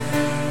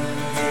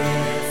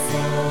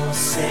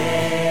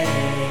Savior,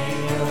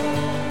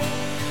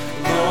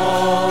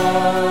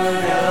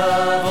 Lord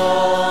of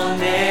all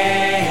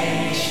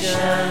nations,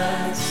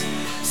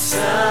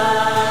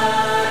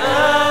 Son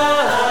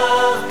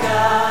of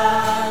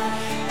God,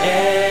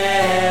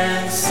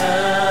 and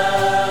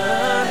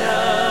Son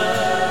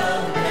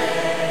of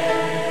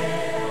Man.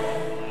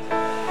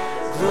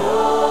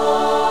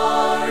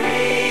 Glory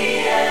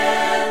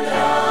and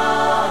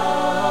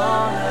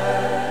honor,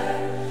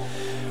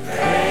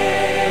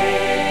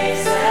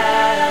 praise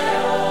and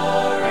all.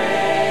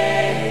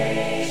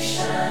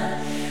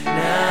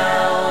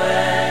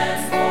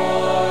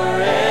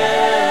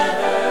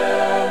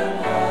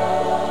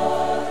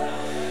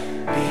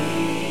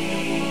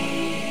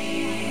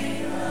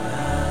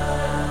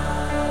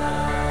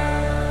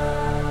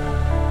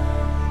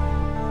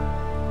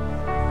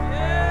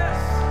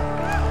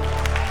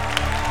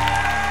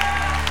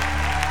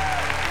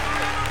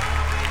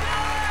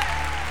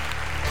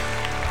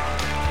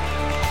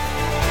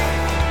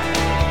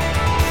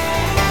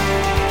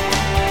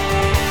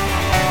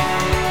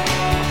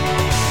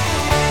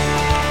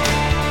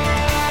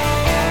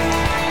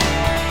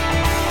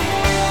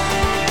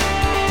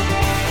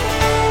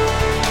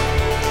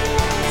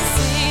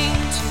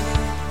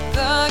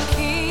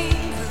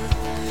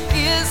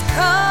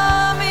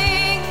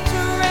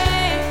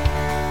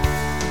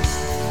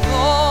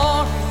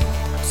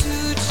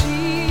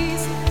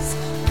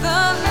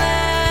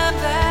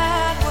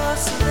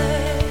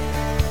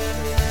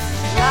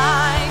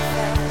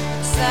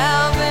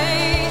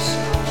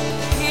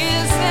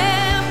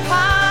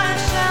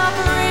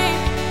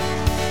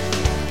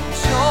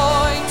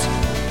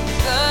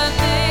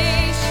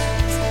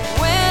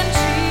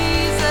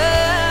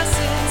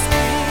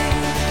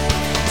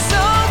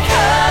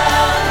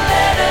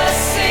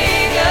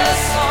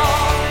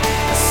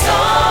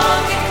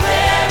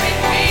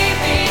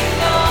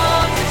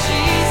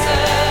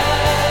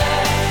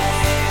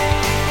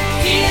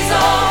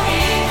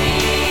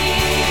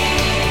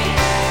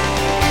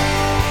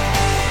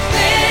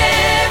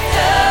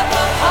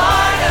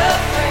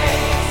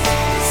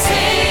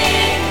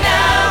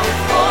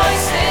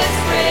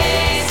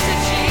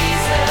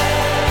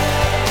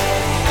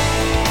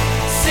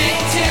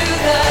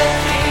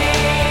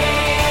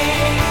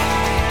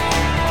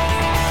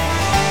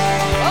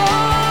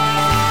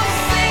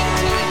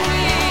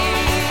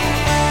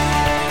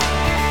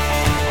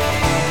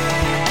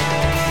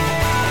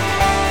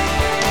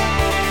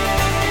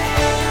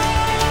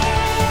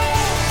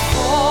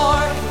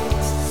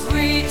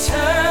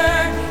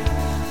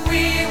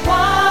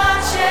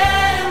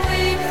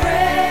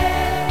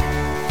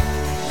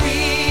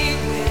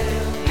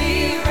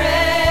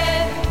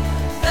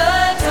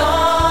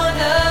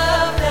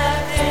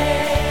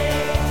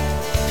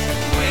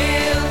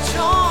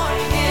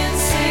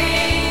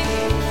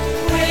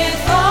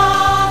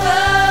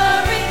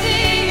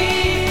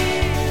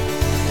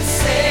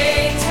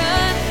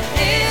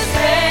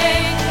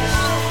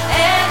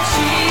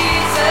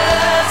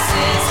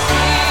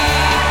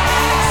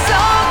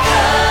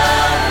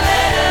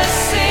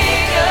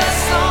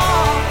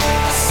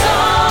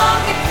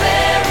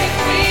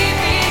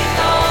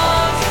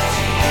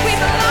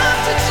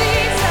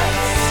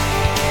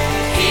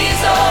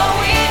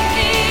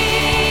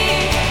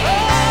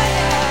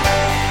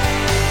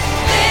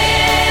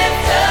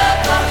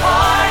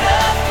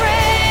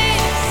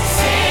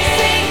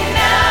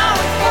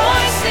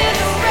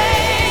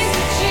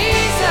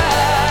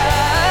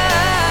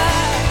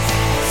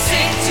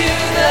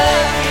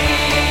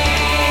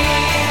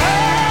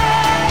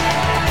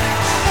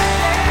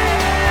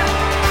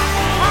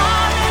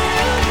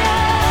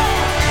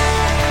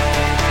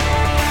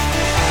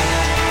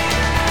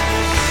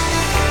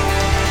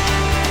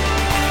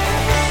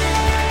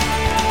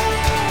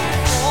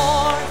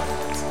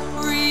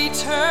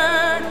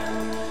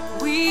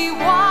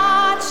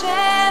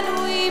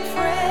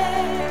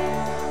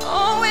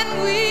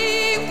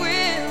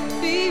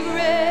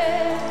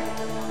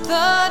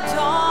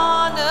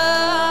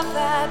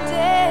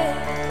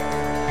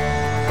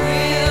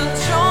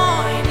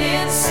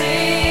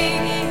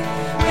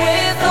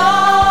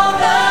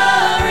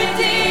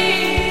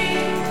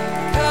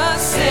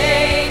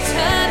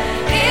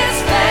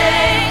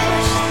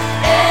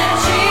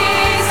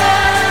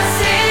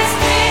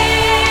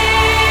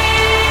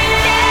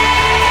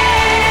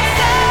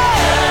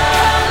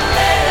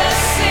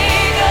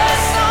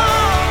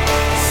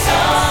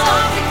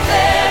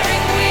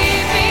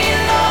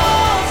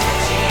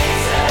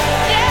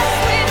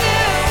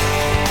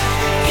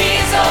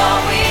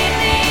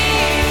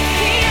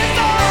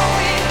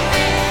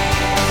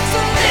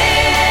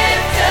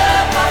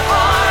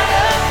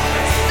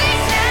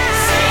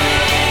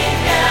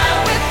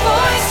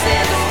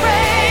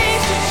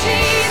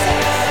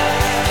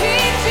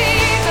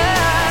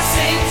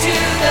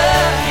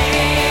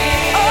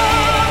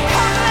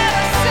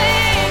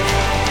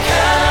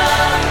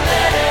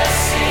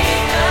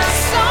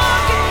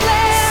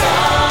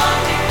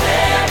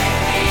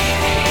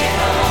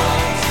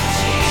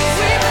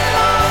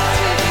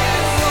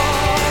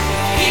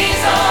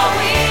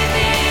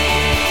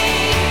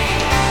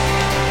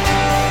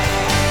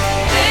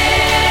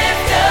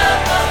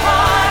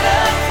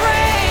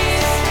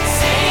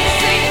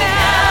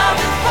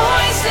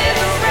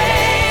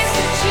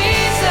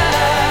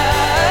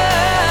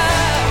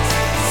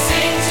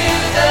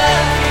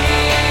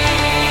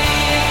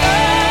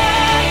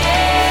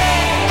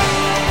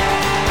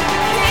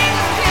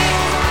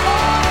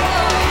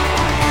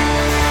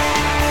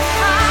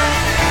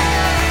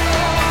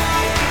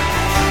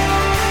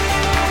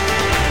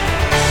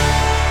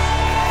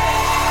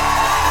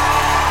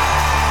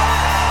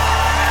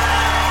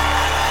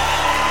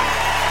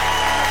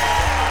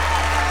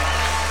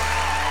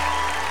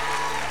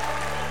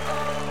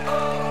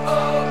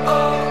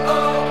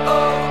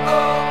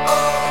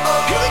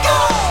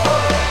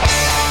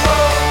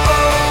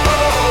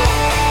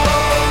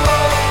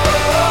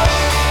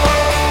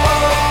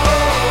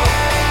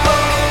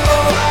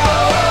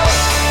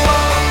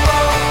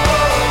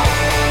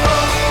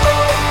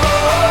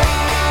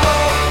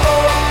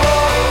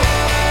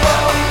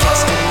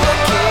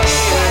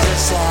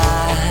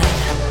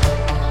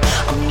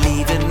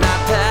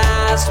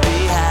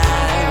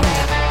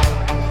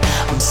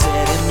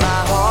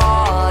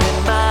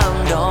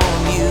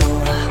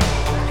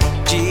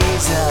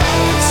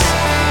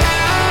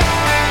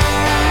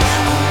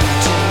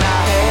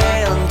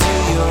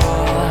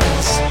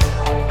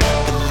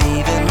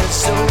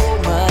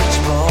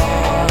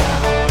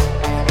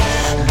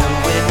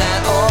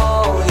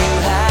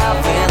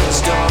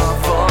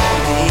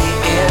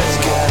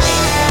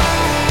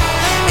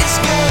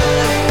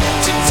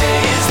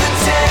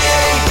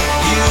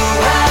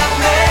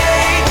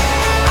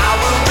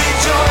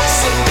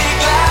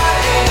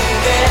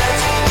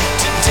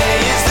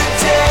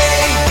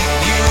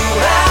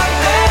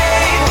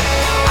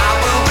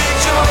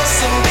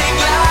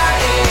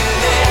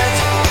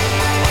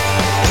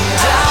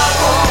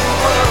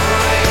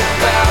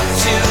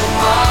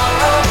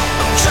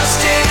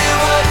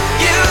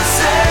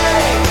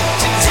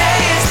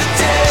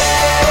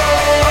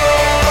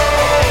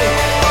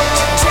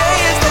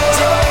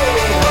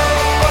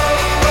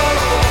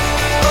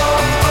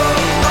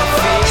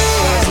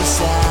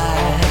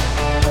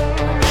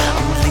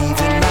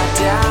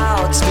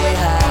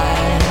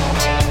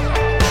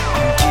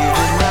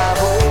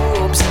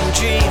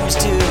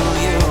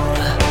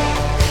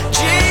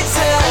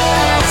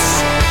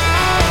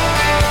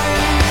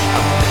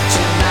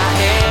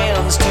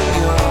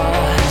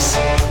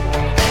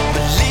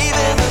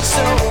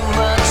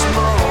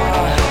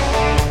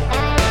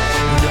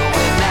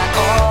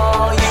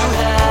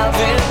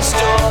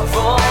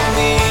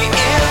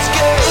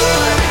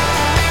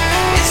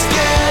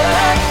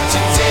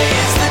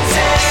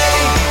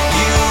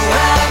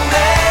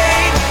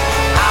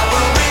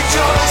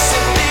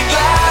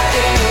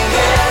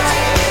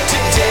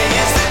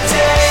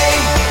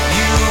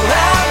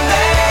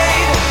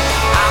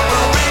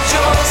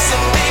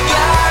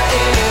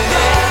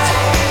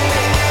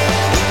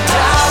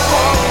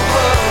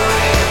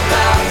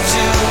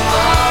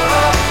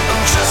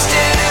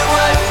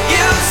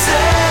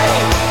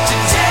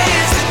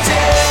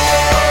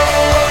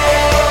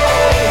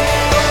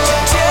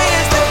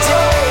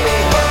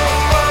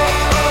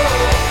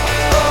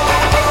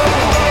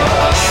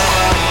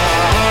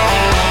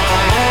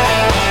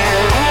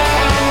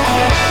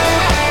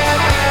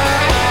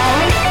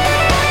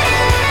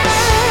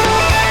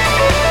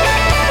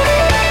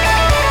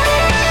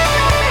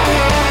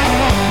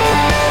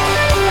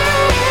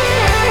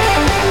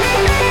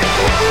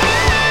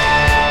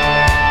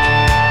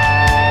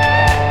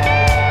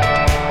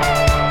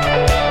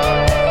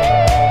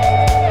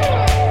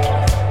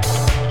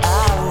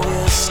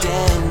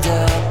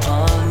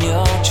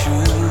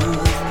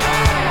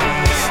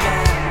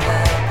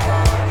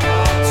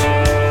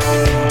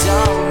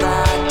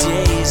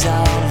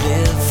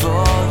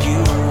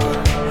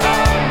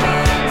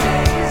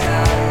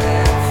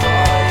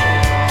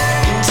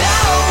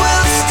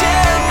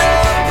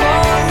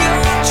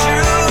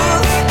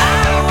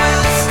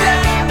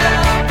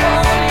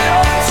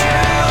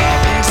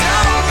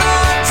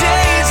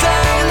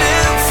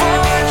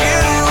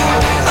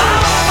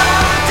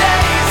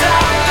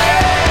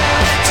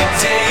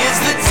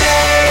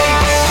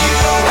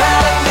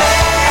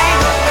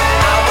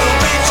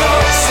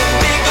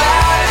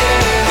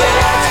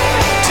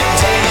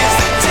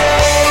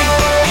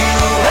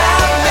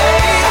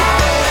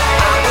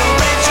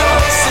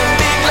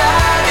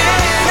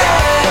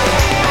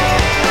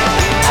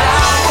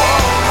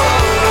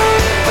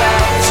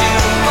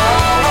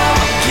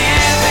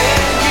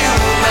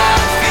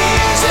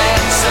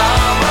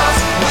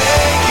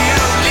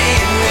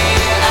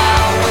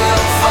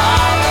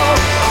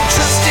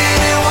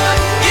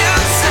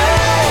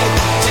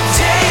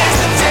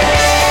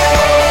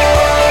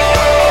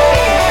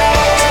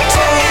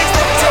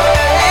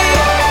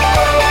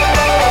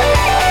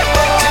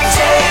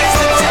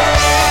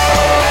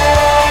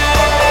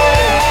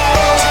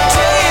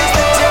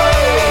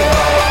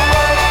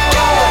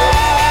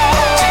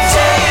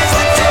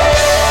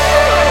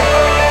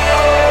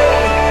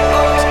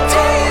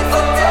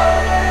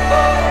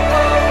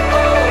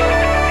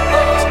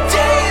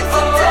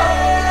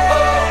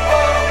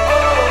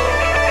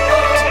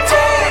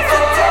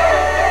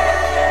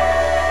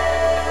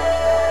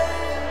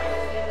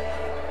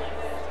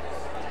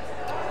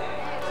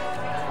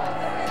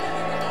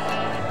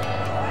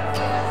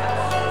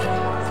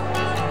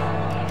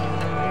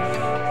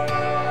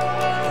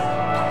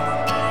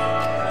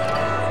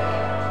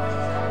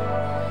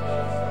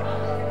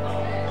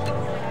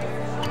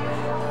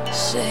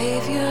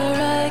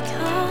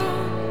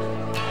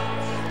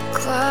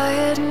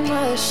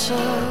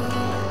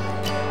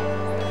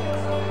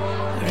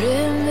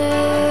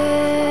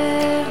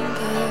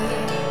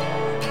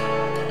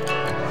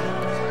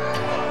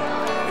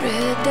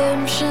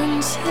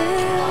 redemption's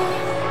hill,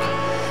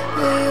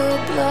 where your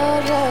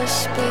blood was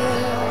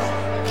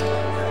spilled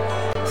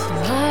for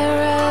my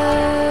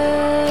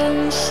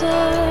ransom.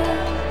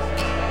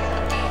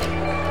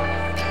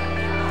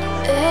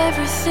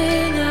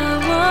 Everything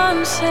I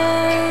once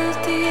held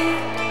dear,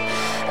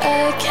 I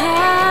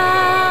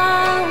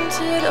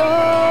counted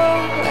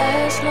all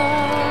as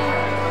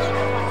lost.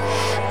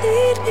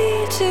 Lead me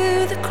to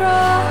the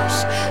cross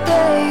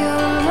where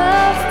your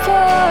love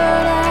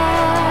poured out.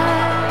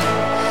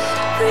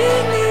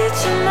 Bring me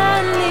to my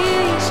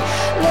knees,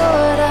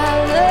 Lord, I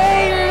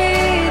lay me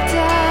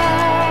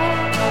down.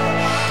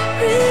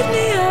 Rid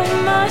me of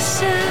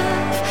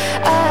myself,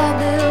 I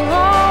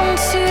belong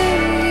to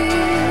you.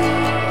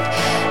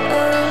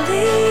 Oh,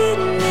 lead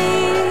me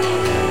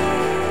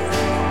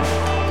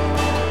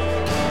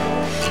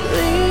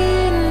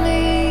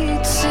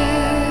to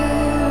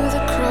the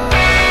cross.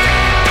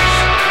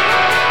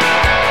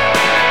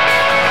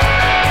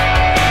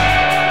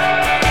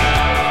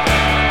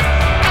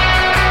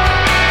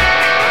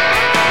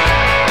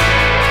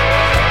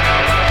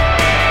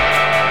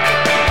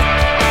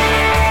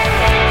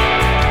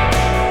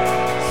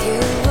 You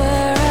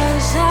were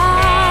as I,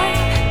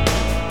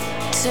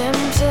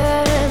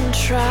 tempted and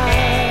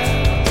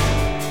tried,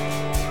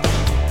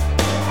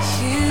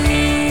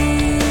 human.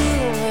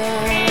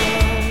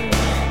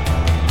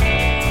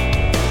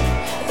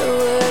 The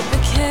Word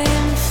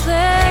became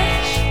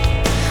flesh,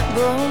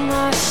 bore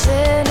my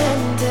sin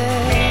and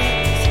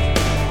death.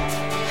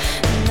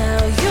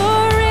 Now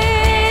you're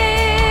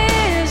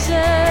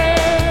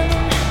risen.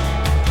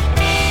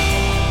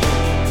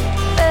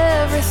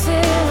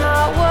 Everything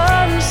I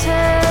once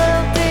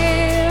held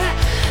dear,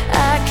 I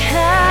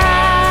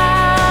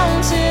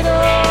counted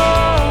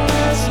all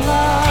as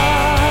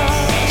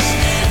lost.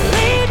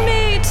 Lead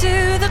me to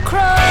the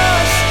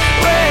cross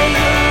where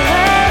your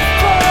love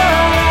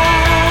poured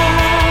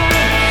out.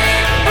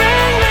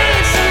 Bring me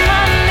to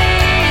my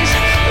knees,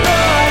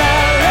 Lord, I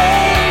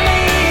lay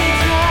me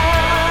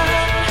down.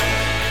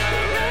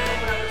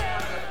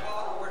 I'm going to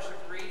call to worship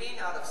reading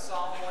out of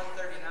Psalm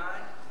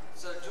 139.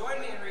 So join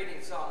me in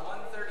reading Psalm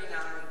 139,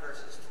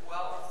 verses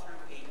 12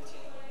 through 18.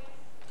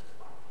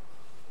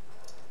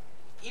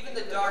 Even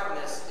the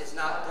darkness is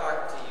not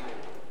dark to you.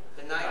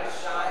 The night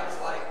shines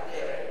like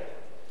day.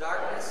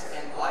 Darkness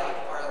and light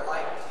are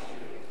alike to you.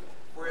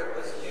 For it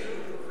was you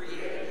who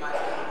created my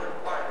inward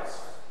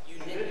parts. You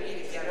knit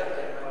me together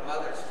in my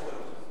mother's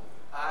womb.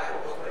 I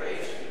will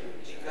praise you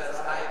because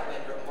I have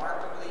been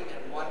remarkably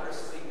and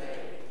wondrously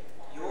made.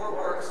 Your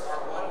works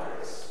are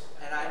wondrous,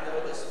 and I know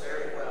this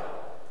very well.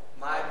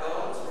 My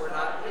bones were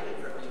not hidden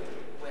from you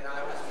when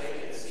I was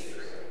made in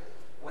secret.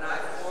 When I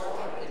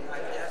formed in my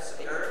depths of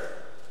the earth,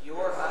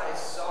 your eyes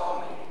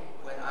saw me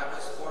when I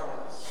was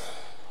formless.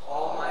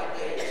 All my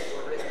days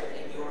were written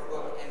in your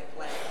book and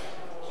planned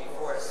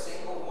before a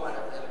single one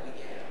of them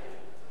began.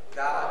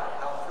 God,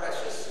 how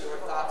precious your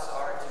thoughts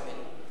are to me,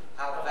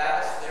 how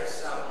vast their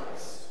sum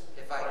is.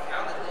 If I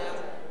counted them,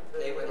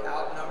 they would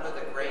outnumber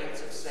the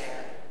grains of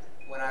sand.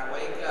 When I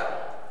wake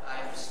up, I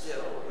am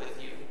still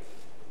with you.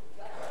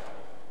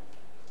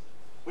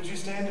 Would you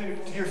stand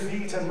to your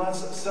feet and let's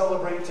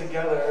celebrate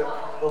together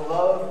the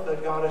love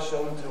that God has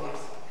shown to us.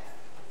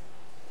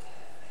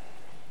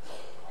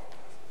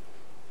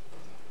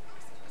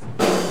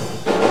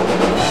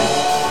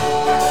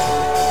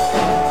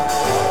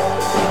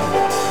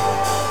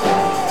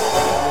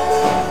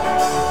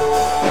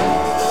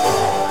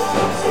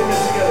 Sing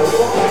this together.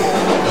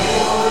 We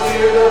won't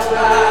fear the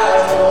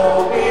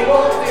battle. We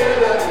won't fear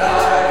the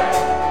night.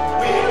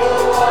 We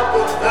will walk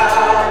the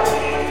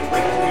valley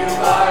with you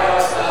by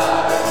our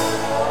side.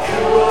 You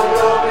will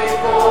go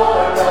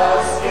before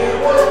us. You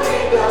will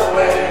lead the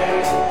way.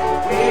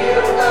 We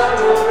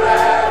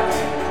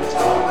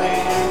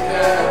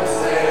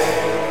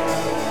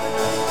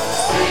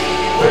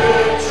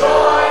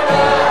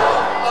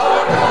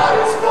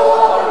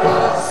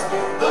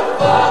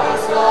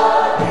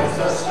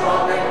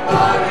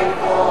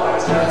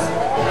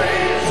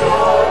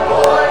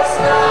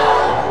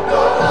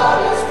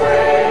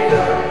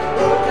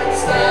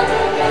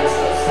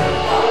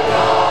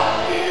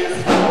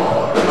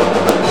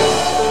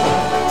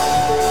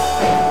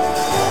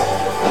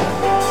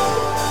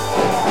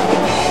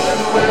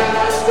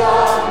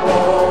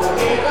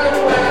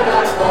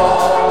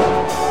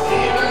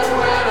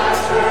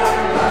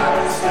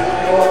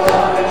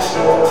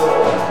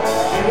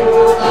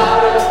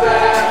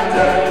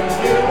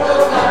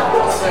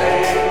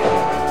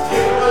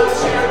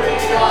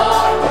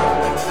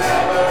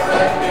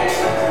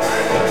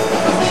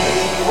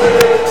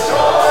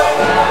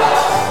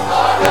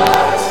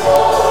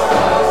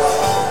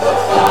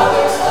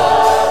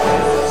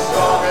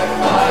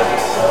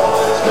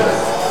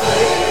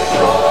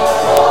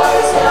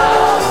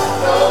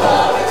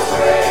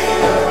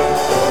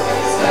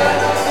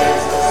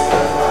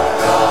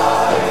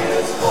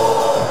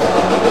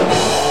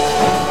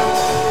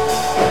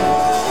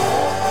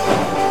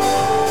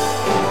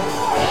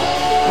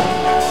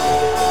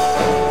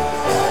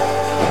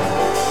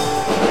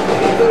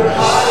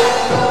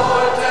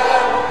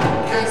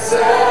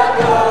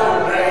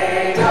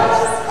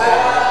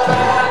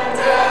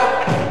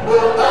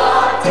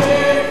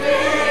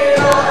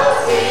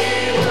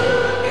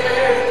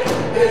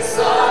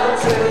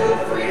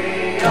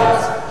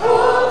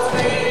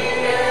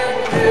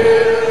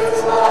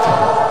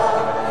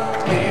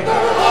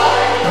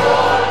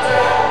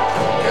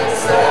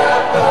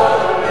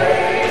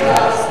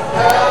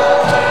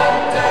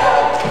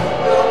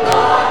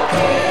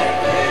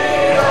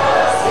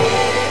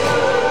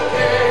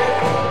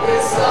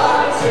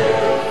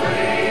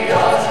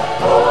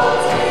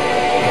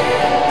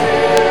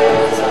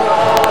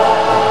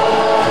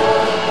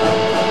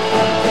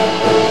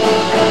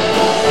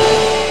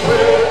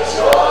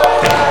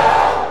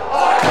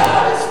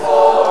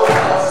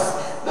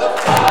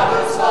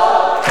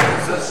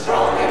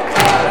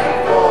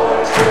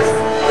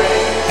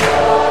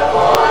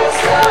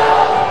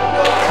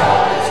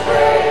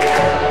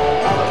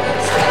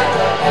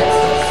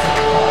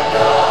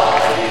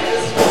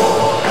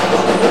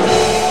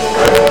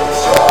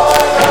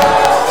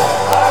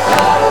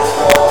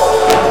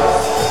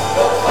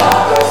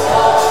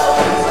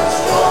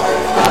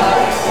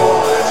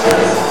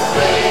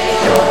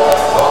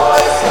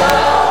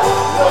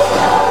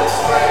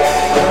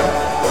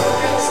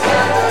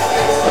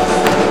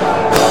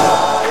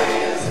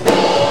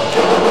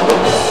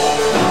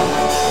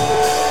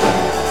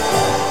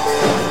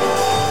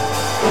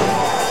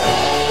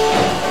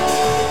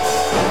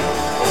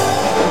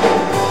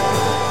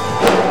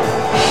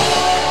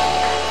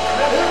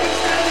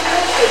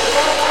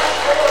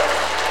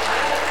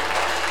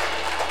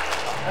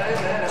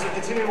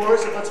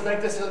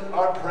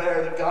our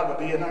prayer that God would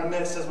be in our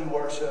midst as we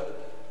worship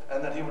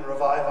and that he would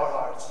revive our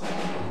hearts.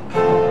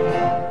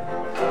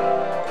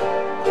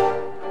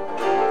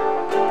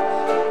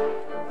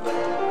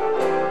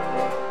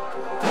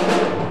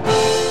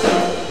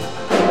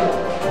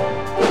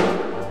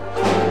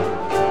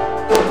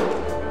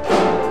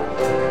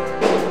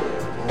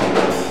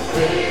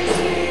 Praise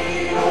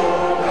thee,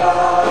 O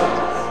God,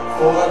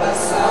 for the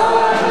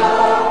Son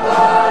of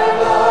thy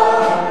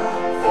love,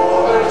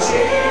 for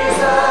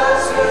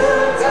Jesus who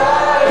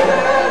died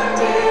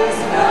and is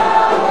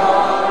now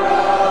on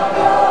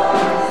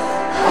above.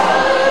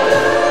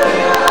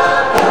 Hallelujah.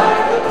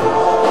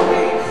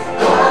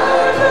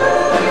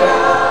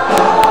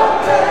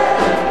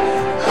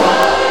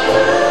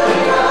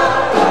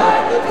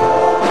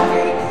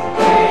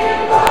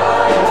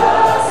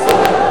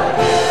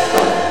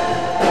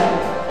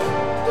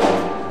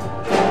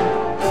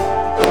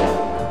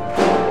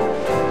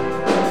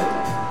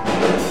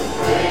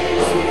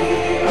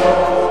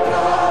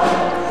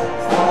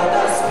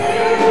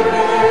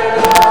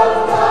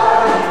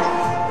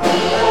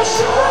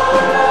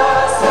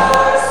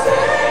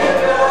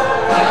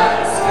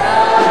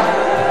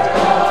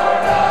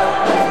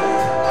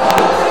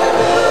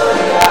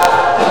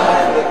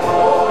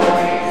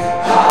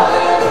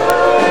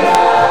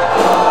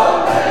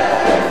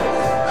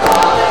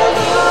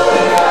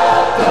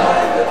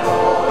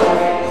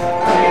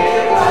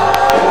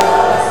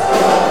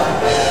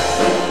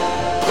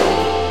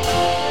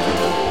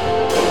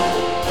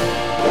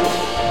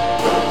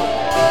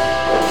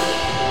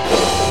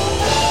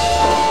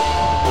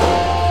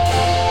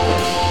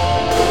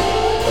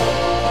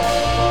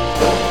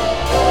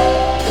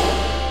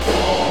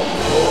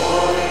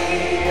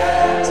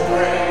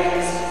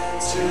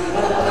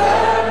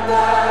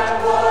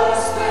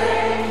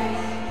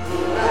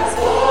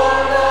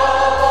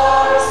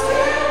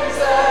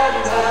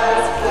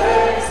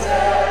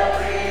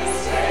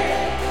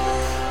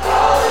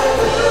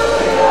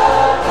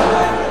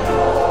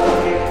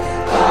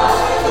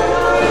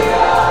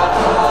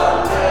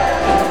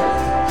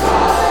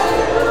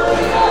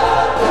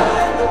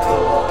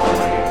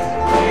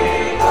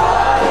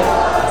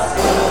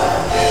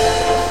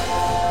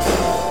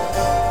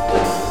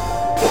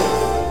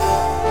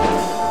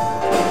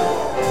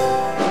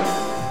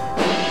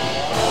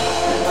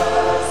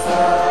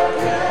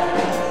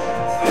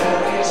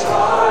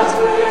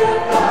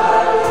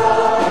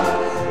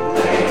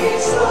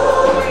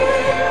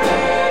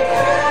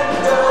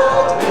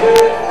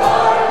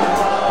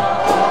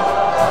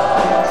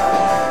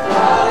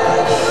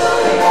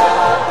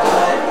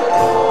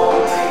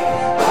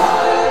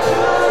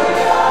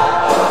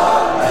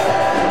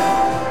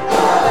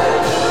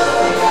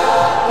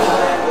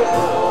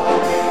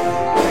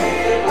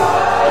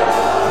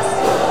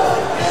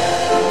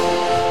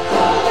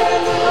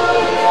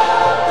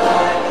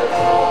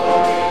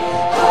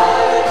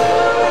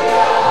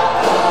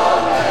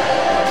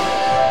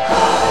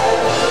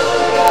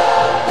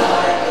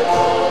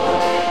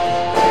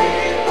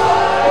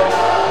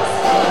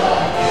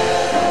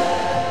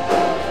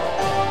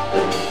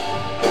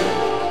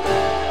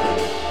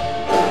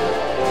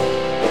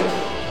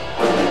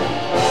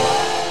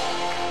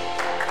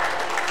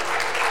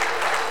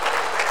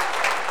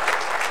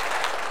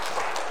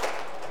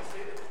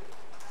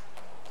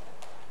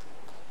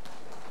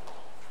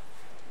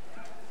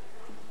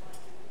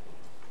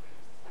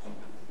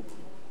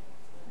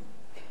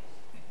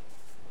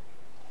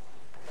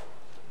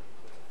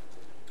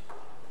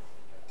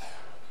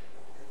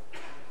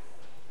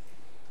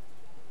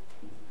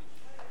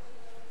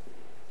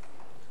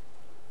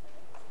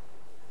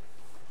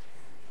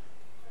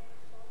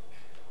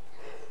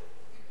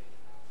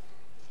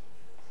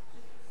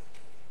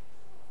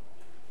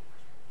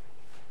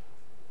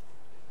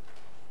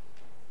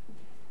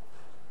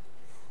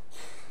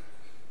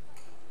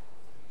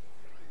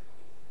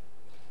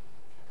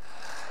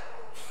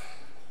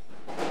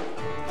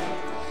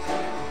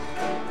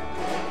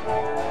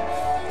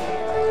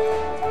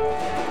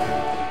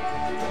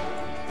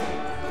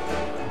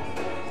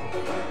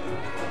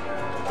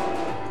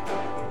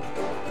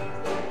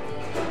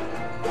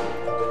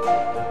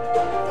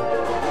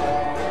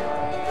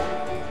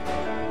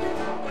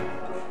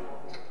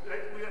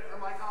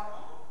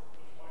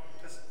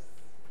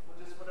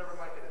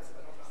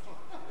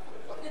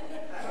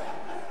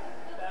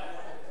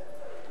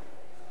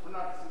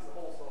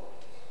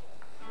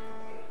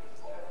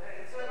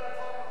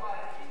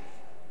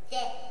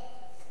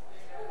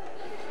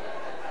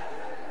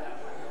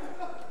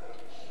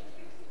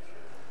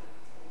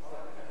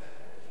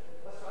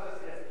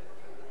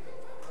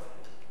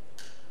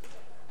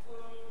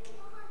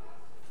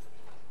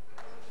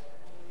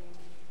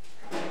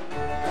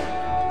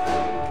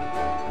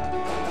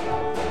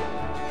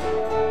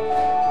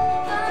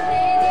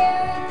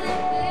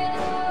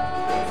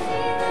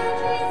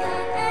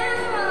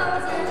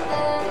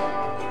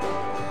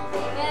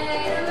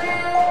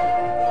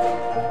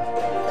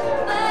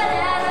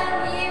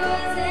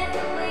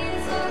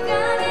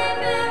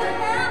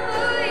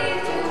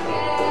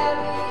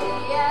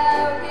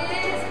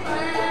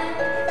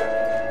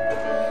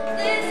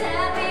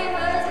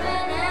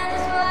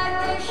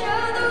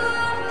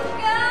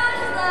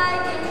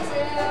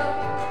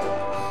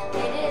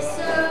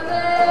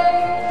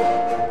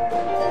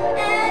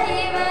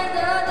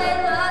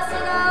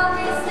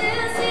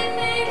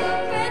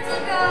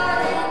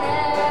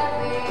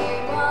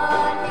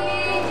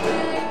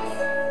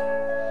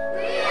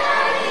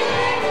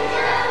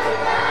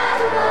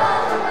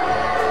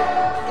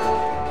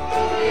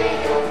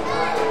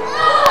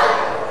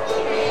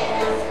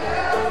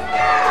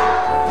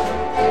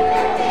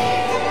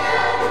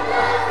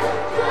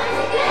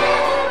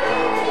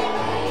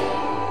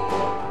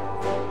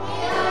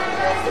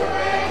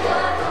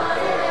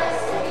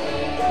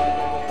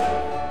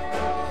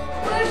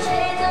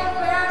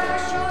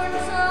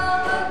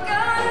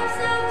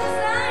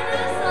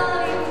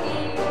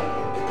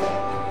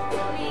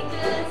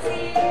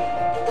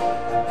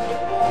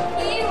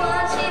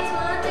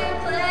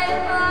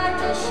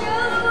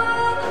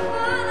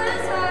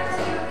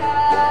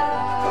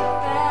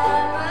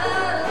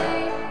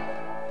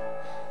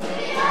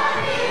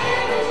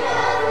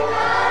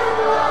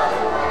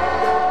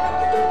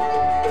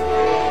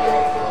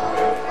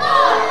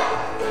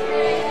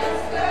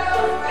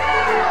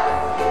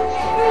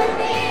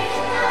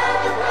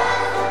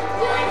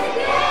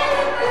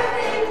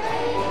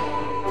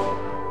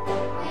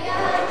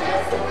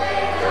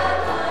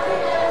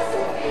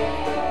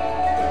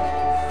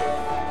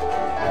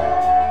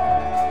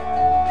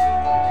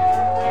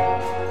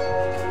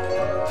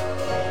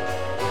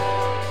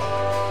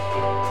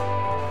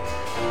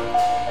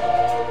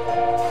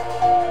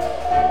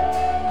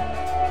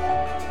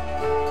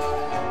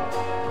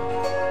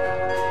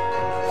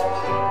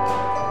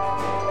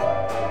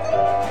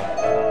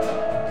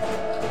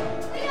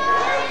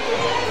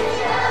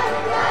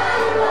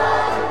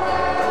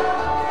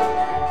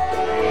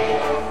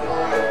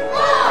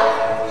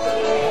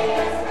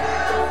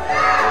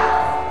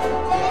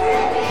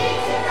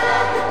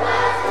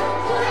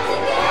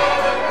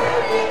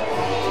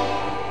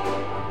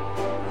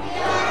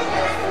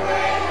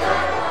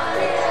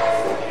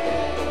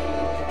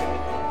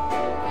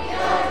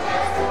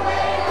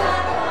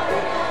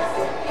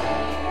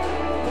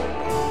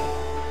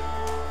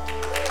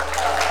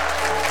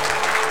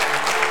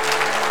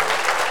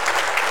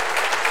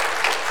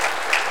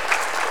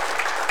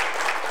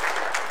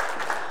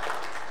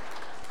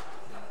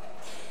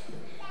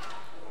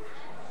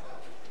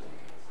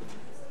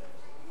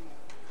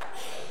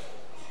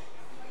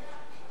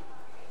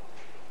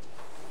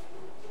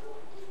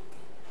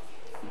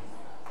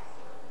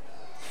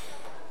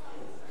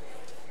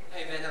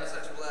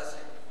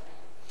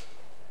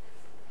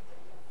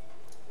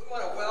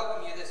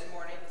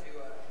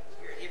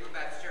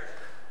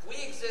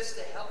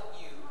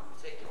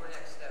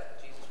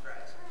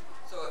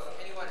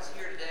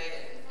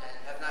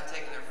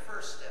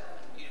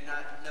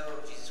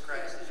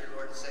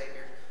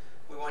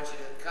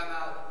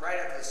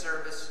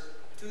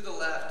 to the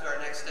left to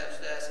our Next Steps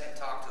desk and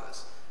talk to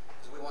us,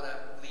 because we want to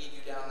lead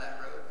you down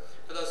that road.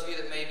 For those of you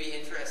that may be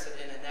interested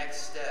in a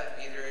next step,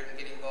 either in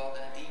getting involved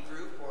in a D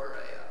group or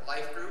a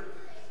life group,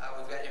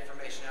 we've got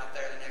information out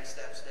there at the Next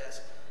Steps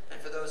desk. And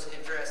for those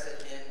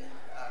interested in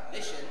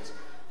missions,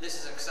 this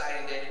is an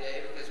exciting day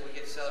today because we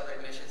get to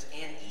celebrate missions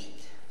and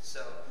eat.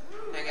 So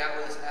hang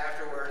out with us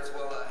afterwards.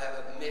 We'll have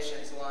a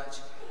missions lunch.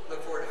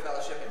 Look forward to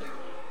fellowshipping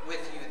with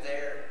you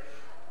there.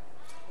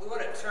 We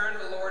want to turn to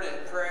the Lord in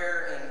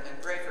prayer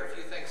and pray for a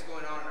few things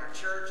going on in our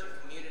church and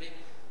community.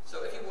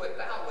 So if you would,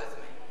 bow with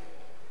me.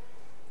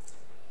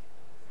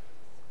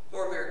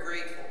 Lord, we are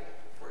grateful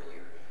for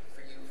you,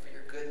 for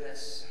your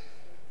goodness,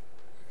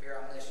 for your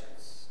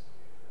omniscience,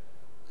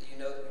 that you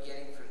know the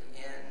beginning from the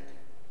end,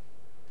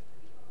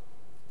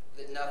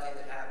 that nothing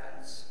that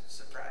happens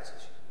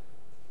surprises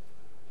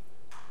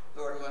you.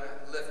 Lord, we want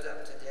to lift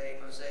up today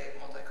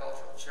Mosaic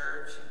Multicultural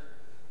Church and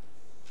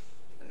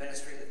the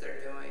ministry that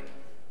they're doing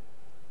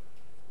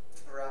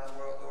around the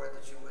world, Lord,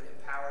 that you would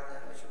empower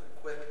them, that you would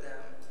equip them,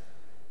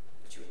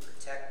 that you would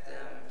protect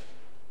them,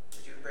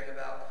 that you would bring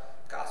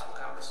about gospel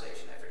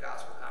conversation after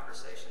gospel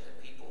conversation, that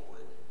people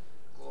would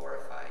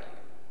glorify you,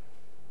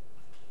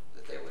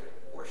 that they would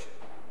worship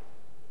you.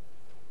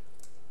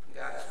 And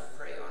God, as we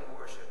pray on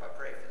worship, I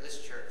pray for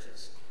this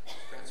church's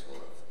principle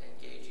of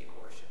engaging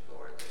worship,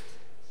 Lord,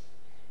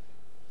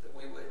 that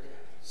we would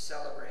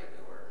celebrate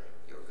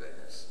your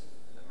goodness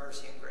and the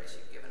mercy and grace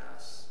you've given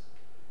us,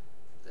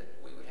 that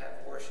we would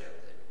have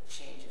worship that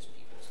changes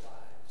people's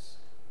lives,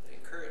 that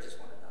encourages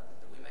one another,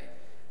 that we may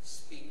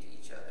speak to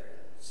each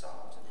other in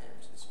psalms and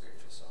hymns and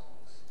spiritual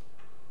songs.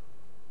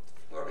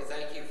 Lord, we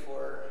thank you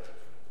for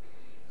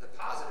the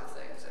positive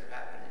things that are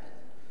happening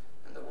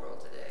in the world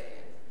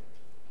today, and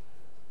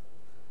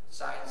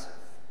signs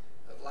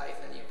of life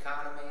in the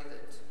economy,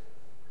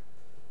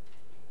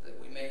 that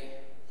we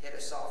may hit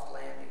a soft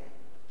landing,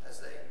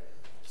 as they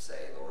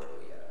say. Lord,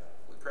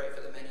 we pray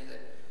for the many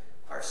that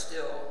are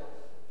still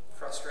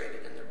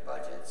frustrated in their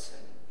budgets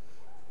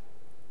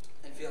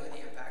and feeling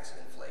the impacts of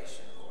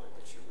inflation, Lord,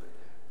 that you would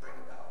bring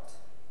about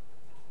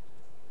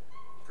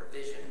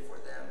provision for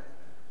them.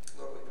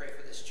 Lord, we pray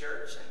for this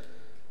church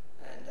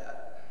and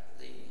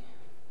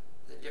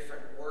the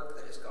different work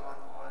that has gone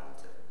on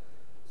to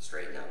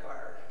straighten up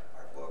our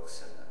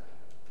books and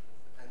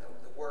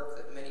the work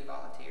that many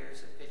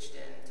volunteers have pitched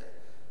in to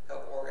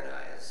help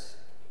organize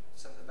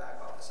some of the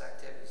back office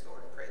activities.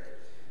 Lord, I pray that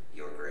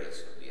your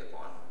grace would be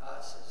upon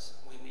us as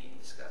we meet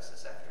and discuss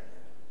this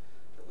afternoon,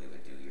 that we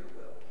would do your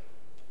will.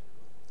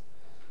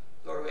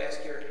 Lord, we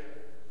ask your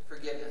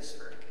forgiveness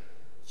for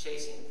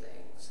chasing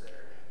things that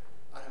are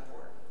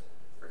unimportant,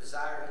 for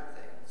desiring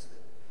things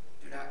that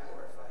do not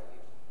glorify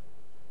you.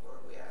 Lord,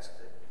 we ask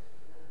that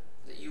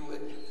you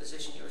would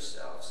position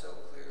yourself so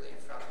clearly in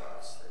front of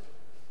us that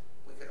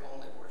we could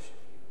only worship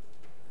you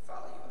and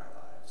follow you in our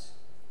lives.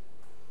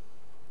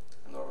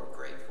 And Lord, we're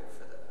grateful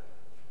for the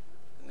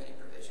many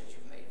provisions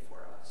you've made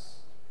for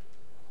us.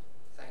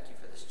 Thank you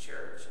for this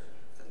church and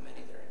for the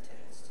many that are in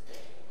attendance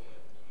today.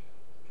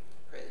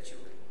 Pray that you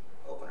would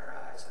open our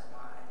eyes, our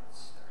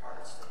minds, our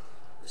hearts to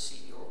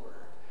receive your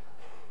word.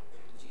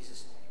 In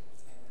Jesus' name,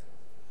 amen.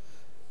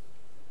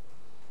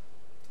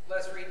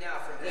 Let's read now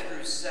from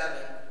Hebrews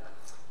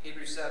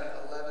 7,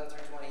 11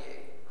 through 28.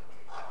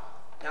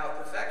 Now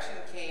perfection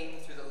came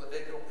through the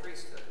Levitical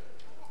priesthood,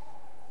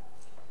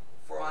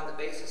 for on the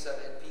basis of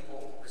it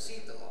people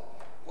received the law.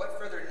 What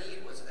further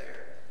need was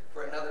there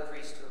for another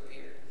priest to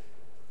appear,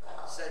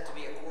 said to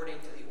be according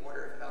to the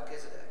order of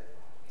Melchizedek,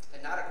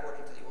 and not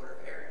according to the order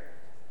of Aaron?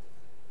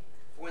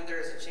 For when there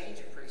is a change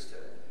of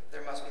priesthood,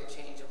 there must be a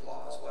change of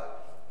law as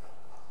well.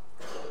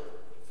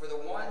 For the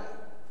one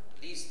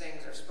these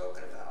things are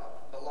spoken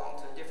about belonged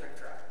to a different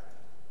tribe.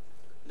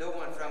 No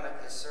one from it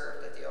has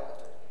served at the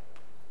altar.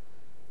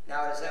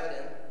 Now it is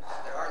evident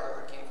that our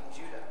Lord came from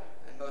Judah,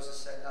 and Moses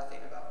said nothing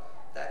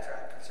about that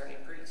tribe concerning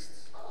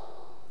priests.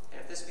 And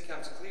if this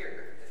becomes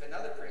clear, if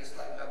another priest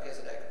like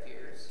Melchizedek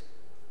appears,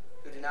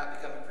 who did not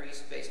become a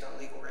priest based on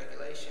legal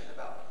regulation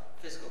about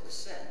physical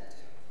descent,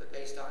 but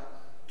based on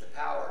the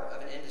power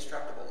of an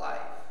indestructible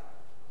life,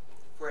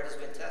 for it has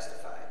been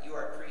testified, you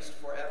are a priest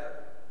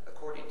forever,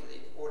 according to the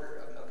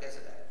order of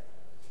Melchizedek.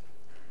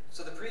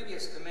 So the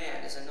previous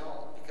command is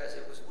annulled because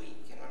it was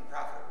weak and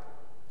unprofitable,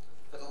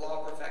 for the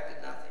law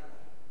perfected nothing,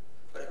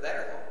 but a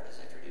better hope is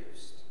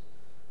introduced,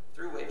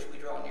 through which we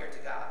draw near to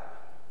God.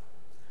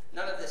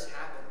 None of this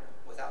happened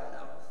without an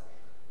oath,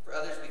 for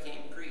others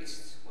became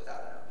priests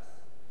without an oath.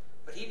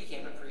 But he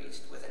became a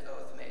priest with an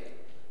oath made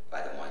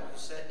by the one who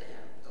said to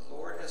him, the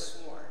Lord has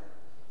sworn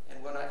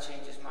and will not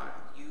change his mind.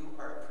 You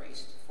are a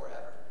priest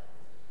forever.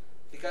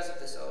 Because of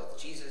this oath,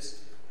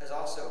 Jesus has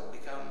also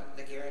become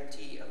the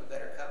guarantee of a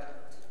better covenant.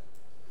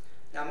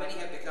 Now many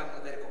have become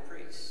Levitical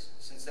priests,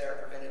 since they are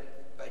prevented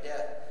by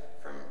death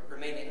from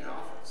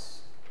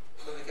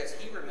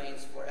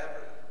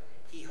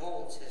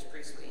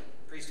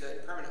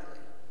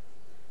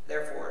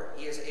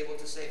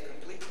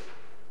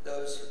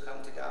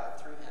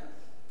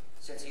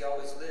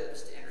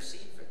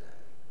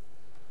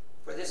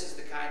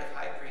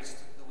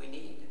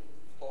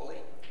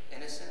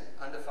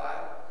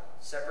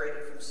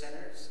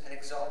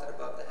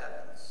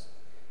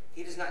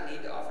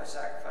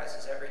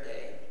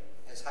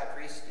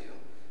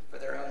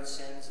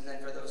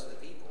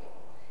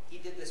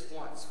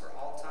once for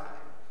all time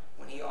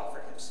when he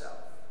offered himself.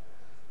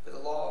 For the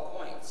law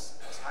appoints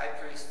as high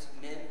priests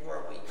men who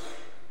are weak,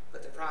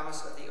 but the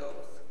promise of the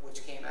oath,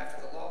 which came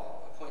after the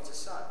law, appoints a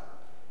son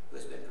who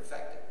has been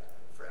perfected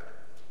forever.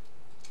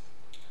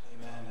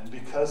 Amen. And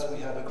because we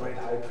have a great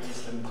high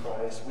priest in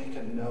Christ, we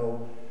can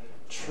know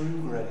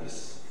true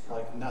grace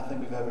like nothing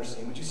we've ever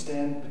seen. Would you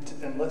stand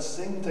and let's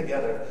sing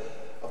together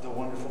of the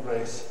wonderful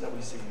grace that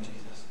we see in Jesus.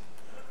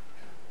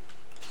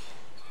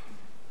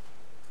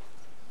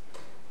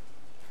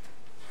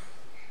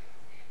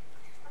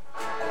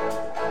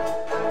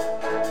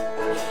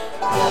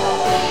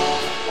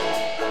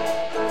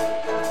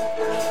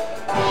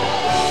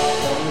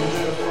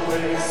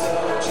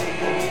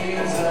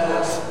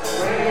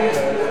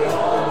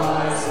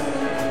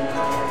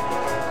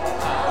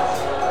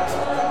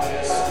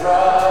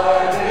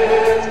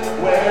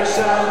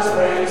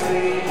 Praise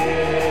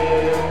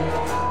begin,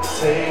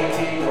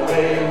 taking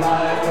away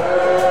my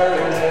burden.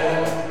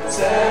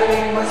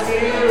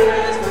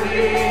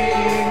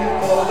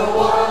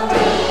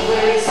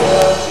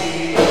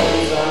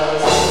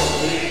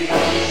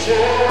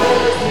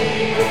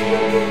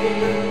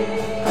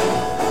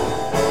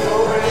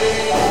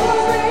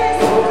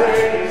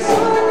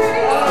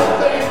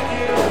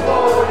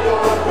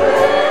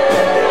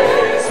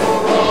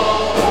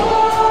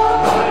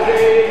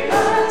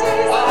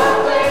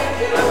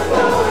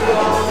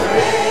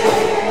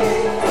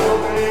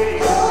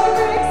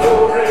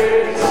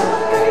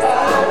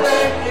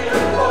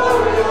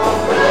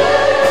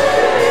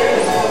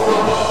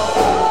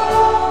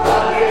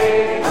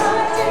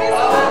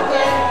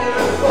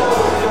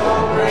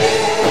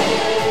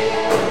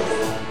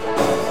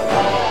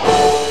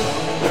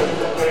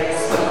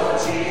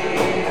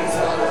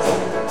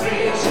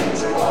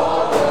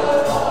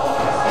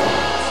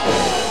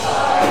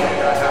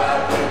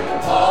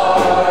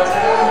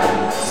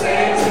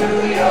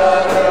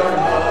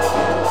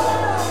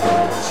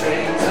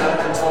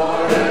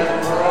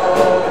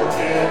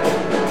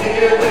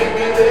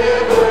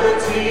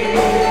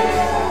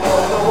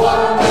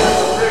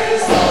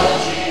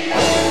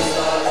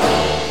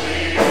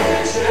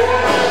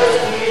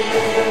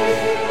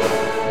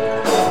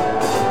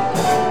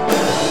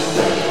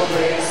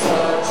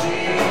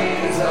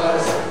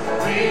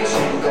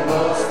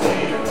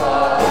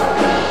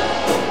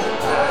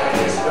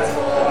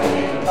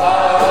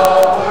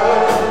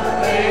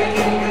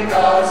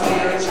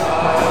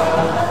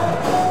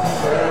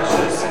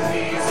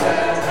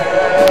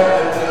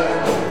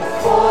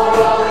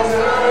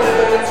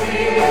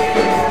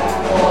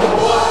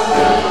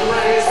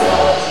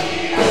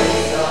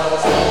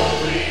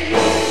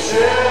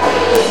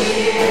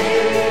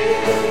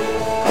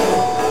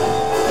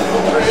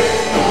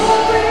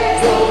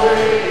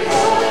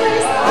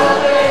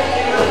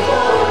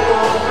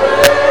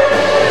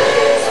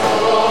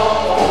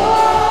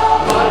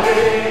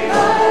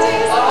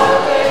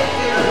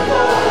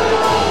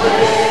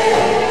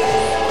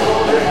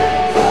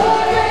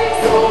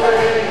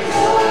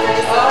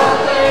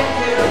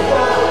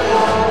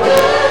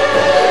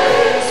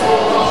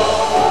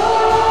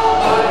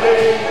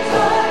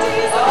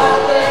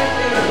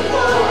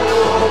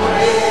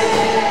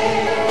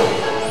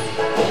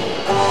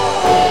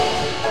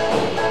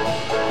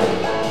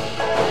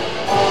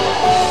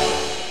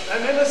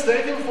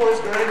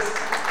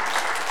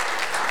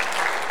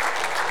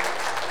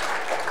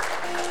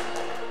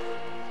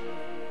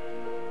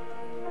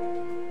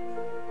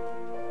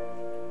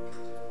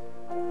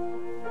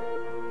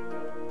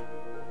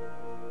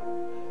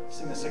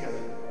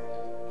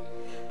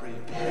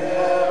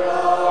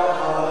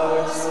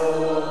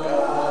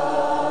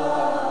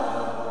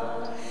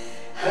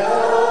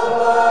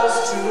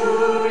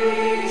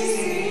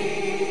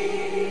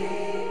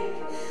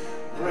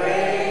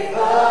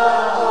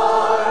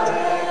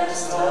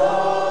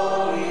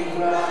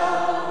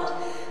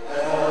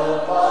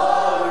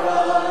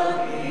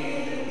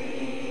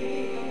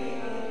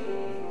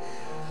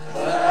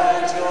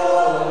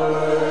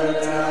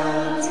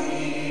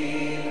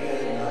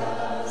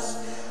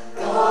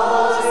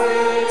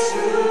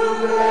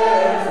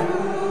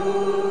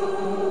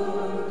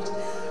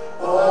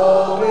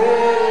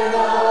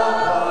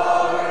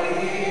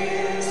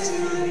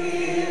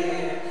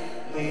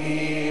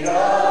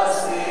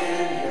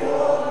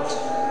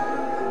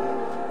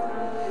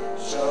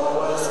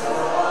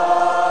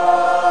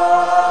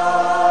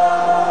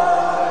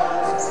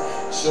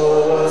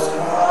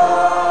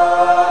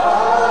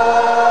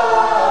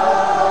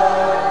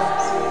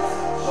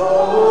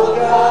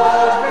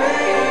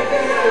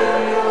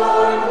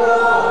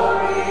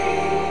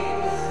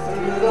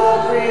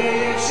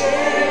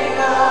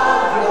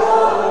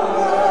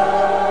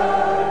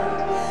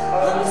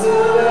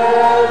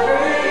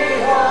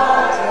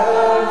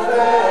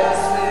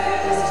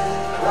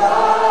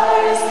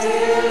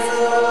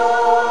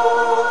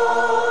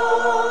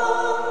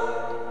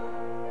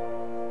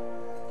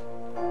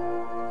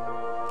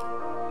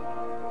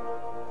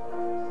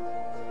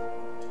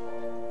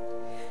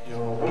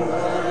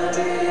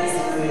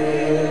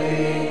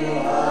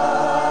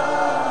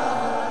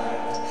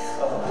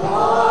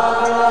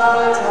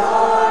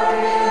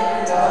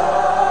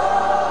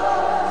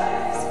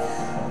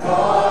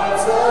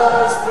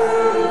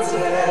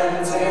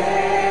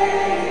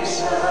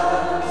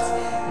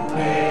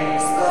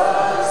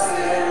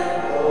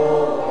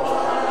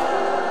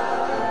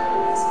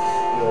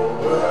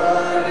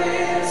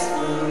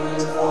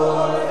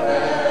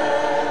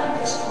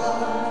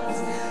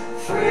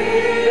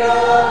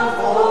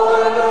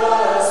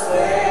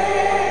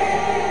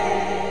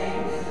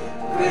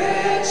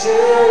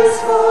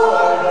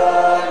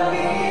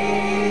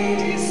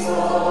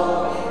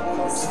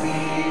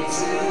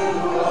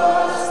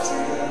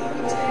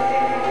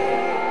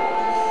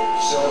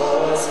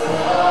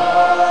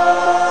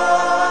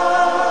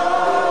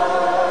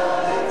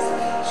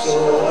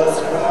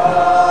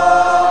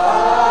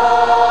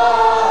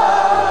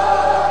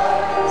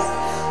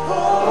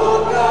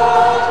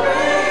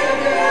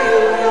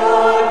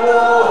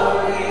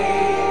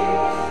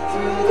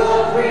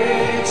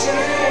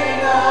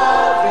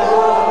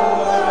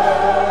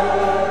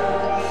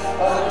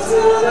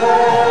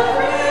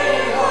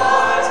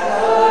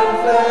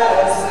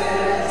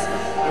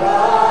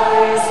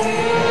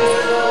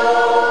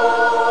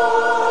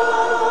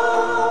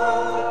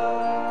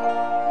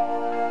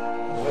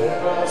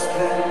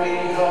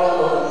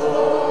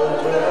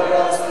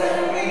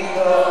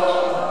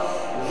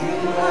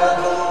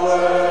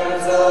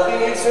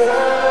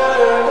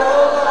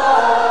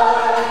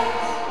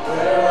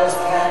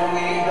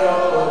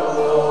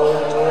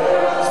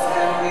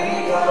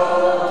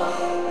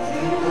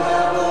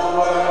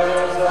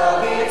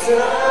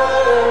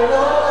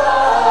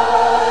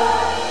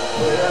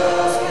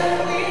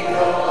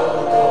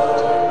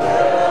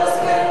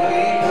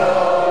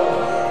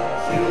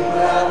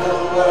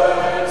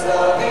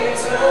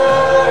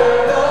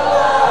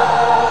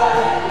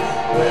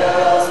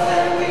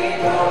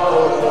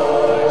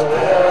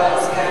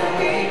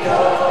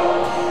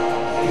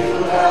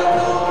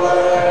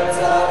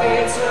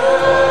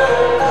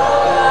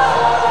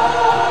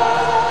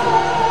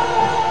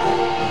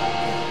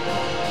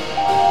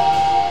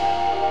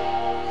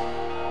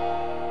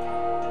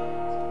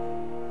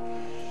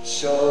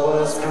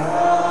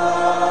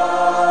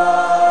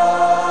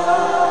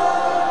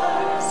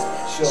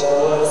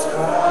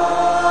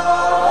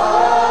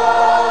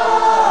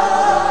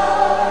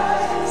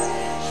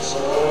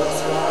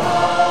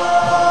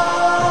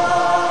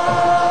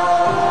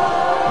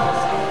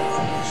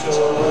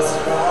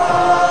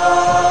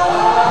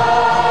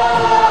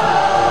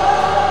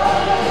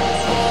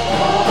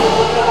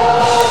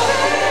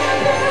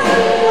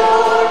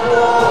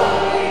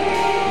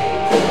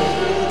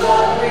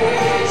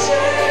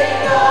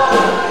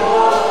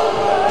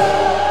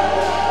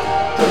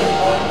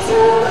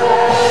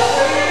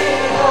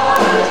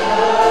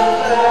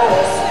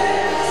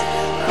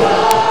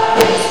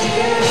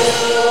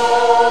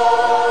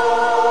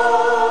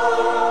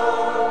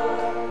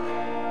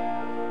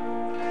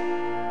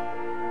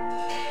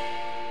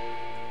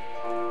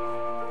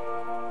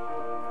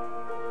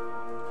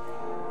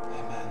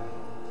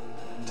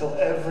 Until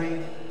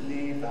every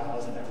knee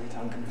bows and every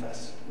tongue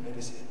confesses. You may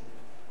be seated.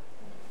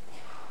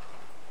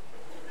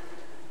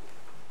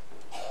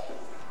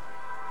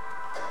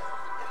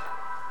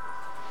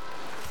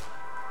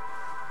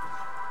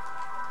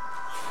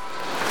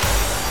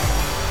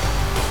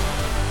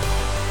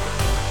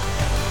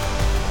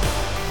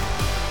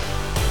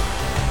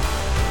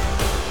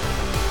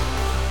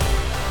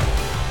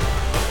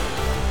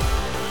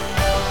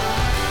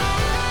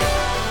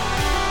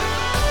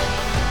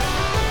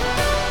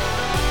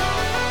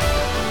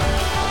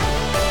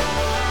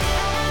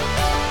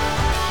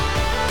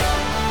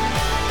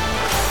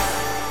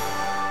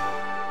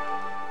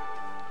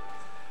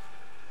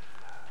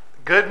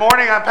 Good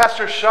morning, I'm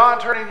Pastor Sean,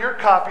 turning your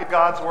copy of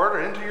God's Word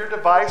or into your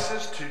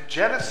devices to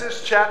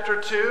Genesis chapter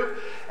 2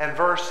 and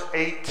verse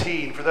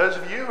 18. For those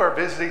of you who are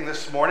visiting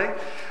this morning,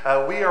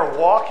 we are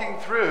walking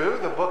through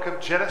the book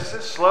of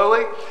Genesis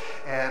slowly,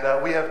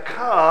 and we have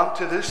come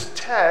to this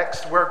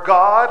text where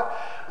God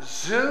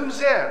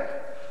zooms in,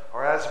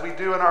 or as we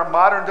do in our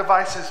modern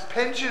devices,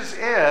 pinches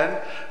in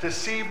to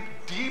see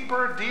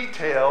deeper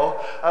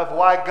detail of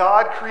why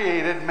God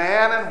created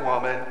man and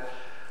woman,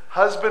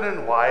 husband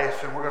and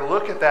wife, and we're going to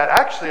look at that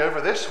actually over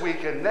this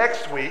week and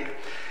next week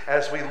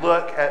as we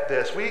look at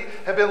this. We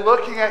have been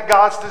looking at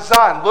God's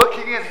design,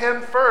 looking at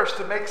Him first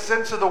to make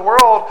sense of the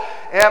world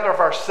and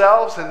of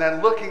ourselves, and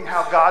then looking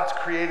how God's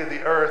created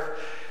the earth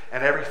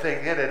and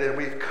everything in it. And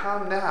we've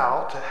come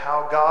now to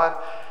how God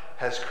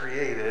has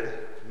created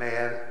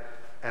man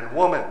and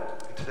woman.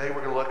 And today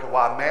we're going to look at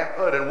why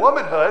manhood and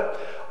womanhood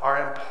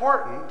are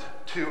important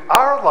to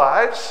our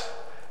lives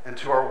and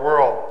to our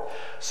world.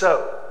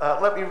 So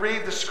let me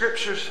read the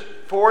scriptures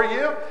for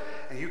you,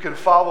 and you can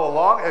follow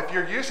along. If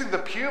you're using the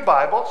Pew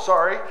Bible,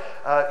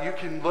 you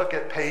can look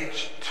at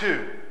page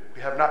 2.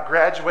 We have not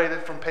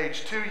graduated from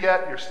page 2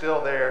 yet. You're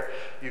still there.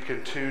 You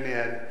can tune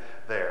in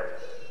there.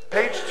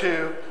 Page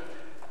 2,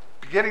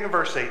 beginning of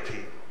verse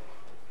 18.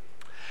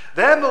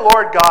 Then the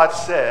Lord God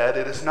said,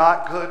 "It is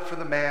not good for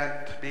the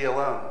man to be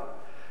alone.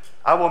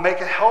 I will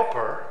make a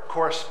helper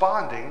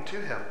corresponding to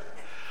him."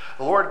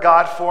 The Lord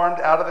God formed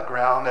out of the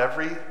ground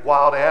every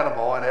wild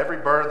animal and every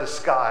bird of the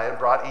sky and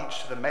brought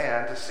each to the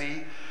man to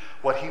see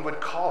what he would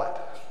call it.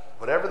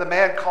 Whatever the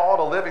man called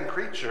a living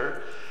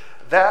creature,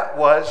 that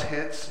was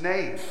its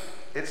name.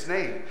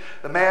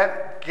 The man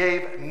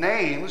gave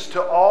names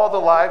to all the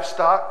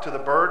livestock, to the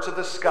birds of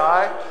the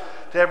sky,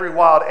 to every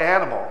wild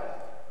animal.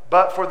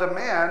 But for the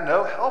man,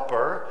 no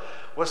helper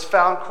was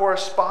found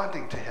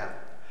corresponding to him.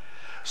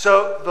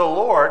 So the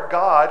Lord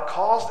God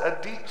caused a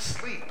deep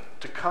sleep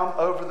to come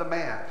over the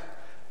man,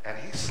 and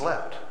he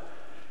slept.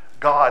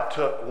 God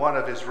took one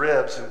of his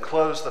ribs and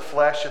closed the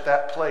flesh at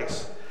that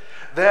place.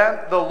 Then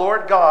the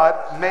Lord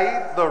God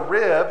made the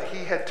rib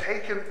he had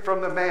taken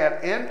from the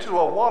man into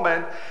a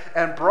woman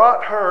and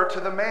brought her to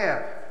the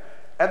man.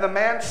 And the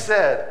man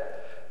said,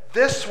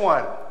 "This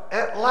one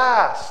at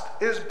last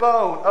is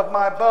bone of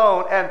my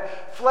bone and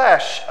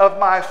flesh of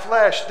my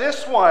flesh.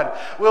 This one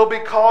will be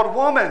called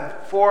woman,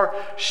 for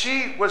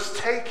she was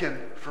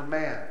taken from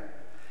man."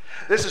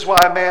 This is why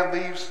a man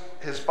leaves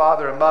his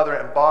father and mother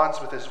and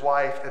bonds with his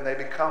wife, and they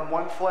become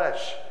one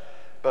flesh.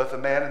 Both the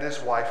man and his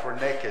wife were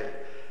naked,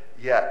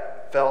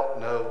 yet felt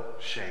no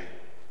shame.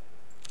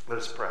 Let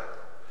us pray.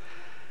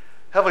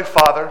 Heavenly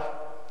Father,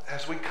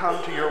 as we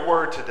come to your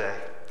word today,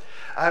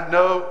 I have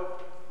no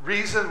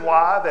reason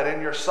why that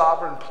in your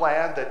sovereign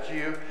plan that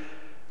you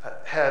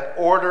had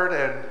ordered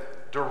and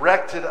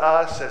directed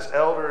us as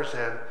elders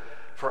and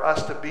for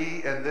us to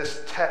be in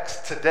this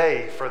text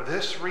today for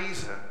this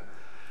reason.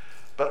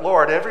 But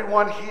Lord,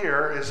 everyone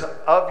here is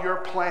of your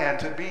plan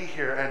to be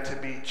here and to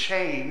be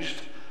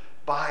changed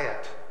by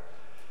it.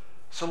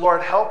 So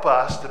Lord, help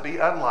us to be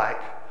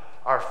unlike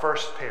our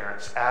first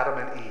parents, Adam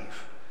and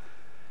Eve,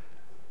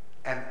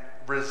 and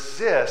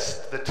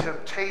resist the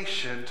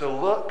temptation to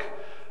look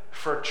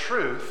for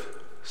truth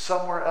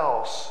somewhere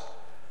else,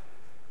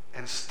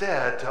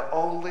 instead to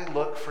only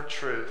look for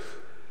truth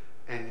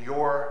in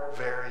your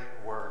very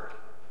word.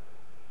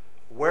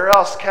 Where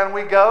else can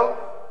we go?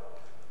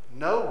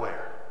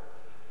 Nowhere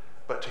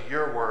but to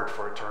your word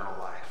for eternal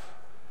life.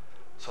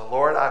 So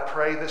Lord, I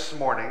pray this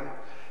morning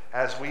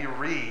as we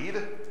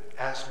read,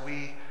 as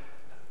we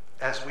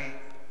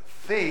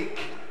think,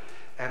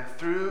 and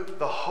through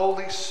the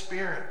Holy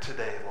Spirit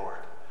today, Lord,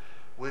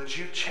 would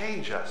you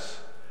change us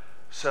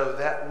so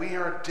that we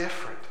are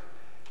different,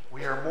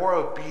 we are more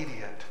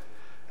obedient,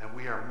 and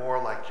we are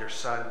more like your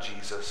Son,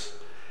 Jesus.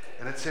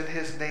 And it's in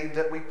his name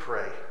that we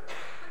pray.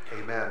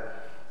 Amen.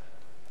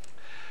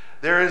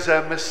 There is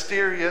a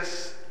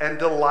mysterious and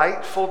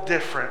delightful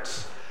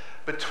difference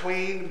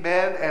between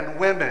men and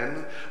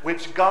women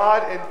which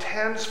God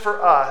intends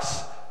for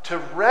us to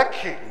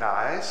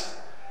recognize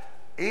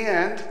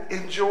and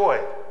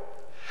enjoy.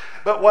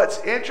 But what's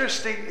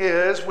interesting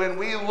is when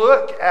we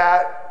look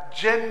at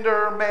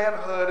gender,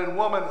 manhood, and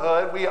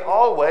womanhood, we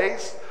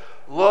always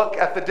look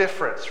at the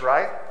difference,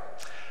 right?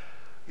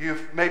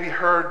 You've maybe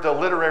heard the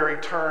literary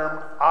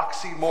term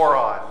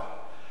oxymoron.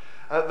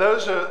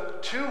 Those are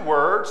two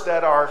words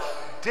that are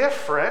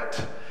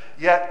different,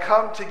 yet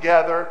come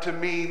together to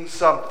mean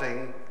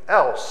something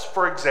else.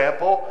 For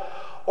example,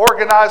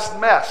 organized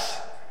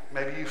mess.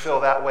 Maybe you feel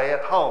that way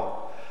at home.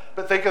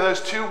 But think of those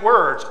two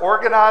words,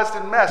 organized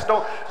and mess.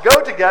 Don't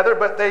go together,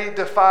 but they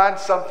define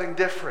something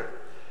different.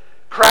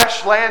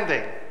 Crash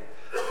landing.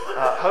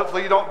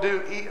 Hopefully you don't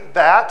do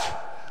that,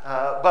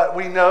 but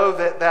we know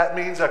that that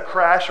means a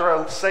crash or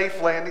a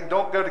safe landing.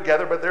 Don't go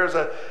together, but there's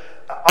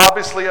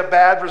obviously a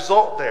bad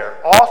result there.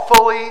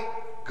 Awfully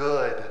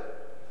good,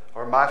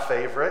 or my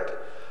favorite,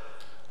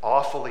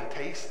 awfully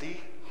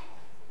tasty,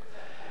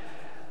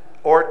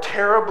 or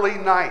terribly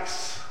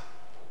nice,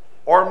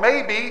 or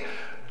maybe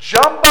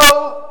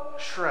jumbo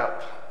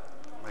shrimp.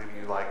 Maybe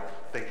you like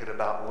thinking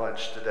about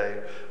lunch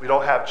today. We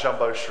don't have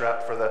jumbo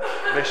shrimp for the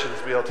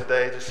missions meal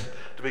today, just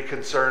to be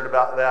concerned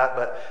about that,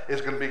 but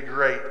it's going to be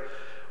great.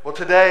 Well,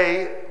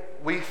 today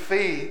we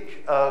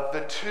think of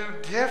the two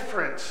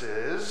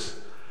differences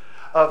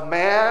of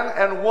man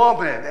and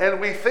woman,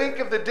 and we think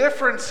of the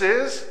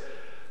differences,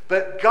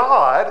 but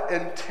God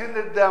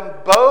intended them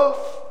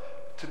both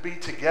to be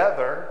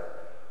together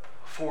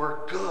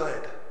for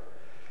good.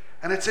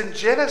 And it's in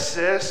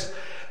Genesis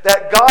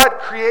that God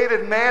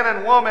created man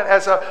and woman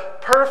as a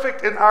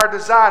perfect in our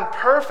design,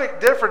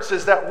 perfect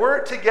differences that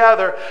work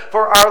together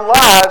for our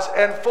lives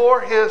and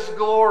for his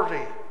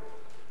glory.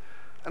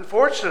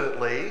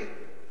 Unfortunately,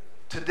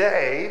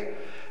 today,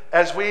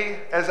 as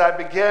I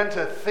begin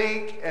to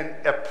think and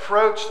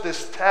approach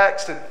this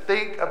text and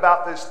think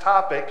about this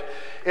topic,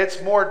 it's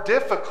more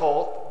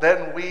difficult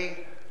than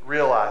we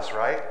realize,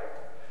 right?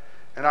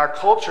 In our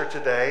culture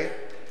today,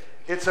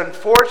 it's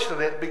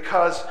unfortunate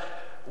because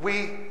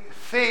we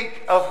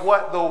think of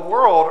what the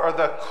world or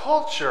the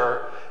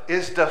culture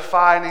is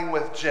defining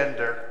with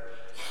gender.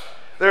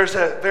 There's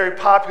a very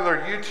popular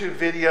YouTube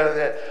video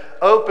that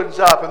opens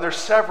up, and there's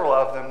several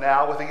of them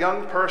now, with a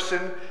young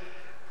person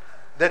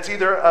that's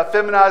either a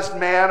feminized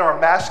man or a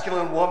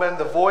masculine woman.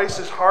 The voice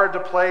is hard to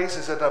place.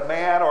 Is it a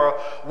man or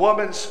a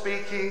woman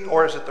speaking,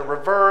 or is it the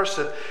reverse?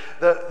 And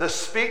the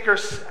speaker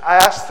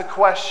asks the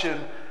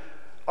question,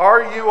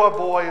 "Are you a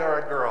boy or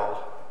a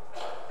girl?"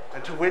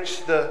 And to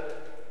which the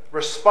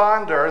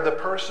responder, the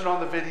person on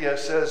the video,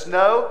 says,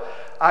 "No,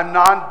 I'm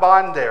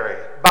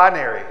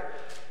non-binary.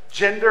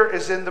 Gender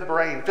is in the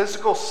brain.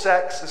 Physical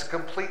sex is a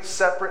complete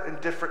separate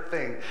and different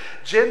thing.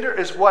 Gender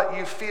is what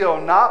you feel,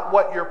 not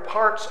what your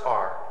parts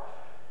are.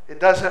 It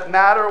doesn't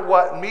matter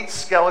what meat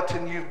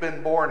skeleton you've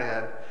been born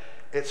in.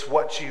 It's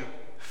what you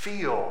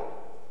feel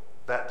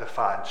that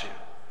defines you."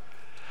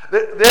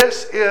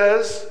 This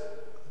is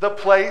the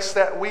place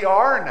that we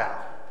are now.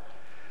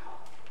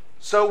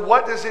 So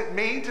what does it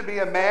mean to be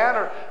a man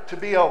or to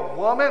be a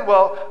woman?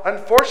 Well,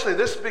 unfortunately,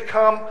 this has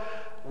become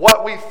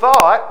what we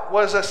thought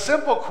was a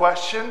simple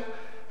question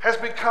has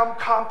become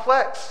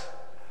complex.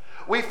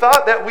 We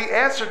thought that we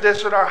answered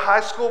this in our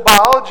high school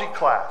biology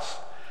class.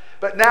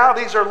 But now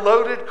these are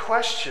loaded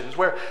questions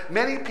where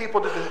many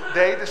people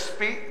today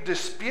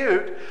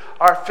dispute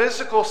our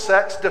physical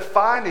sex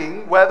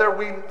defining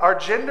our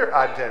gender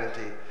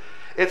identity.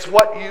 It's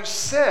what you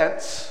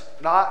sense,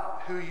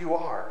 not who you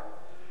are.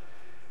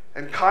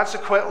 And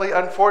consequently,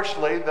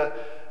 unfortunately,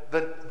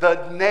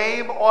 the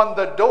name on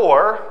the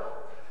door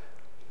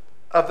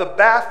of the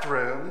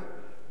bathroom,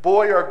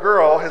 boy or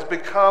girl, has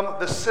become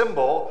the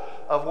symbol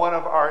of one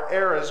of our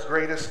era's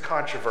greatest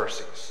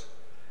controversies.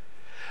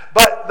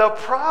 But the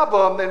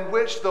problem in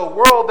which the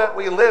world that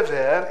we live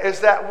in is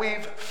that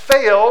we've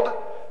failed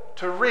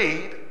to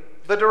read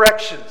the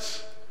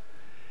directions.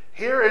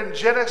 Here in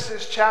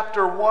Genesis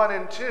chapter 1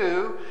 and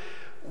 2,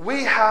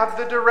 we have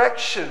the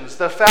directions,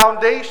 the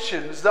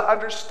foundations, the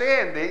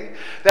understanding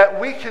that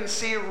we can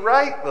see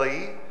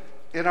rightly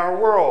in our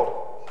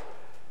world.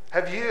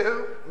 Have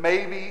you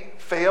maybe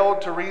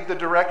failed to read the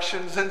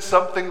directions in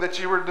something that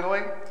you were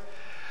doing?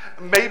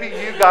 Maybe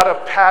you got a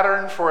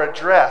pattern for a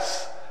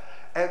dress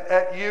and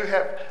you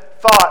have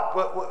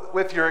thought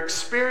with your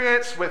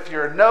experience, with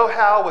your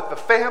know-how, with the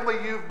family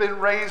you've been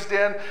raised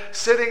in,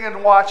 sitting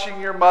and watching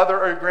your mother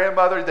or your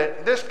grandmother,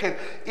 that this can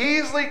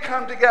easily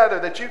come together,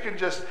 that you can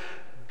just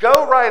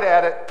go right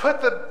at it,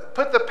 put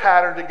the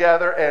pattern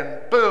together,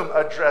 and boom,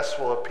 a dress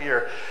will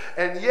appear.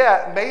 And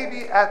yet,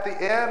 maybe at the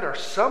end or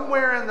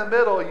somewhere in the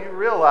middle, you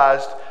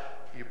realized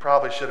you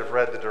probably should have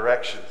read the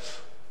directions.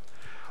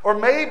 Or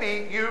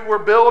maybe you were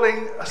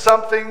building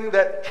something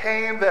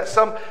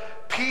some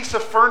piece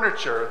of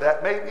furniture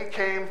that maybe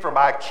came from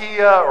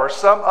IKEA or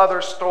some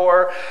other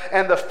store,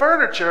 and the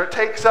furniture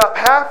takes up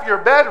half your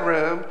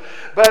bedroom,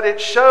 but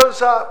it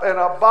shows up in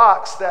a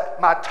box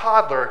that my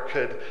toddler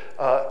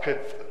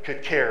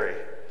could carry.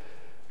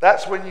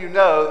 That's when you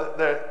know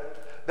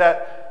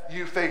that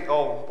you think,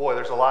 oh boy,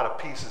 there's a lot of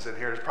pieces in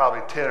here. There's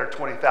probably 10 or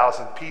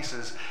 20,000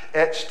 pieces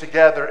etched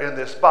together in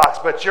this box.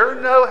 But your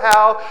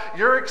know-how,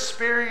 your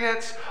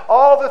experience,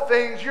 all the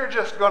things, you're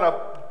just going to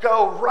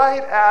go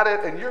right at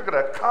it and you're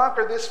going to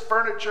conquer this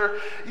furniture.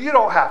 You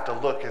don't have to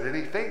look at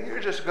anything. You're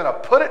just going to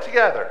put it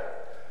together.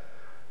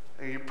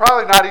 And you're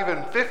probably not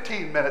even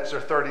 15 minutes or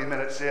 30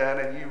 minutes in,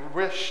 and you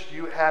wish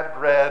you had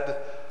read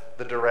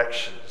the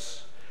directions.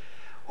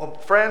 Well,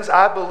 friends,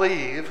 I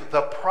believe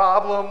the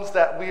problems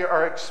that we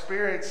are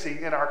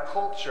experiencing in our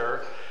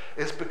culture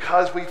is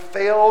because we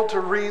failed to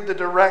read the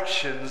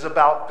directions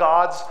about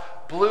God's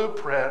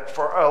blueprint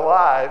for our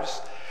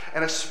lives,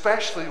 and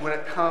especially when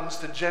it comes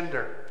to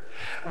gender.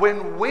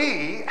 When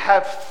we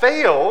have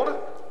failed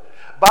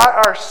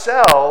by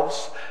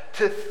ourselves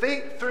to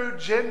think through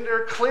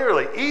gender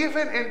clearly,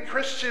 even in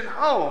Christian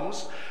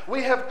homes,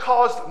 we have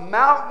caused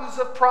mountains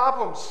of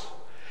problems.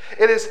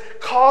 It has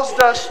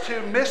caused us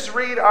to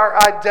misread our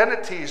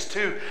identities,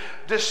 to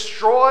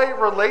destroy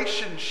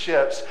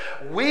relationships,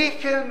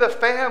 weaken the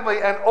family,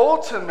 and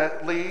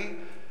ultimately,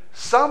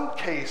 some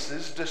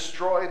cases,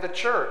 destroy the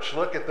church.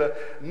 Look at the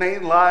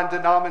mainline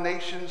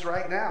denominations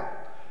right now.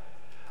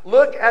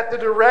 Look at the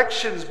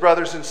directions,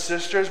 brothers and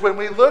sisters. When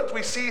we look,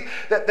 we see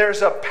that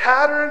there's a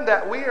pattern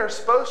that we are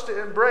supposed to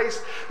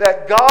embrace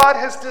that God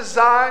has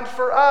designed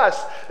for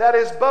us, that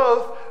is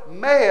both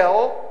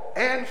male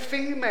and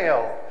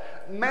female,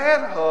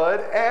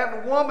 manhood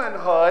and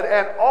womanhood,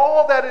 and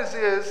all that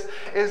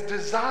is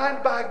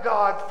designed by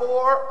God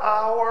for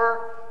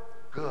our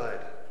good.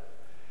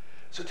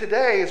 So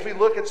today, as we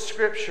look at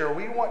Scripture,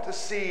 we want to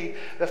see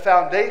the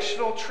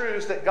foundational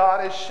truths that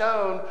God has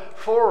shown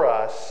for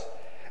us.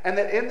 And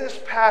that in this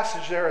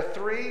passage there are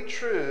three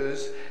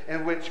truths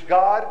in which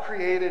God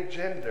created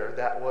gender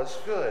that was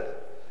good.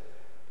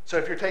 So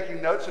if you're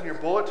taking notes in your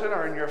bulletin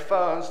or in your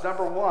phones,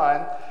 number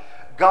one,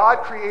 God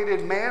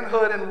created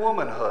manhood and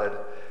womanhood,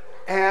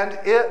 and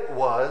it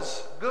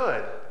was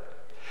good.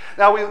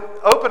 Now we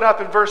open up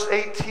in verse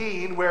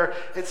 18 where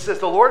it says,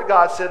 the Lord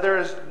God said,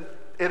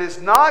 it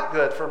is not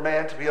good for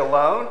man to be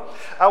alone.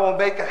 I will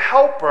make a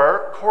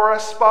helper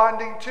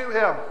corresponding to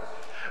him.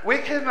 We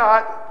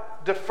cannot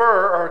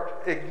defer or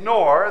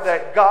ignore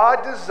that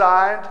God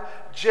designed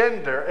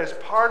gender as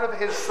part of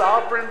his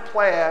sovereign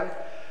plan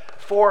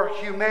for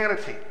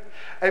humanity.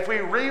 If we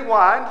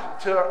rewind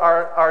to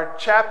our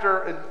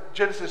chapter in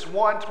Genesis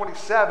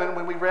 1:27,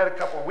 when we read a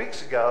couple of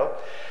weeks ago,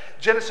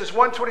 Genesis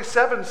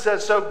 1:27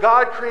 says, so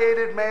God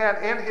created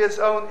man in his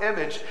own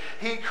image.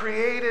 He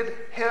created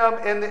him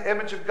in the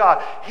image of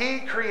God.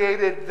 He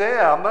created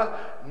them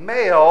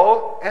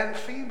male and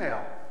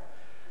female.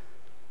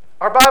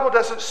 Our Bible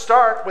doesn't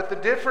start with the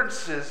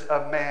differences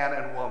of man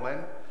and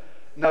woman.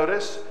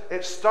 Notice,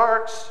 it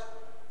starts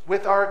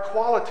with our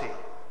equality.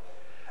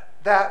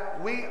 That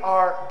we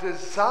are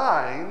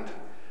designed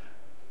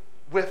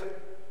with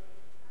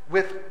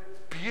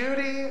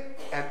beauty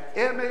and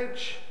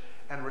image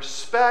and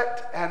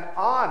respect and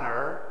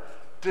honor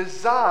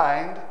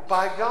designed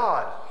by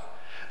God.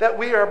 that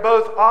we are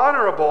both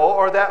honorable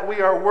or that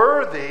we are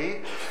worthy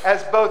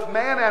as both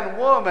man and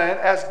woman,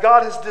 as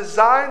God has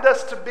designed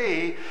us to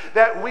be,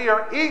 that we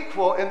are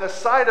equal in the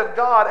sight of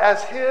God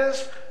as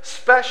His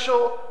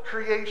special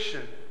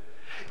creation.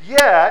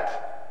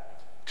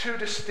 Yet, two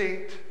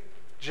distinct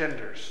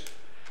genders.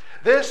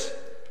 This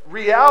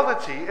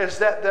reality is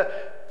that the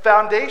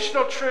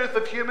foundational truth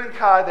of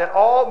humankind, that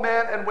all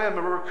men and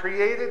women were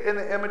created in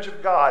the image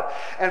of God.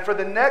 And for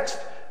the next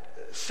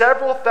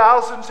several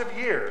thousands of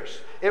years,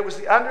 it was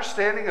the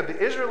understanding of the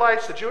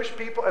Israelites, the Jewish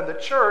people, and the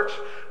church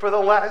for the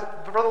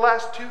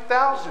last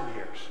 2,000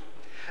 years.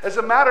 As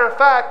a matter of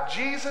fact,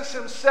 Jesus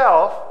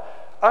himself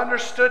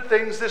understood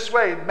things this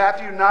way.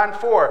 Matthew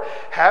 9:4,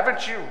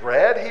 "Haven't you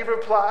read," he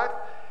replied,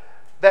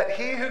 "that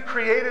he who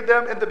created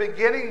them in the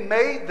beginning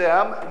made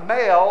them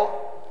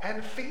male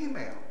and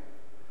female?"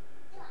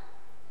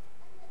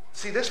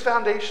 See, this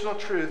foundational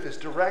truth is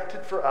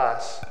directed for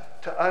us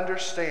to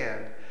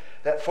understand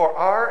that for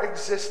our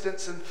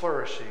existence and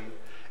flourishing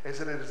is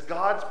that it is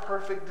God's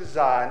perfect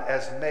design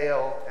as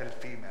male and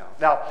female.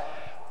 Now,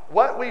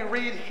 what we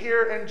read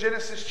here in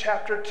Genesis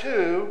chapter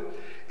 2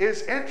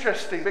 is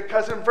interesting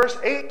because in verse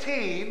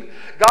 18,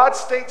 God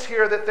states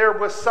here that there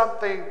was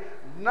something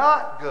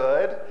not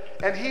good,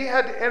 and He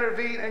had to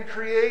intervene and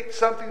create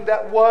something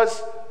that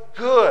was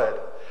good.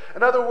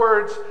 In other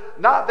words,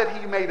 not that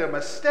He made a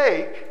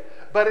mistake,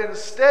 but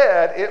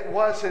instead it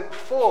wasn't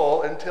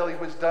full until He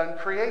was done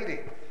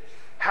creating.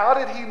 How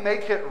did He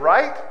make it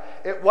right?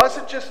 It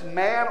wasn't just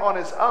man on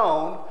his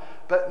own,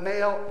 but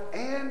male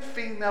and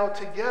female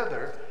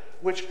together,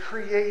 which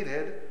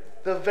created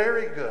the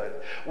very good.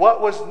 What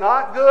was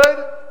not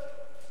good?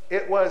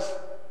 It was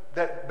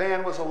that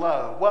man was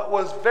alone. What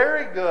was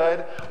very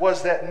good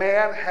was that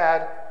man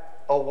had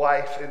a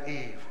wife in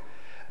Eve.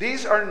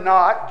 These are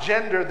not,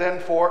 gender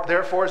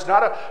therefore is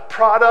not a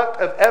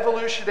product of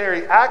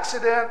evolutionary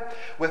accident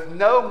with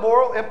no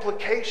moral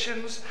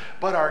implications,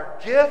 but are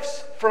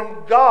gifts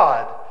from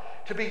God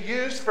to be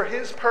used for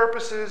His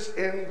purposes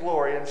in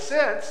glory. And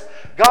since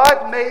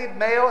God made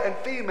male and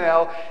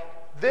female,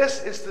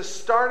 this is the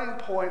starting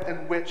point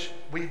in which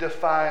we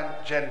define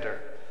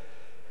gender.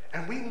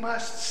 And we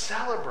must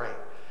celebrate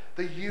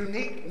the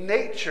unique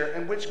nature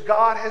in which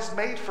God has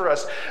made for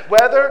us.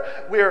 Whether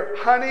we're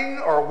hunting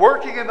or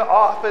working in the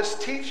office,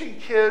 teaching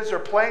kids or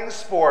playing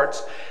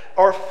sports,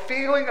 or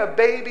feeling a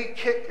baby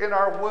kick in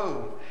our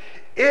womb,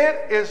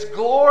 it is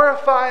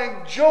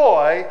glorifying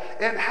joy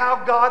in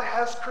how God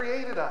has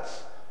created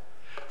us.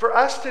 For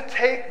us to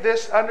take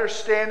this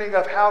understanding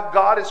of how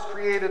God has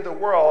created the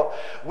world,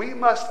 we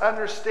must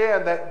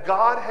understand that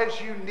God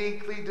has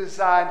uniquely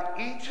designed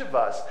each of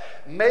us,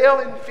 male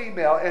and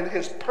female, in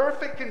His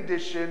perfect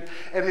condition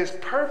and His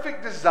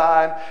perfect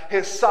design,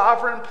 His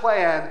sovereign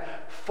plan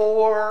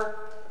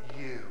for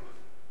you.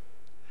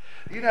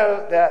 You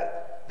know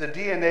that the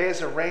DNA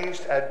is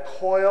arranged at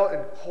coil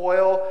and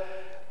coil,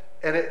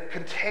 and it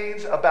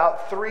contains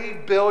about 3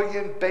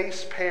 billion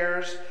base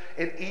pairs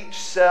in each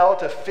cell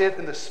to fit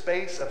in the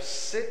space of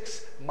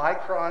 6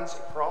 microns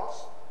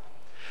across.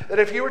 That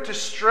if you were to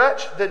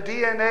stretch the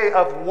DNA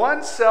of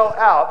one cell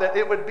out, that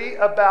it would be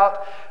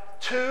about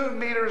 2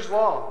 meters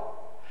long.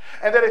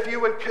 And that if you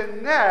would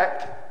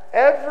connect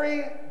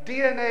every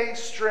DNA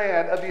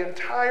strand of the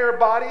entire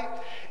body,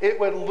 it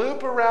would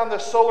loop around the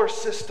solar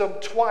system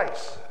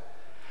twice.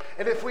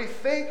 And if we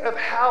think of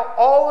how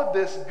all of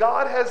this,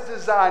 God has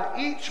designed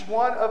each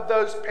one of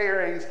those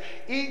pairings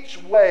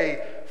each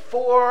way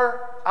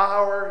for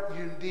our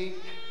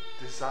unique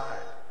design.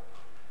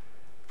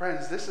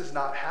 Friends, this is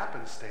not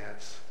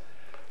happenstance.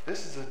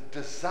 This is a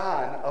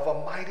design of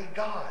a mighty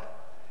God.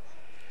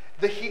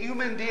 The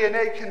human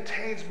DNA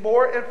contains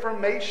more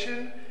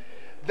information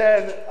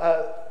than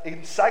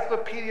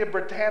Encyclopedia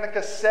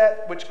Britannica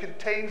set, which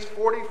contains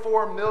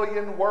 44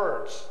 million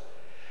words.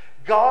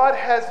 God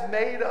has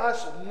made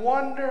us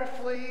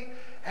wonderfully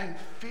and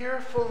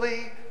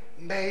fearfully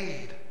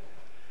made.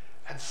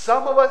 And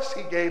some of us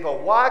He gave a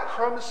Y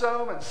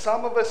chromosome, and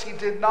some of us He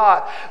did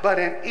not. But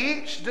in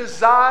each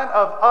design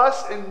of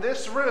us in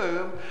this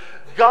room,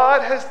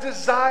 God has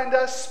designed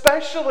us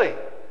specially.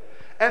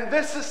 And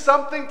this is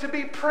something to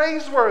be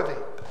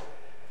praiseworthy.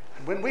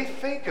 And when we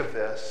think of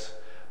this,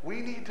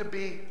 we need to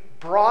be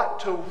brought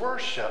to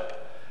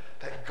worship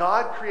that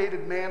God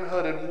created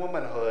manhood and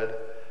womanhood,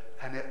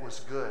 and it was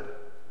good.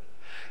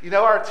 You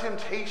know, our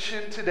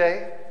temptation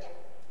today,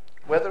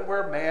 whether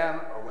we're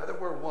man or whether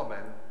we're woman,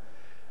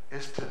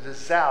 is to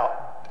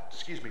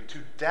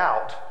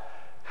doubt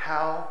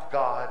how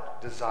God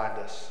designed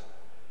us.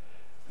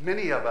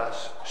 Many of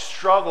us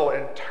struggle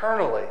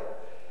internally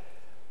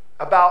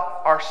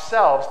about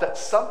ourselves that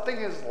something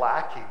is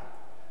lacking.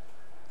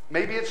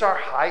 Maybe it's our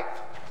height,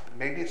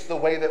 maybe it's the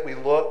way that we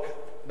look,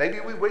 maybe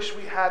we wish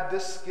we had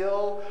this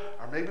skill,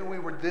 or maybe we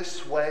were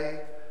this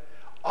way.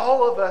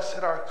 All of us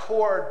at our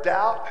core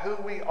doubt who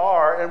we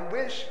are and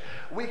wish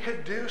we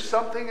could do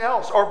something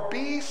else or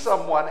be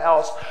someone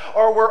else,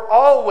 or we're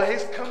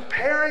always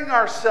comparing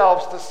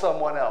ourselves to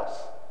someone else.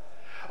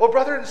 Well,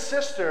 brother and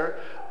sister,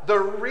 the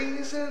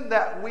reason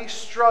that we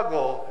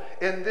struggle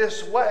in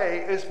this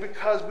way is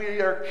because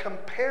we are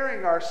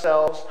comparing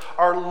ourselves,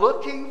 are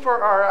looking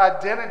for our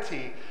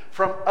identity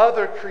from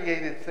other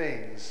created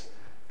things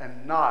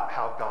and not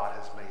how God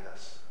has made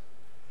us.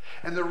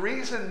 And the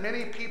reason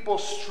many people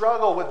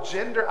struggle with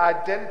gender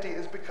identity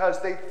is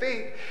because they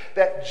think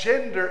that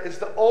gender is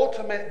the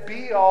ultimate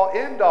be-all,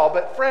 end-all.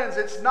 But friends,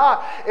 it's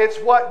not. It's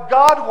what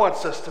God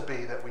wants us to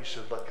be that we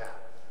should look at.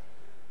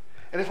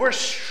 And if we're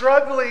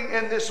struggling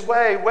in this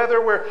way,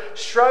 whether we're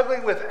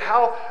struggling with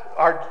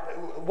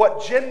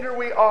what gender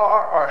we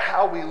are, or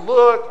how we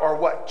look, or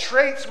what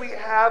traits we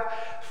have,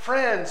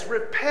 friends,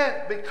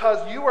 repent,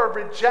 because you are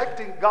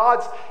rejecting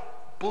God's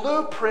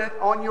blueprint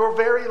on your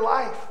very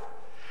life.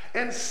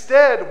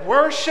 Instead,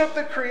 worship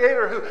the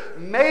Creator who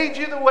made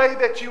you the way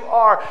that you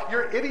are,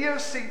 your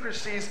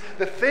idiosyncrasies,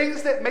 the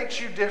things that makes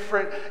you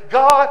different.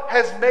 God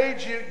has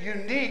made you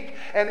unique,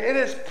 and it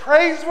is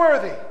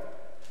praiseworthy.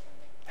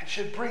 It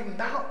should bring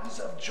mountains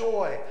of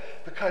joy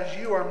because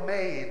you are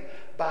made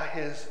by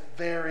His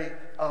very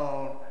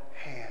own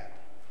hand.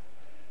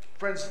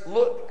 Friends,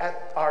 look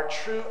at our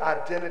true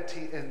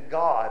identity in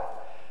God.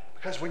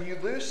 Because when you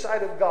lose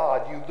sight of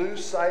God, you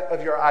lose sight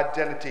of your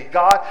identity.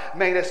 God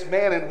made us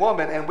man and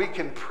woman, and we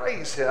can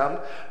praise Him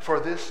for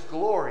this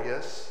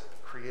glorious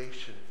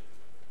creation.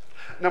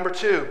 Number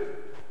 2,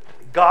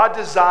 God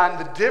designed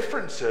the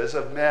differences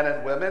of men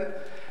and women,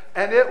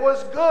 and it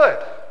was good.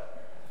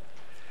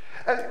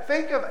 And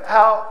think of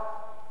how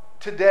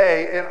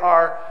today in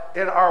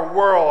our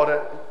world,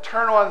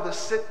 turn on the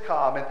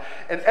sitcom,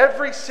 and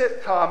every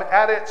sitcom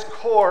at its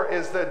core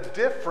is the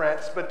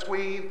difference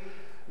between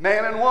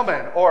man and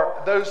woman,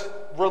 or those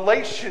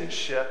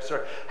relationships,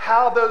 or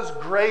how those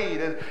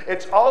grade. And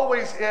it's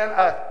always in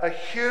a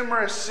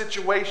humorous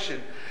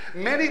situation.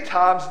 Many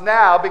times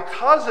now,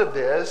 because of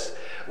this,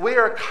 we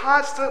are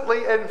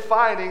constantly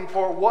fighting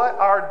for what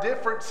our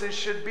differences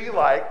should be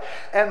like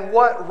and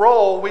what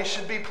role we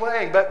should be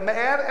playing. But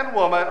man and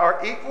woman are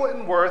equal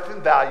in worth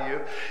and value,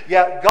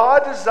 yet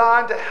God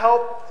designed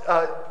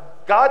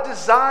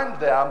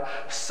them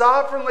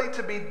sovereignly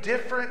to be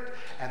different,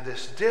 and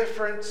this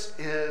difference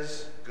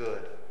is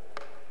good.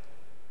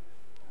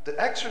 The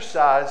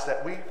exercise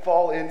that we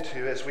fall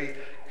into as we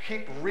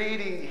keep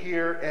reading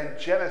here in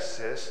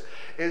Genesis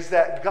is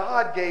that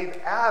God gave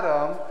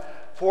Adam,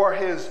 for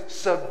his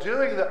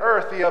subduing the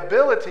earth, the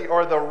ability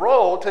or the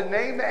role to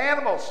name the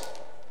animals.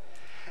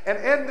 And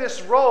in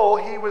this role,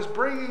 he was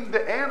bringing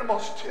the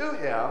animals to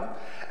him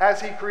as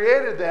he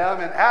created them,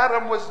 and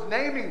Adam was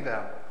naming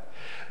them.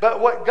 But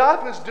what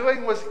God was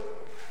doing was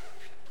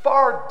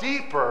far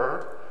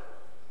deeper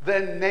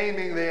than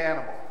naming the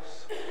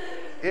animals.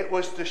 It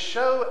was to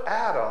show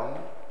Adam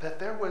that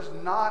there was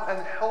not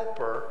an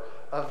helper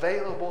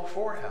available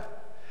for him.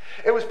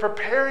 It was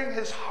preparing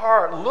his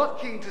heart,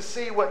 looking to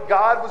see what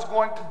God was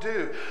going to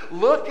do,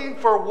 looking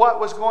for what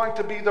was going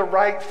to be the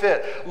right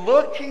fit,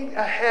 looking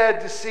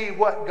ahead to see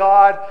what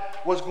God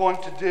was going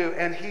to do.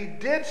 And he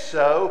did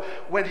so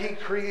when he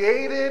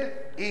created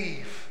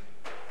Eve.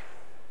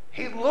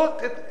 He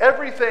looked at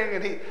everything,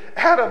 and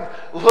Adam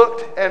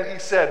looked and he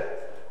said,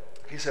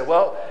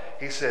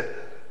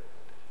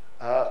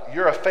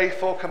 you're a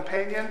faithful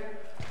companion?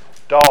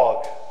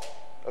 Dog.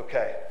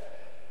 Okay.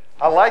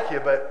 I like you,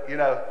 but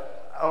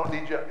I don't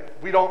need you.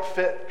 We don't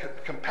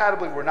fit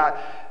compatibly. We're not.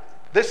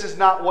 This is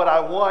not what I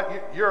want.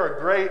 You're a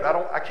great.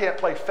 I can't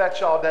play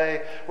fetch all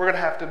day. We're going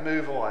to have to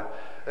move on.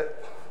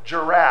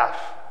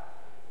 Giraffe.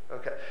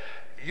 Okay.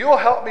 You'll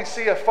help me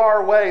see a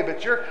far way,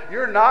 but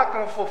you're not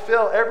going to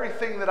fulfill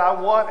everything that I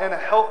want in a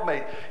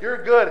helpmate.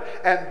 You're good.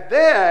 And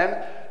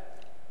then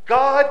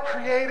God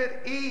created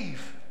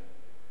Eve.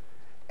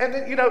 And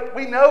then,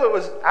 we know it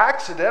was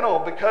accidental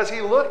because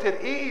he looked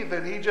at Eve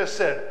and he just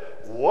said,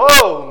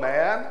 "Whoa,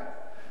 man."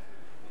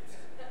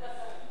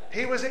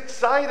 He was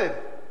excited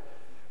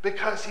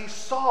because he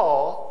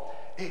saw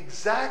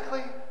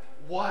exactly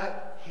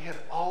what he had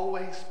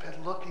always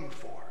been looking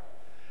for.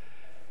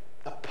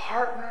 The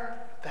partner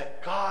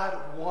that God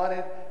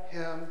wanted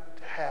him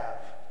to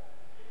have.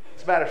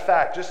 As a matter of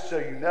fact, just so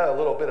you know, a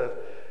little bit of,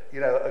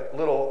 a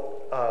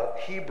little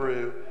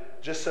Hebrew,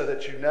 just so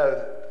that you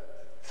know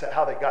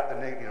how they got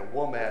the name,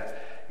 woman.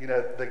 In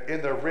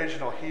the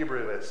original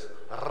Hebrew, it's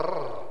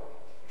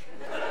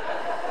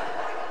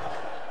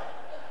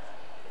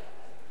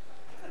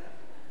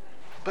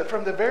But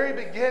from the very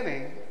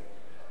beginning,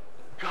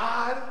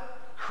 God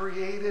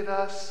created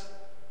us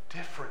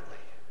differently.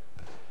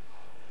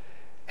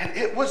 And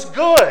it was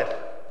good.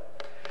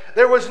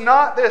 There was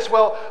not this,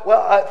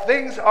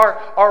 things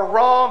are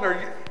wrong,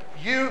 or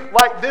you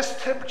like this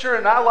temperature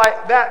and I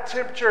like that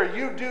temperature.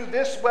 You do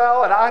this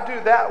well and I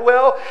do that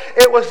well.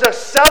 It was a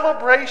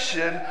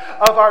celebration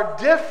of our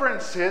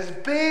differences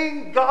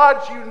being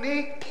God's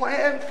unique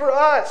plan for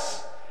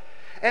us.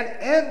 And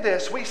in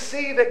this, we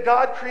see that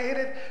God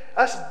created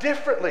us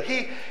differently.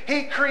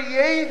 He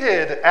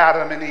created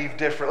Adam and Eve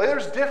differently.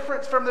 There's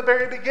difference from the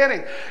very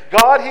beginning.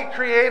 God, He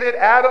created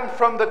Adam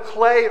from the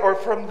clay or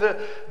from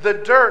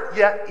the dirt,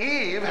 yet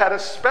Eve had a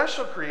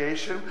special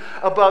creation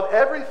above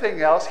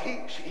everything else.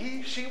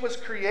 She was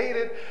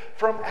created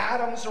from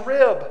Adam's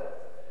rib.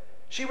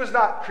 She was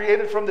not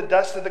created from the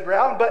dust of the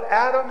ground, but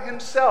Adam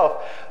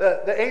himself.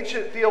 The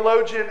ancient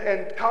theologian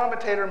and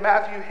commentator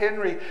Matthew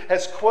Henry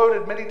has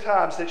quoted many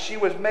times that she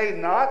was made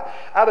not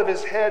out of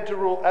his head to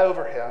rule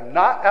over him,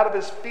 not out of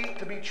his feet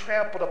to be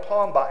trampled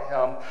upon by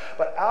him,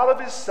 but out of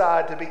his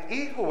side to be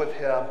equal with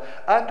him,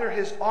 under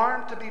his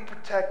arm to be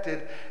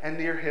protected, and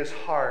near his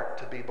heart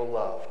to be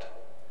beloved.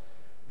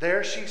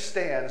 There she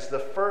stands, the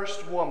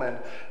first woman,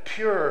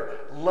 pure,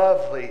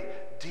 lovely,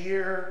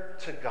 dear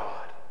to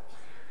God.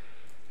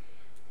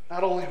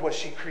 Not only was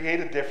she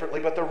created differently,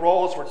 but the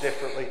roles were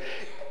differently.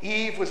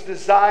 Eve was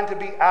designed to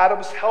be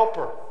Adam's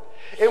helper.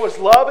 It was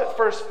love at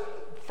first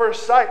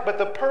sight, but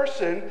the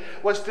person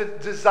was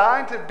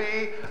designed to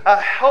be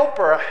a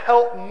helper, a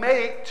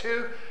helpmate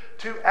to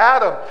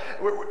Adam.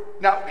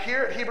 Now,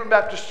 here at Hebron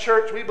Baptist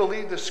Church, we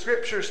believe the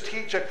Scriptures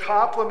teach a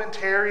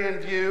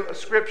complementarian view of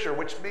Scripture,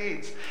 which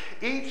means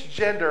each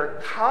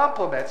gender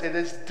complements, it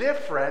is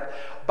different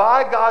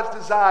by God's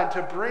design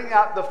to bring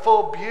out the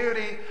full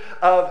beauty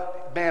of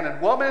man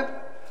and woman,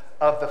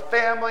 of the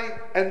family,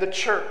 and the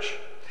church.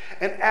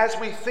 And as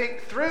we think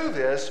through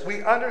this,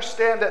 we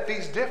understand that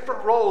these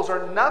different roles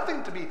are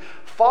nothing to be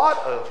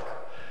fought over,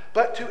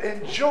 but to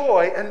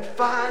enjoy and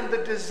find the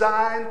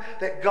design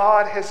that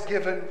God has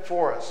given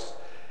for us.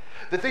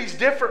 That these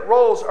different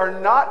roles are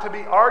not to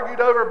be argued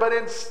over, but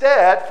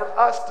instead for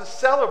us to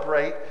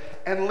celebrate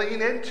and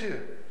lean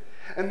into.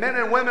 And men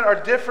and women are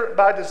different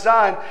by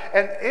design,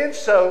 and in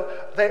so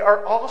they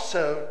are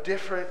also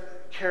different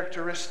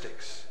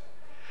characteristics.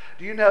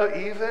 Do you know,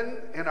 even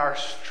in our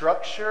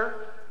structure,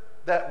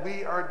 that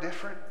we are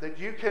different? That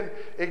you can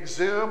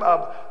exhume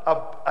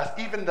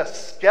even the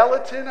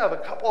skeleton of a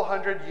couple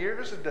hundred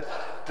years and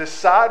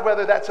decide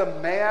whether that's a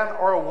man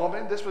or a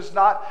woman. This was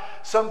not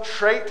some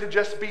trait to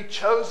just be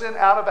chosen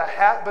out of a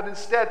hat, but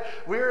instead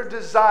we're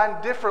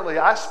designed differently.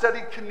 I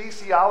studied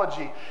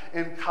kinesiology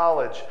in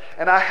college,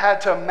 and I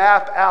had to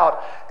map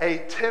out a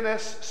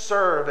tennis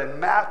serve and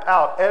map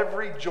out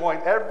every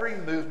joint, every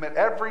movement,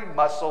 every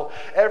muscle,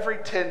 every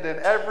tendon,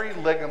 every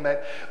ligament.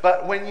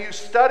 But when you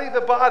study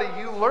the body,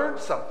 you learn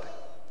something.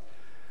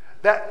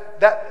 That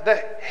the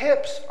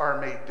hips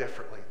are made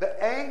differently.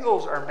 The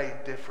angles are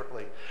made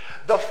differently.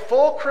 The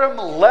fulcrum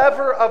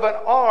lever of an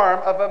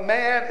arm of a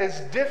man is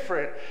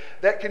different,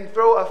 that can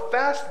throw a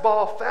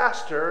fastball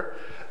faster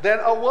than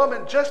a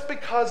woman, just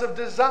because of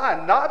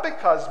design. Not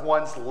because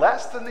one's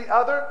less than the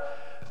other,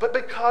 but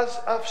because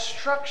of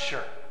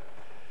structure.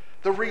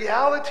 The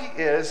reality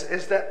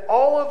is that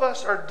all of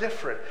us are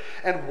different.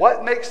 And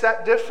what makes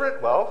that different?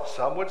 Well,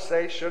 some would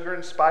say sugar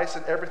and spice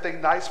and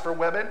everything nice for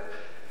women.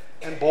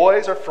 And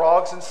boys are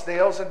frogs and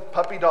snails and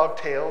puppy dog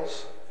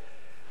tails.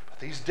 But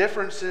these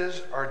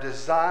differences are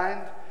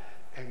designed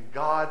in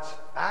God's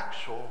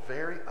actual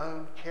very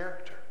own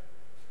character.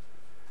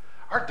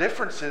 Our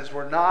differences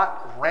were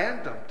not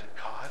random to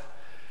God,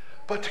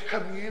 but to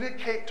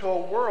communicate to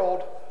a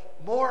world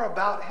more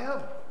about Him.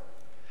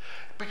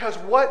 Because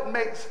what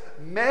makes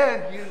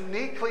men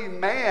uniquely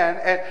man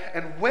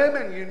and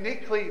women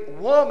uniquely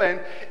woman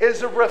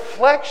is a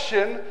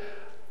reflection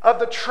of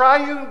the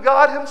triune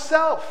God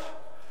Himself.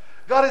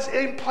 God has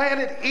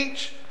implanted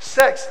each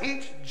sex,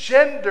 each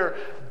gender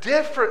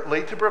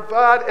differently to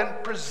provide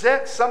and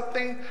present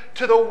something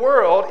to the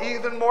world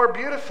even more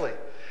beautifully.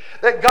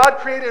 That God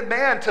created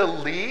man to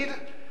lead,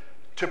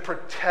 to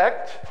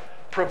protect,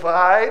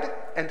 provide,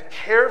 and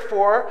care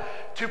for,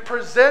 to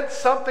present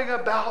something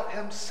about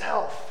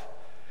Himself.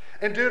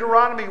 In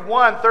Deuteronomy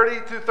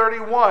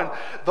 1:30-31,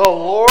 the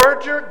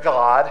Lord your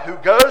God, who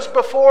goes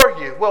before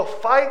you, will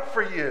fight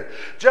for you,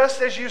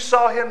 just as you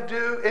saw Him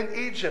do in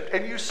Egypt,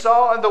 and you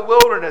saw in the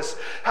wilderness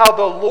how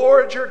the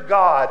Lord your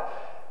God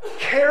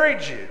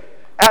carried you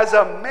as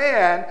a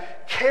man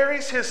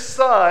carries his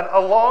son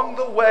along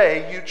the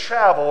way you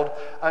traveled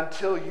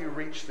until you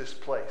reached this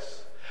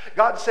place.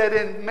 God said,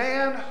 in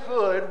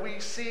manhood we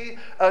see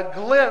a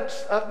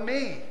glimpse of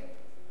me.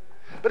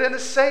 But in the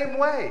same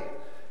way,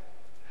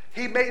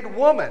 He made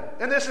woman.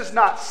 And this is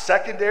not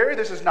secondary.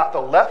 This is not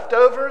the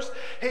leftovers.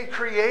 He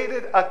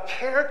created a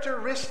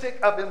characteristic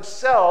of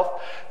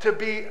Himself to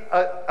be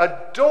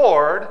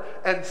adored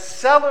and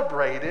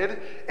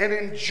celebrated and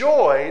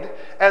enjoyed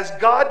as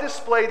God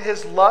displayed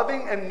His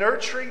loving and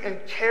nurturing and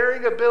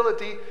caring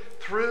ability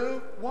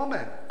through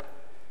woman.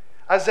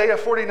 Isaiah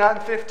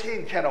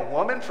 49:15, can a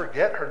woman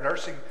forget her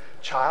nursing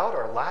child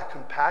or lack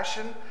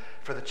compassion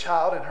for the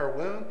child in her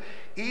womb?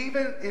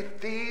 Even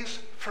if these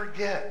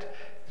forget,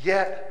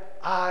 yet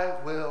I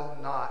will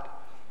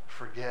not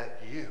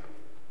forget you.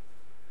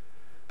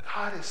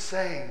 God is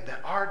saying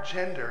that our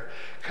gender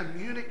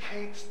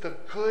communicates the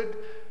good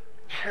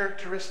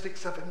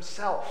characteristics of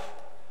Himself.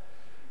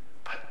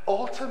 But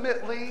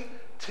ultimately,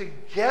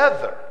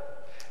 together,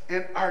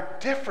 in our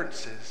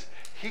differences,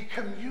 he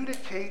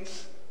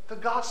communicates the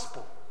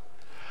gospel.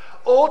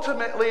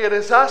 Ultimately, it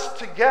is us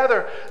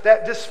together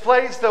that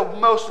displays the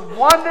most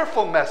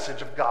wonderful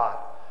message of God.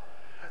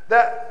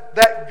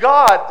 That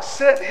God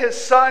sent his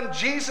son,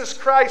 Jesus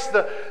Christ,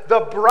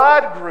 the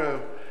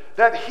bridegroom,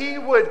 that he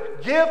would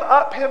give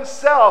up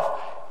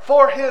himself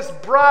for his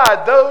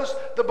bride,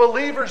 the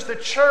believers, the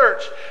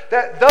church,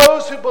 that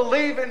those who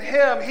believe in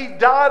him, he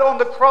died on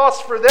the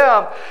cross for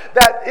them,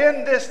 that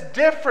in this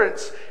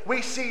difference,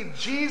 we see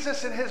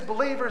Jesus and his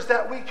believers,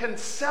 that we can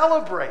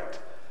celebrate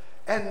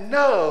and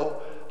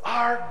know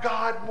our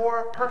God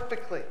more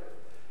perfectly.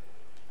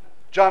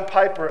 John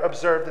Piper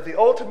observed that the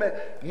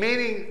ultimate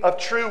meaning of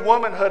true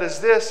womanhood is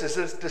this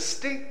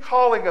distinct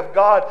calling of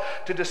God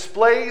to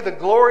display the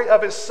glory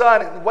of his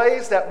Son in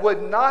ways that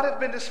would not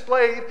have been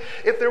displayed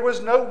if there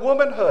was no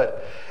womanhood.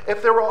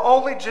 If there were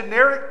only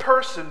generic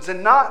persons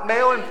and not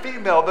male and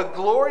female, the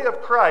glory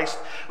of Christ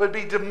would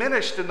be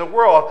diminished in the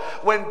world.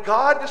 When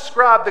God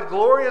described the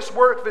glorious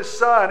work of his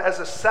Son as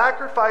a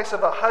sacrifice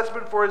of a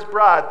husband for his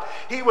bride,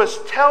 he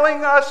was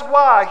telling us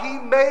why. He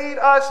made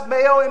us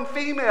male and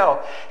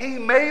female. He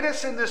made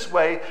us in this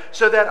way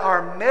so that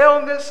our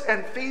maleness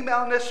and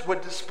femaleness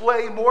would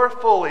display more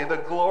fully the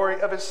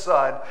glory of his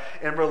Son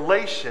in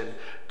relation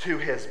to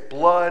his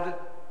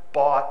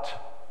blood-bought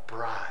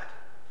bride.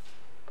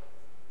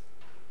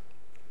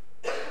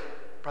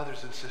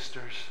 Brothers and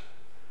sisters,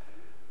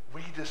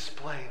 we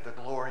display the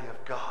glory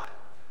of God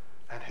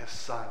and his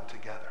Son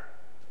together.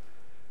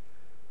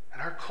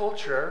 And our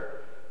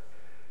culture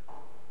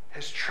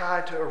has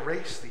tried to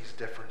erase these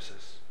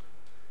differences.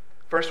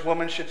 First,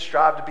 women should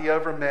strive to be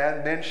over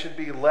men. Men should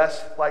be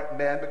less like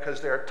men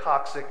because they are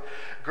toxic.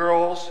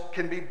 Girls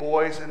can be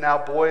boys, and now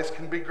boys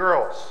can be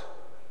girls.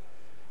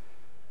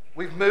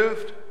 We've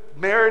moved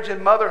marriage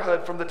and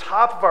motherhood from the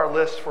top of our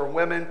list for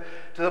women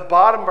to the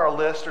bottom of our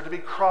list, or to be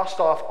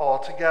crossed off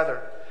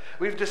altogether.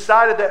 We've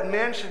decided that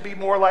men should be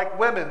more like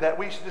women, that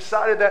we've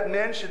decided that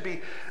men should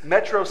be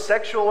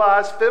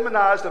metrosexualized,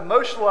 feminized,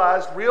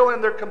 emotionalized, reel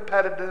in their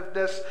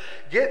competitiveness,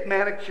 get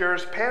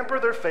manicures, pamper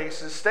their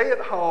faces, stay at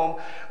home,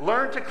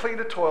 learn to clean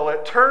the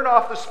toilet, turn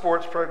off the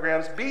sports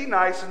programs, be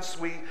nice and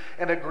sweet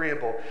and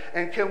agreeable.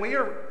 And can we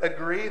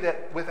agree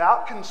that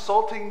without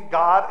consulting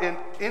God in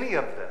any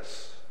of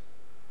this,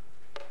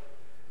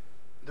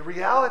 the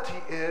reality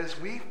is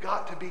we've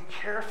got to be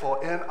careful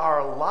in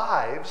our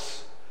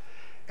lives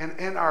and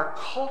in our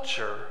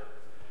culture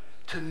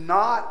to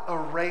not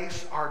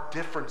erase our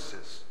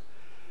differences,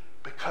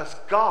 because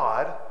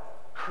God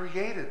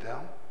created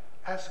them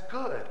as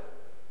good.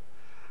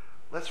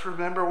 Let's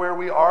remember where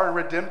we are in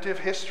redemptive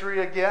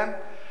history again.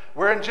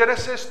 We're in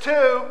Genesis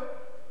 2,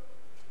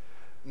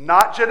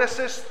 not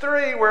Genesis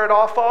 3, where it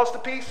all falls to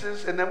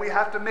pieces, and then we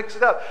have to mix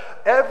it up.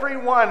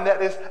 Everyone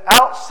that is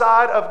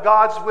outside of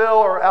God's will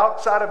or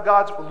outside of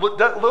God's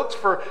looks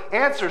for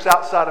answers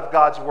outside of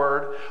God's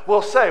word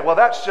will say, well,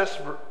 that's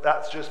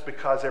just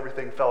because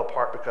everything fell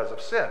apart because of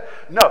sin.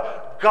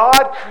 No,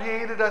 God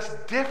created us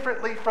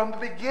differently from the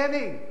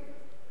beginning,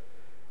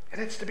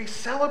 and it's to be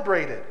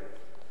celebrated.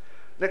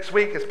 Next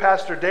week, as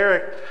Pastor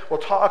Derek will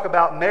talk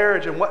about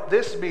marriage and what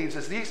this means,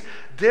 as these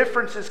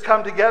differences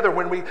come together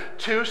when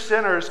two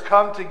sinners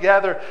come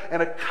together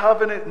in a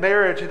covenant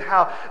marriage, and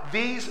how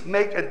these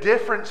make a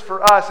difference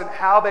for us and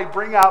how they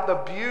bring out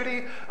the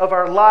beauty of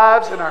our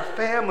lives and our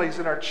families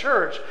and our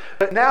church.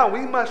 But now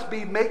we must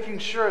be making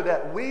sure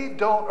that we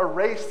don't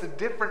erase the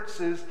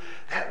differences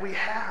that we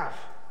have.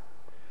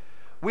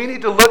 We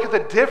need to look at the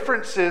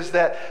differences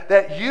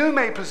that you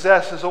may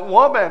possess as a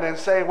woman and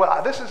say,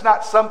 well, this is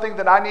not something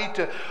that I need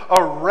to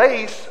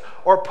erase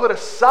or put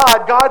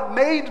aside. God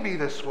made me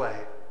this way.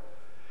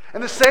 In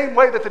the same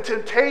way that the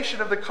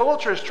temptation of the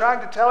culture is trying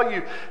to tell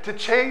you to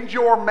change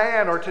your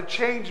man or to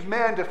change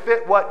men to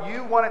fit what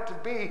you want it to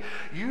be,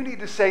 you need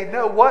to say,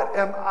 no, what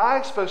am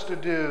I supposed to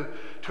do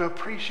to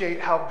appreciate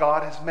how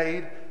God has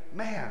made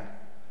man?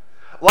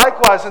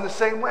 Likewise, in the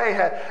same way,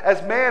 as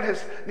man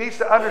needs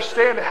to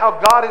understand how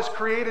God has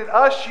created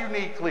us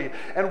uniquely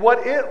and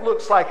what it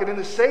looks like. And in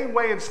the same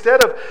way,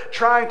 instead of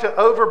trying to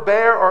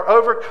overbear or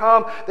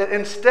overcome, that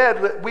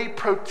instead we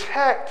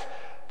protect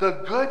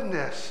the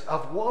goodness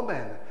of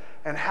woman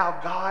and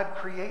how God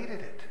created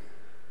it.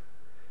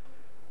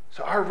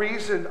 So our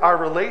reason, our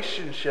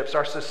relationships,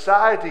 our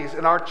societies,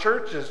 and our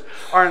churches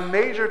are in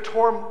major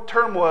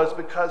turmoil is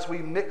because we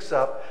mix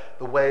up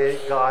the way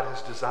God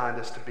has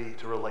designed us to be,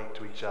 to relate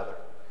to each other.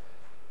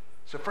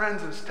 So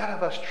friends, instead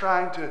of us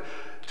trying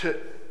to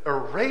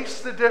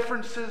erase the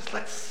differences,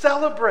 let's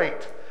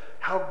celebrate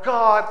how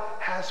God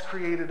has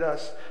created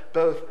us,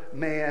 both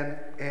man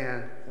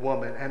and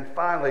woman. And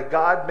finally,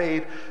 God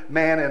made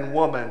man and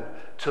woman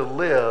to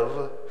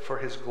live for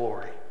his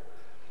glory.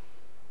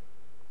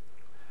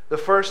 The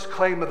first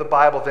claim of the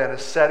Bible then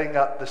is setting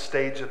up the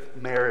stage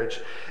of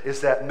marriage,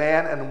 is that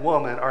man and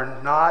woman are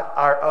not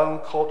our own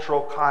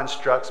cultural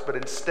constructs, but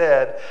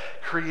instead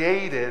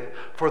created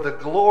for the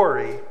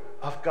glory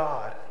of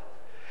God.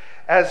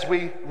 as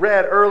we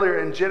read earlier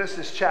in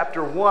Genesis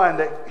chapter 1,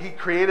 that he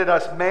created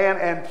us man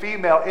and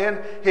female in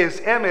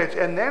his image.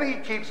 And then he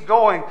keeps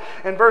going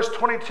in verse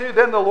 22,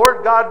 then the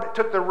Lord God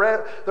took the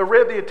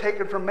rib he had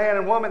taken from man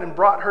and woman and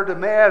brought her to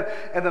man.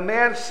 And the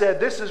man said,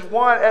 this is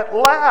one at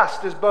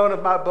last is bone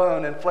of my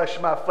bone and flesh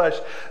of my flesh,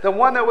 the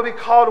one that will be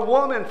called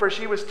woman, for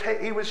she was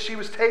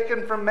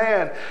taken from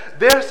man.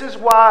 This is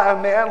why a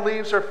man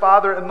leaves her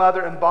father and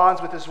mother and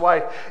bonds with his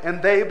wife,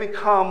 and they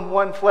become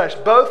one flesh.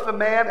 Both the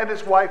man and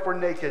his wife were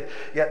naked,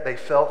 yet they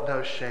felt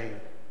no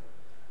shame.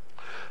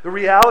 The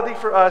reality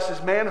for us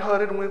is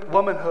manhood and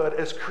womanhood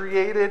is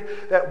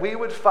created that we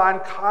would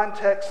find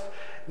context,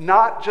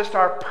 not just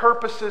our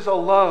purposes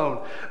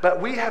alone,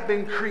 but we have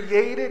been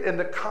created in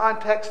the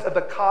context of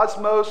the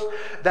cosmos,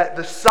 that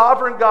the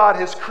sovereign God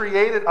has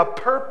created a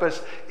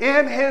purpose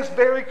in his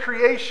very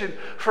creation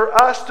for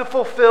us to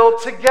fulfill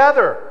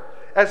together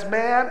as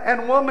man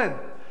and woman.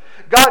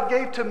 God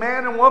gave to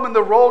man and woman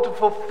the role to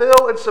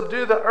fulfill and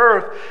subdue the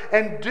earth,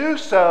 and do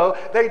so,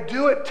 they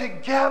do it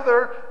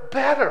together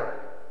better.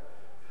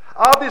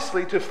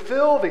 Obviously, to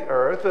fill the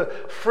earth, the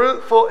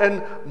fruitful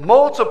and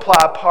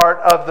multiply part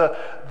of the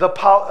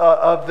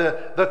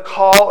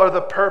call or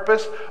the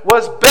purpose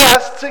was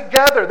best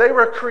together. They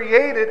were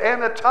created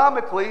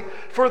anatomically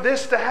for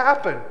this to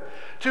happen,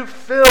 to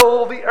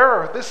fill the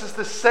earth. This is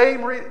the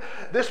same.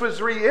 This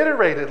was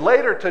reiterated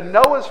later to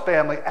Noah's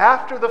family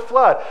after the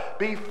flood: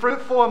 be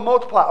fruitful and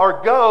multiply,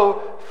 or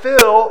go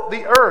fill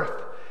the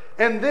earth.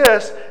 In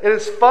this, it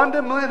is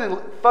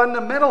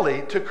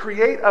fundamentally to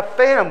create a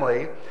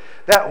family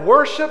that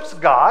worships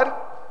God,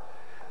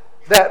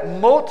 that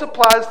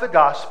multiplies the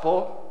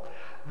gospel,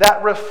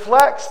 that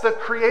reflects the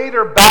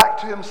Creator back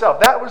to himself.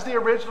 That was the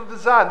original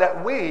design,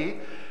 that we,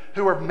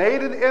 who were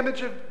made in the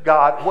image of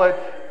God,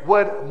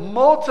 would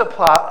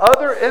multiply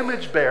other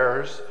image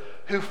bearers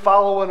who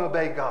follow and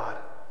obey God.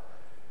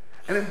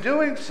 And in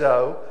doing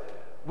so,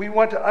 we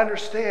want to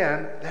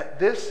understand that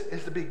this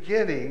is the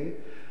beginning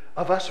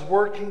of us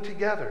working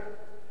together.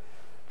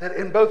 That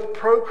in both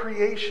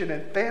procreation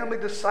and family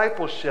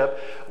discipleship,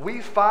 we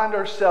find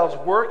ourselves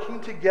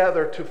working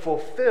together to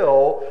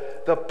fulfill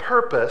the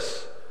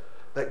purpose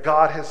that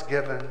God has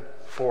given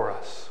for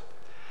us.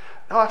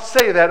 Now, I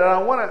say that, and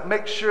I want to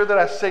make sure that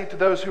I say to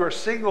those who are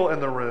single in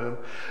the room,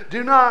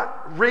 do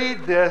not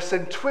read this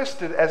and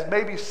twist it as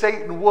maybe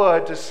Satan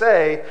would, to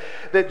say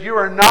that you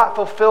are not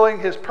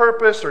fulfilling his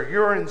purpose, or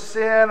you're in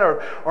sin,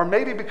 or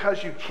maybe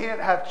because you can't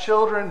have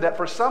children, that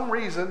for some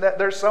reason that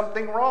there's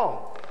something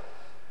wrong.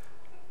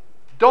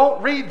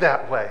 Don't read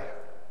that way.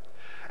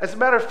 As a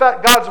matter of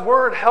fact, God's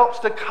word helps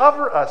to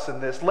cover us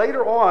in this.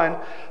 Later on,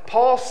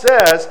 Paul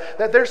says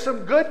that there's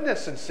some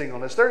goodness in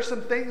singleness. There's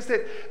some things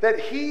that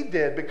he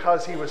did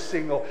because he was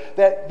single,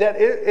 that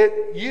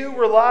you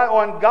rely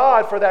on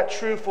God for that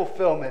true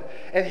fulfillment,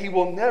 and he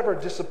will never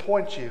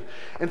disappoint you.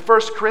 In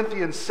 1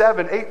 Corinthians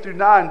 7, 8 through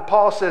 9,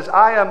 Paul says,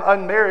 I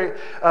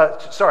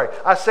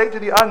say to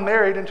the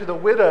unmarried and to the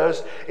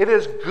widows, it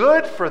is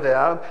good for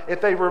them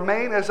if they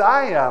remain as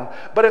I am.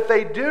 But if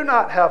they do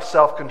not have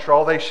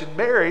self-control, they should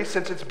marry,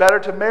 since it's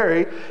better to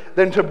marry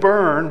than to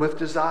burn with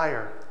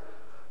desire.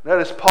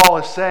 Notice Paul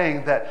is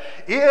saying that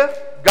if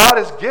God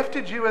has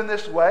gifted you in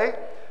this way,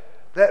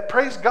 that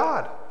praise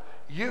God,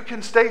 you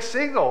can stay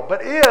single. But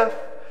if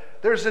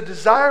there's a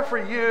desire for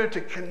you to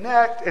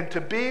connect and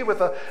to be with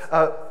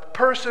a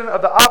person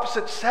of the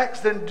opposite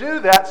sex, then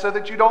do that so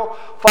that you don't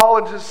fall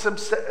into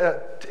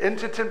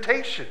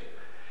temptation.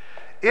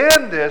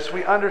 In this,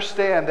 we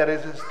understand that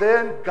it is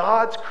then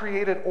God's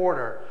created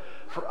order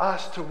for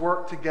us to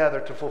work together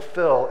to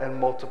fulfill and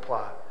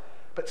multiply.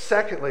 But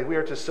secondly, we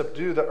are to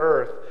subdue the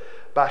earth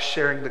by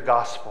sharing the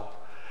gospel.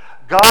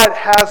 God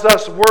has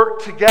us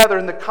work together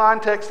in the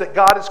context that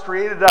God has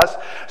created us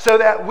so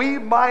that we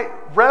might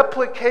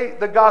replicate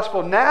the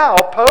gospel. Now,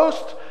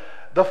 post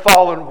the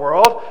fallen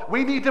world,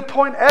 we need to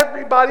point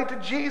everybody to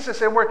Jesus.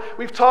 And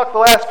we've talked the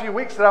last few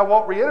weeks, that I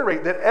won't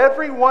reiterate, that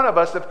every one of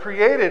us have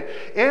created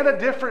in a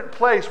different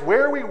place,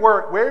 where we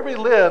work, where we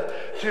live,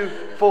 to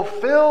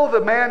fulfill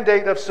the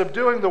mandate of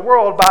subduing the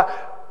world by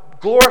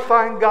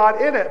glorifying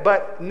God in it.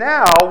 But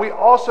now we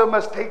also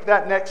must take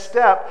that next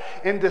step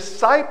in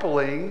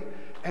discipling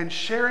and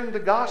sharing the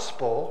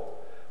gospel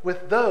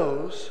with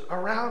those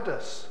around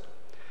us.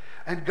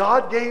 And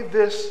God gave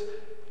this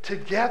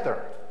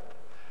together.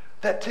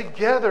 That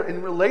together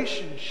in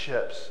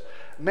relationships,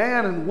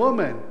 man and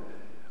woman,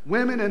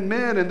 women and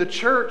men in the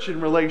church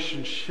in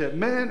relationship,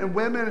 men and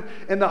women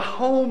in the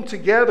home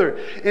together,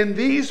 in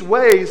these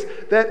ways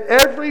that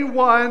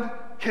everyone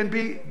can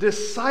be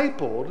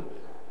discipled,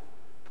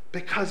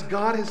 because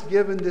God has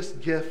given this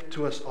gift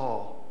to us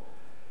all.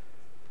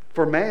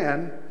 For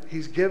man,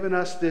 he's given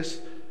us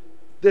this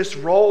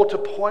role to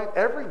point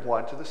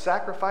everyone to the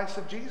sacrifice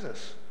of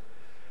Jesus.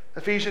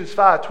 Ephesians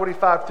 5,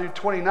 25 through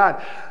 29.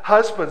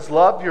 Husbands,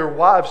 love your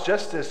wives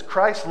just as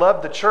Christ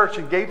loved the church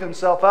and gave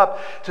himself up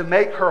to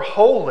make her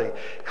holy,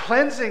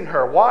 cleansing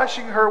her,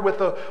 washing her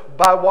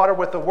by water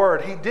with the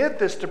word. He did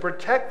this to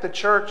protect the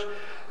church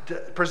to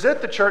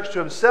present the church to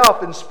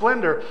himself in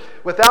splendor,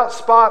 without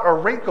spot or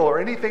wrinkle or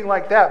anything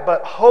like that,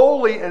 but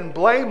holy and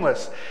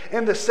blameless.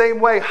 In the same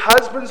way,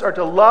 husbands are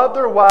to love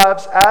their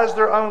wives as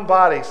their own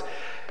bodies.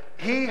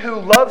 He who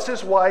loves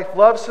his wife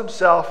loves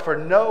himself, for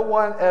no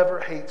one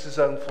ever hates his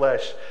own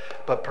flesh,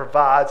 but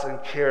provides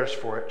and cares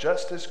for it,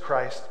 just as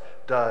Christ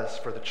does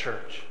for the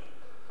church.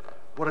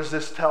 What does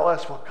this tell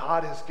us? Well,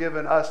 God has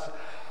given us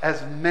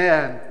as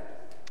men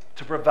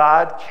to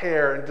provide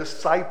care and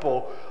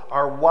disciple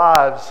our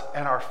wives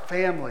and our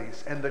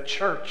families and the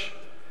church.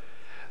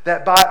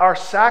 That by our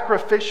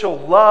sacrificial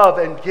love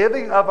and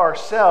giving of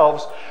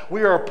ourselves,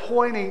 we are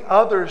pointing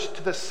others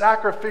to the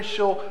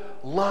sacrificial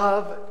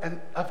love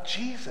of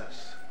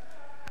Jesus.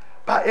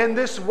 In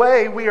this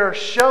way, we are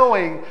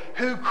showing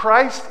who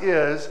Christ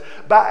is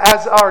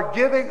as our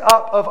giving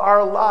up of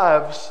our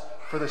lives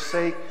for the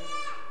sake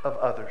of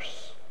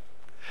others.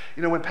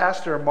 You know, when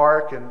Pastor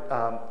Mark and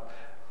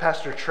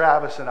Pastor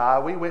Travis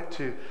and we went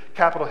to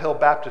Capitol Hill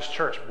Baptist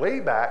Church way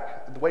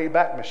back, the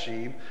Wayback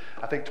Machine,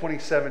 I think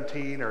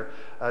 2017 or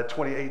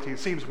 2018.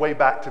 Seems way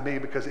back to me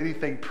because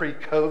anything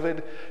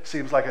pre-COVID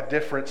seems like a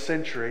different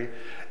century.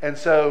 And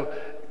so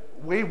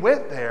we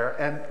went there,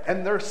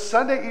 and their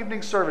Sunday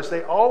evening service,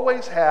 they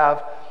always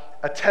have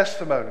a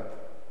testimony.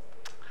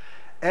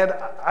 And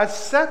I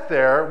sat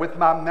there with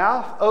my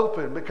mouth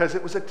open because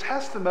it was a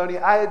testimony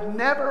I had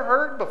never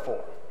heard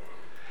before.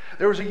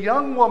 There was a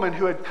young woman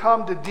who had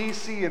come to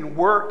D.C. and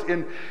worked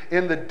in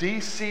the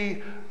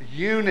D.C.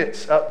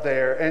 units up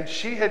there. And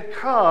she had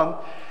come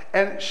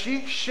and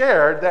she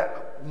shared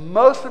that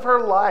most of her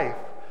life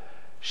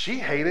she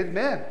hated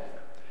men.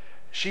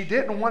 She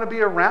didn't want to be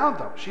around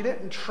them. She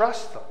didn't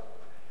trust them.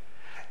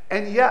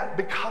 And yet,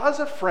 because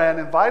a friend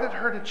invited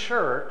her to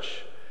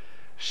church,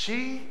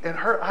 she and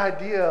her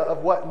idea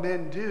of what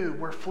men do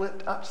were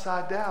flipped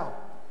upside down.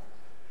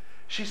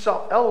 She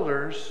saw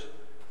elders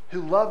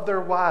who loved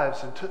their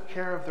wives and took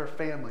care of their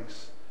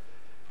families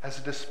as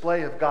a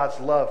display of God's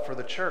love for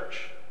the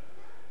church.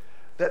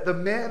 That the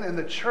men in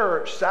the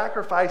church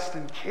sacrificed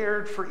and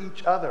cared for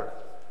each other.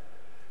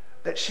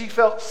 That she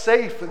felt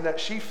safe and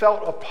that she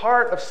felt a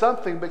part of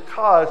something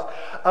because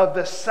of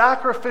the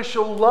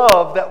sacrificial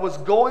love that was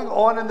going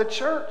on in the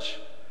church.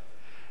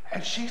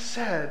 And she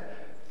said,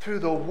 through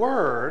the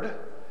word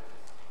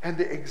and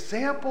the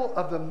example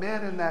of the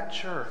men in that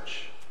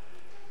church,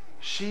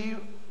 she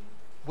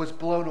was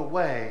blown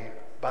away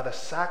by the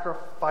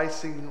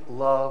sacrificing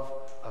love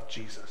of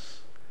Jesus.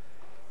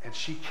 And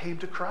she came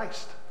to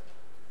Christ.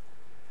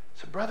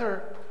 So,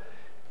 brother,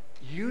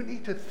 you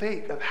need to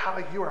think of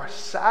how you are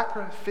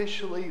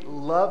sacrificially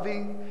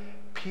loving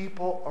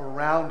people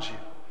around you,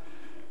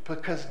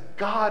 because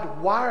God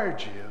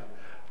wired you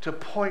to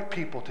point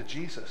people to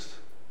Jesus.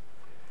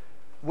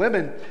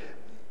 Women,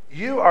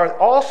 you are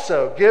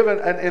also given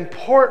an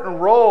important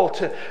role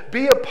to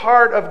be a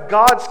part of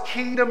God's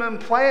kingdom and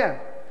plan.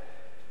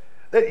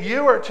 That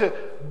you are to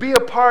be a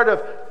part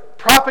of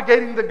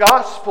propagating the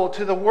gospel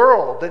to the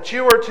world. That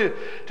you are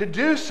to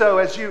do so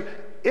as you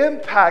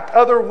impact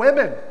other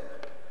women.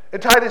 In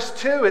Titus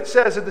 2, it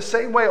says, in the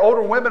same way,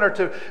 older women are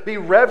to be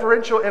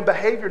reverential in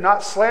behavior,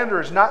 not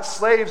slanderers, not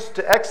slaves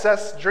to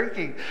excess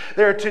drinking.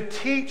 They are to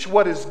teach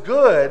what is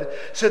good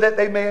so that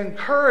they may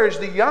encourage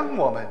the young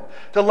woman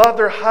to love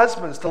their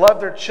husbands, to love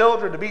their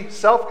children, to be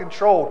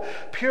self-controlled,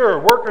 pure,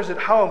 workers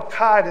at home,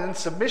 kind, and in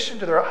submission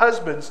to their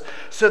husbands,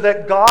 so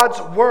that God's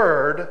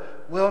word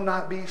will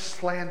not be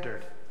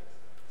slandered.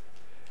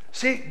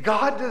 See,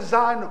 God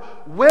designed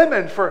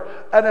women for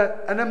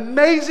an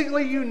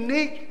amazingly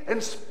unique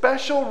and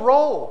special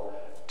role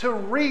to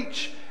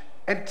reach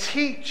and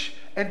teach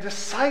and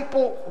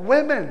disciple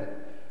women.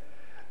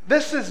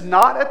 This is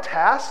not a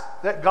task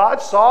that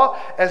God saw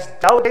as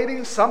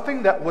delegating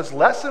something that was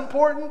less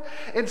important.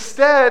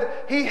 Instead,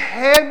 He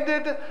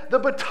handed the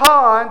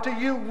baton to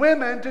you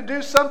women to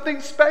do something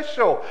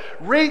special.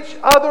 Reach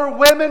other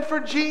women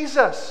for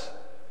Jesus.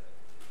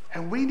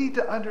 And we need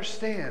to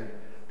understand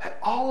that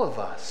all of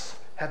us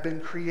have been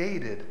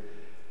created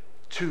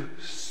to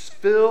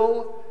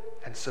fill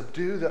and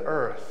subdue the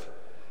earth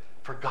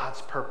for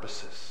God's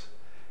purposes.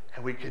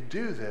 And we can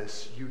do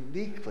this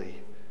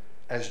uniquely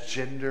as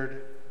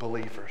gendered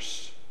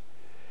believers.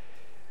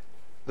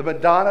 The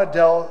Madonna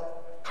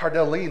del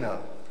Cardellino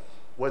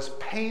was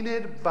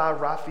painted by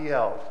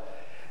Raphael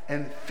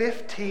in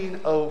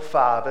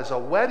 1505 as a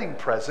wedding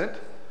present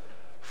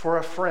for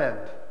a friend.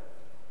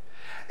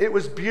 It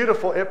was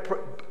beautiful.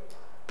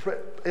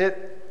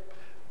 It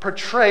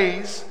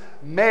portrays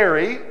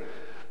Mary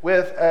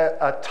with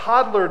a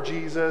toddler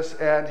Jesus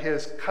and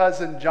his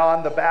cousin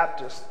John the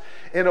Baptist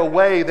in a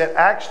way that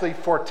actually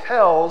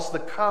foretells the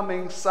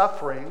coming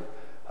suffering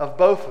of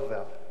both of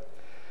them.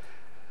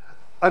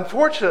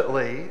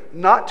 Unfortunately,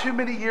 not too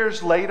many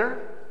years later,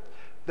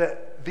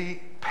 the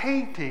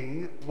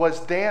painting was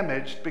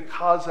damaged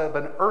because of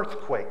an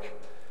earthquake.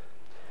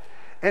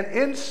 And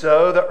in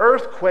so, the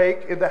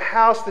earthquake in the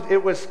house that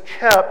it was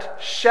kept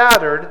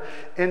shattered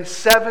in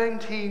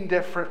 17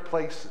 different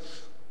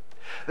places.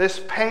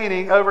 This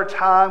painting over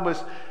time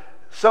was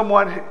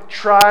someone who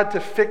tried to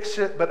fix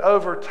it, but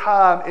over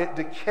time it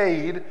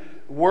decayed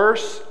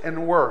worse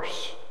and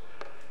worse.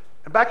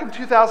 And back in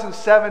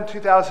 2007,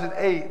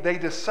 2008, they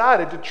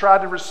decided to try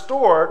to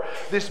restore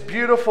this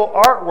beautiful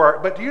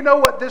artwork. But do you know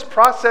what this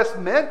process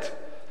meant?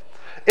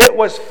 It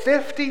was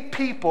 50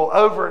 people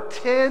over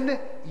 10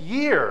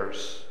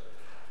 years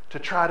to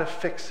try to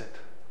fix it.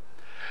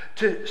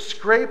 To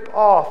scrape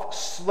off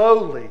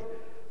slowly,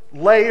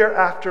 layer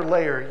after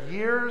layer,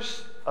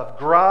 years of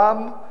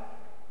grime,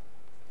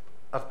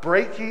 of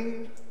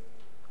breaking,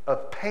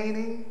 of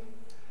painting,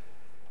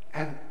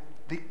 and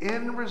the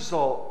end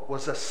result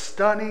was a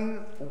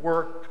stunning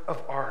work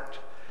of art.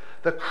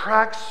 The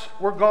cracks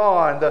were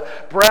gone. The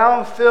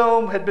brown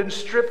film had been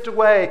stripped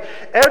away.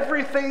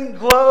 Everything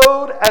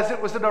glowed as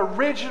it was an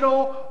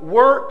original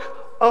work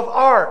of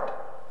art.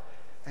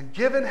 And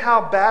given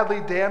how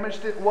badly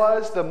damaged it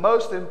was, the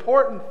most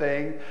important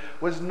thing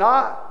was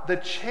not the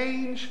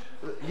change,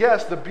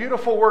 yes, the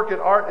beautiful work in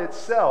art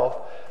itself,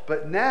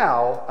 but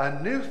now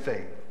a new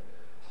thing,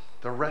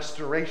 the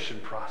restoration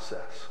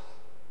process.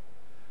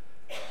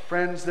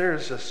 Friends,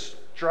 there's a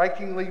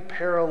strikingly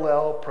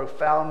parallel,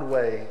 profound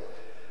way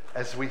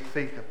as we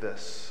think of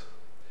this.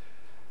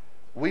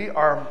 We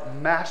are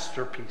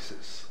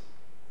masterpieces,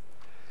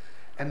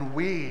 and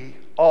we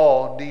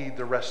all need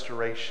the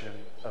restoration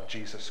of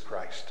Jesus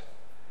Christ.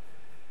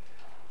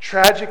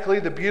 Tragically,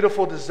 the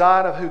beautiful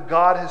design of who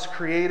God has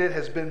created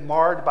has been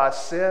marred by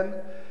sin.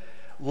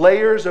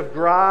 Layers of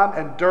grime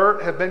and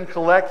dirt have been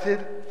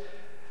collected.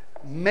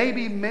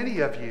 Maybe many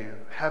of you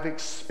have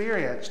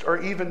experienced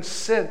or even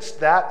sensed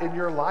that in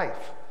your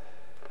life.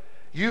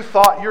 You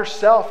thought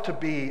yourself to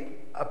be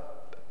a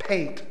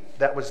paint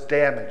that was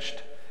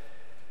damaged,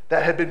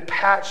 that had been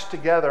patched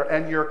together,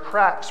 and your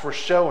cracks were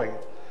showing.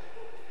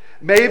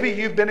 Maybe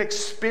you've been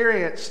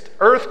experienced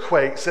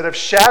earthquakes that have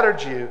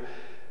shattered you.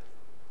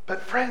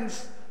 But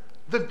friends,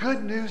 the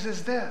good news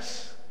is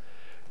this: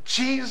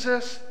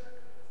 Jesus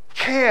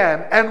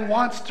can and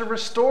wants to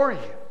restore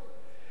you.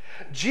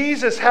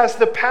 Jesus has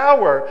the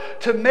power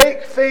to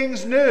make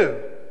things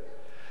new.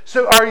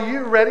 So are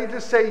you ready to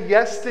say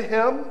yes to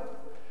Him?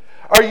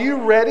 Are you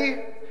ready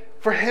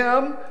for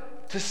Him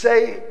to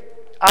say,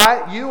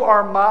 you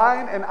are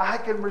mine and I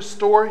can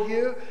restore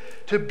you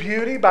to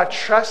beauty by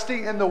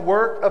trusting in the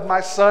work of my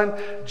Son,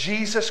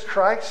 Jesus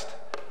Christ?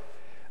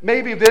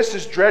 Maybe this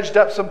has dredged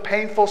up some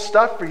painful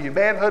stuff for you.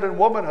 Manhood and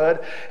womanhood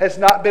has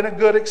not been a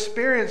good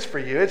experience for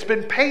you. It's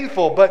been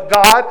painful, but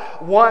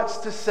God wants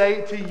to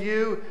say to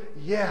you,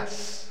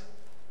 yes,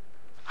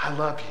 I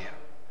love you.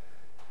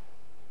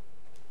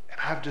 And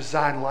I've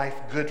designed life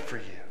good for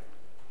you.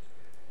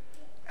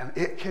 And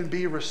it can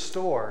be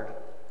restored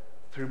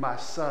through my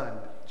Son,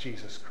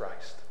 Jesus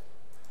Christ.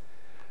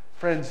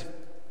 Friends,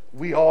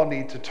 we all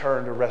need to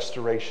turn to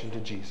restoration to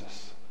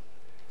Jesus.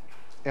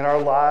 In our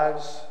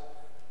lives,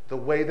 the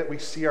way that we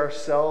see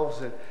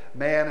ourselves as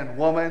man and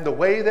woman, the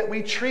way that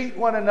we treat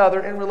one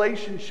another in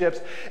relationships,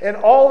 in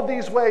all of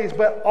these ways,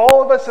 but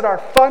all of us at our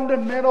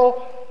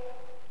fundamental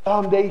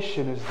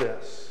foundation is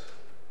this: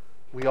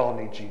 we all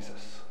need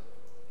Jesus.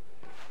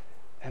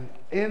 And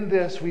in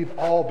this, we've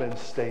all been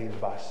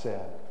stained by sin.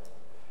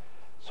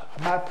 So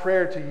my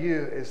prayer to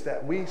you is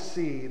that we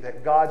see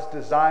that God's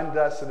designed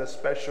us in a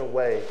special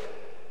way,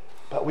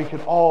 but we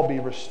can all be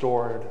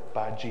restored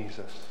by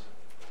Jesus.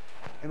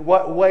 In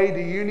what way do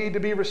you need to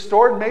be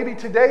restored? Maybe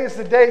today is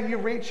the day you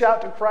reach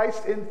out to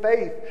Christ in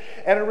faith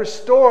and are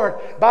restored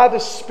by the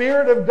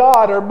Spirit of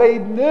God, are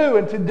made new,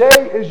 and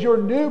today is your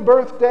new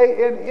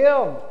birthday in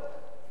Him.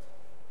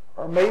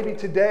 Or maybe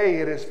today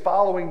it is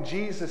following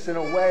Jesus in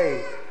a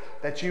way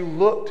that you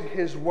look to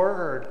His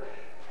Word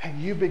and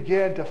you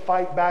begin to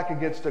fight back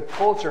against a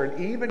culture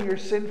and even your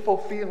sinful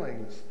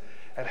feelings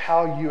at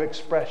how you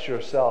express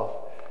yourself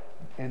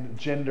in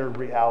gender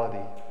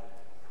reality.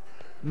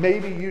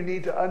 Maybe you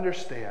need to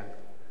understand,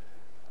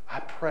 I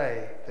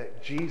pray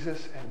that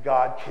Jesus and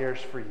God cares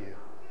for you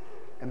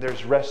and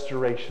there's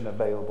restoration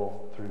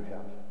available through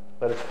Him.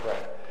 Let us pray.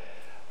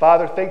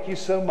 Father, thank you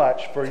so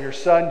much for your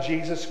Son,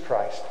 Jesus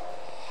Christ,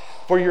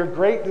 for your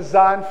great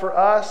design for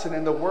us and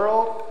in the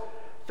world.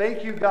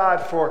 Thank you,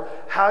 God, for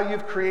how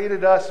you've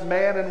created us,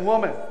 man and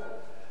woman,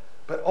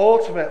 but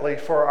ultimately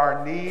for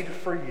our need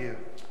for you.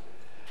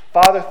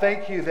 Father,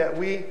 thank you that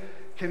we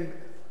can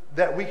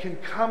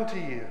come to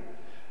you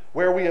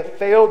where we have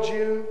failed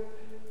you,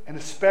 and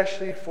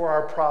especially for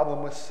our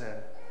problem with sin,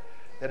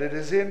 that it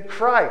is in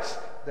Christ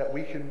that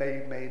we can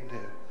be made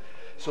new.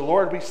 So,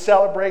 Lord, we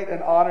celebrate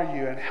and honor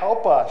you and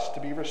help us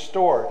to be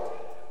restored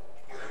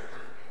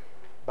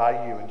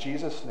by you. In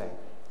Jesus' name,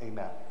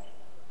 amen.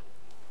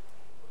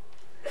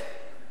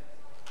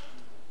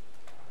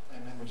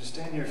 Amen. Would you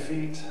stand on your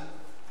feet?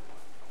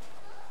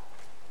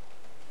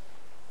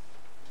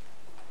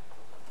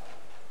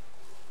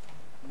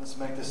 Let's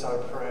make this our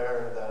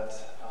prayer that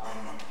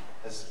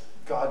as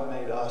God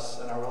made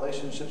us and our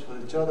relationships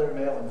with each other,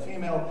 male and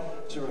female,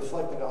 to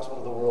reflect the gospel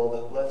to the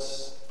world,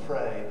 let's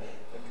pray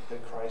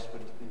that Christ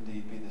would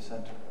indeed be the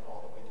center of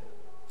all that we do.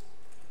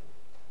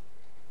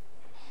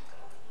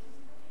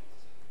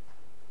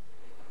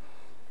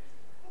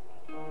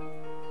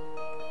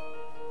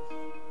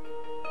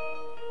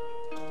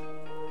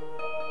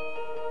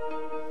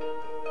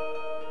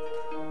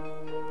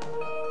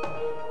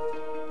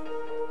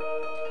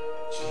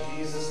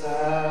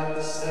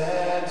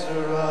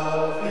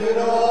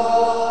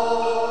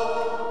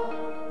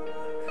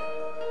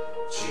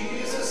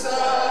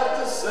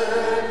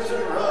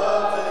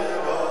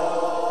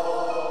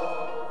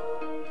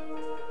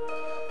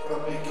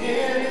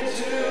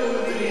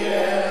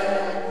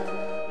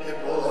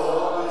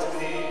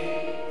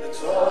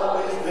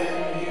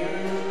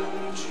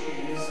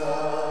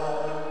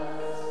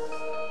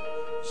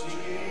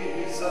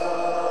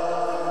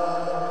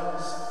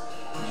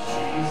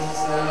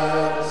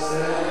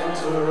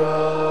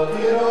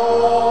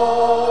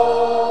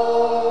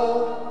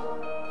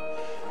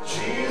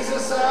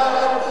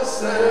 at the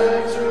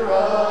center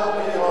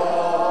of it all.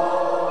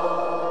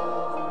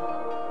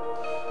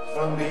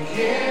 From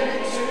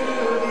beginning to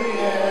the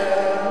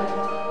end,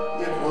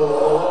 it will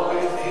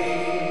always be,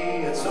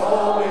 it's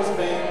always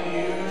been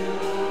you,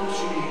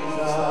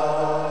 Jesus.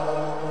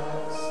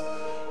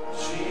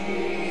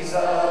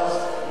 Jesus,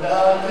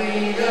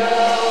 nothing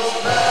else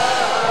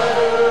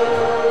matters.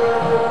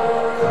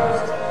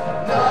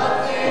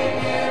 Nothing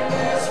in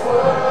this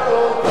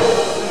world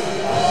will do.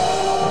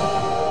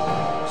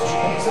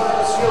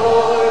 Jesus,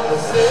 you're the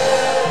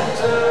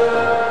center.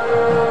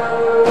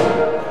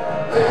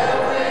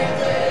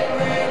 Everything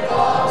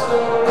revolves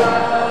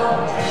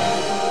around you.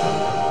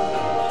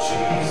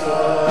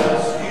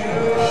 Jesus, you.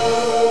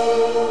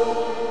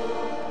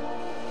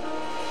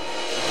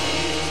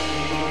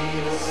 Be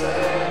the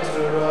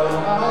center of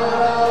my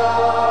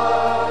life.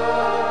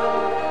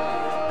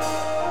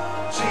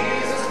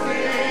 Jesus,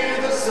 be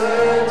the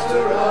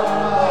center of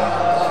my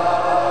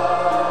life.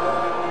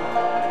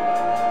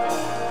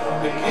 From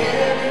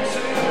beginning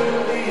to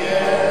the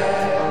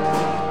end,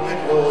 it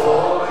will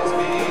always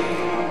be,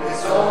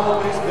 it's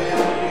always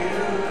been you,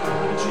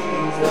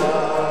 Jesus.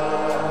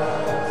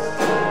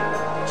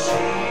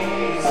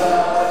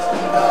 Jesus,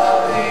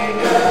 nothing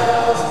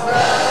else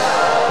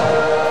matters.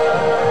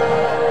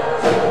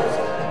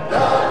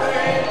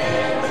 Nothing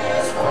in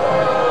this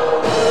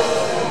world will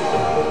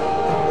do.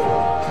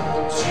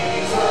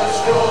 Jesus,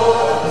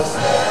 you're the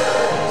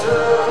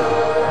center.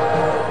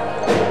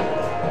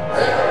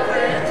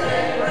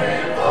 Everything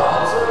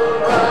revolves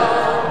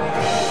around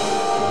you.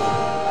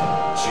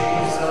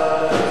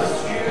 Jesus,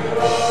 you.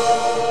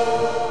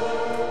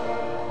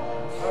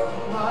 From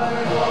my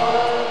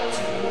heart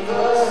to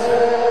the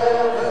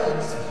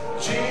heavens,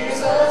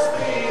 Jesus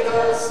be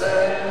the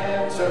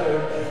center.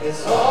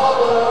 It's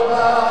all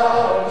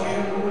about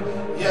you.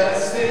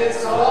 Yes,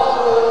 it's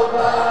all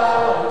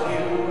about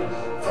you.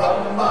 From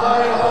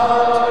my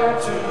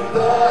heart to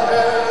the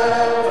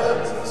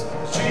heavens,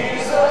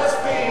 Jesus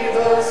be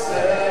the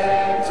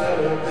center.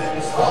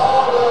 It's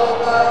all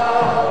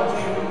about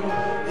you.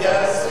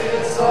 Yes,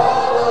 it's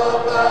all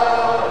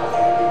about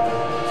you.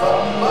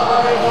 From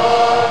my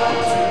heart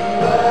to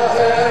the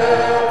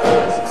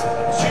heavens,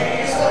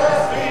 Jesus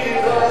be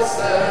the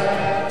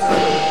center.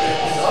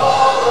 It's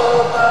all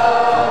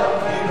about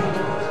you.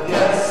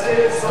 Yes,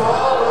 it's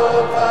all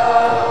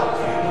about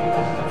you.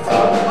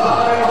 From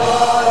my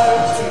heart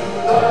to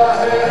the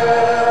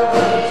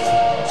heavens,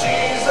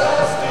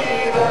 Jesus be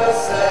the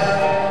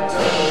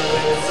center.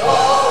 It's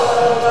all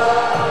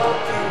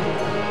about you.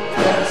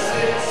 Yes,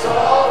 it's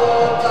all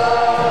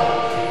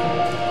about you.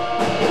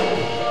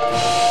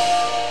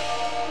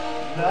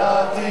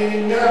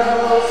 Nothing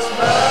else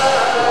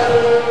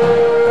matters.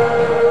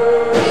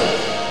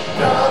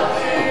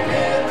 Nothing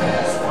in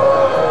this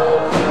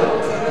world will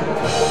do.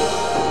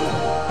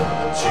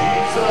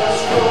 Jesus,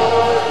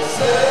 you're the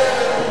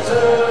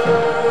center.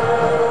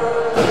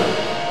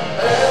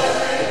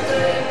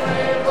 Everything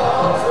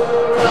revolves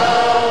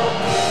around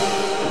you.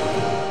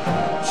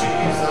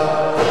 Jesus,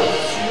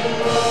 you.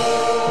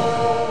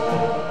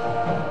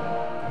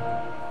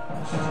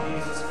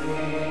 Jesus, be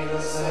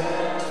the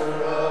center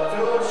of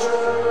your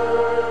church.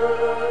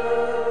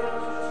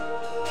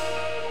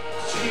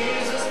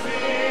 Jesus, be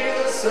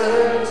the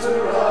center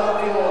of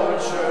your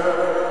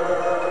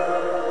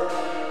church.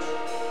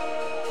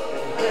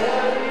 And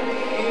every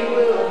knee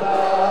will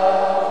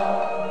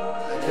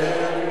bow, and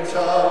every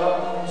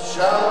tongue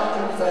shall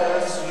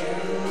confess you,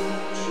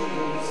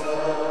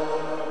 Jesus.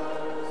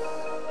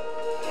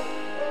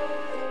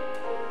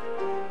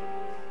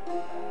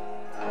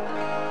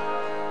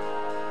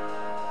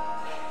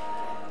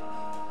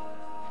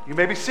 You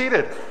may be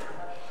seated.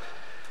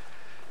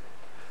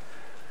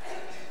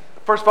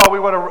 First of all, we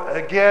want to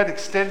again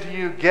extend to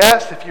you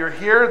guests. If you're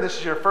here, this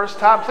is your first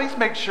time, please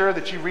make sure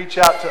that you reach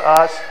out to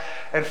us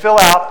and fill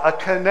out a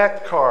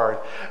Connect card.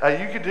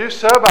 You can do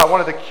so by one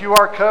of the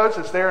QR codes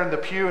that's there in the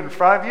pew in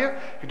front of you.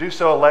 You can do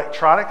so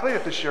electronically.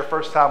 If this is your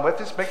first time with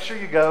us, make sure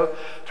you go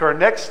to our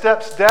Next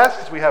Steps desk,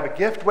 as we have a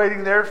gift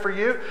waiting there for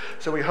you.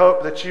 So we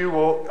hope that you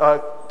will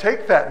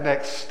take that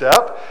next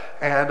step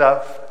and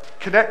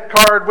Connect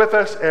card with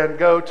us and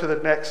go to the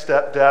Next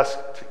Step desk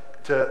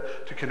to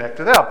connect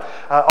to them.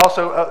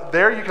 Also,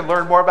 there you can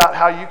learn more about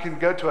how you can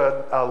go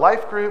to a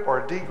life group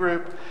or a D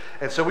group.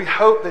 And so we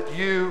hope that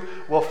you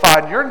will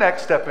find your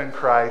next step in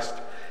Christ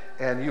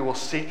and you will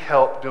seek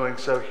help doing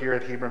so here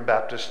at Hebron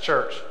Baptist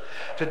Church.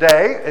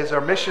 Today is our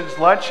missions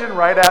luncheon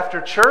right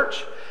after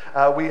church.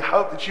 We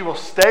hope that you will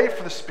stay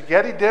for the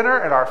spaghetti dinner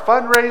and our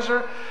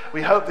fundraiser.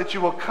 We hope that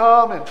you will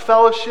come and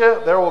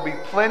fellowship. There will be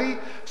plenty,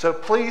 so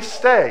please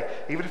stay.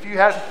 Even if you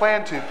hadn't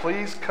planned to,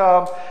 please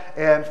come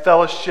and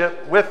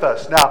fellowship with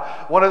us.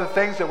 Now, one of the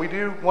things that we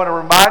do want to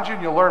remind you,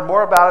 and you'll learn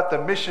more about it,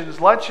 the Missions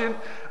Luncheon.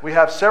 We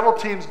have several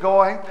teams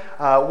going.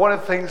 One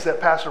of the things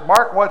that Pastor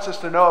Mark wants us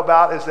to know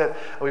about is that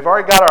we've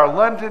already got our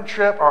London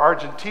trip, our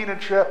Argentina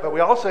trip, but we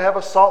also have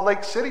a Salt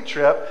Lake City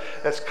trip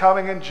that's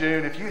coming in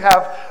June. If you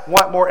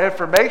want more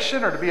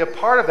information or to be a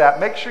part of that,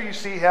 make sure you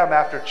see him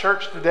after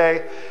church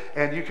today,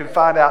 and you can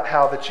find out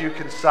how that you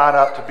can sign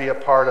up to be a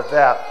part of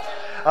that.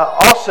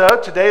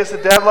 Also, today is the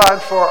deadline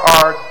for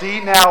our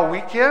D-Now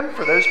weekend,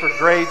 for those for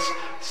grades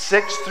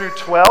 6 through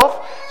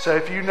 12. So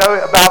if you know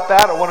about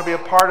that or want to be a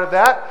part of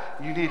that,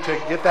 you need to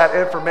get that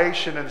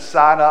information and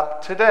sign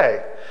up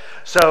today.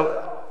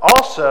 So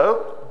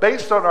also,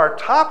 based on our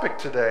topic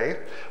today,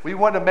 we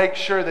want to make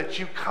sure that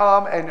you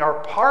come and are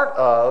part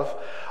of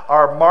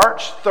our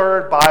March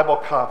 3rd Bible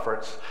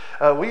Conference.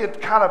 We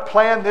had kind of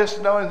planned this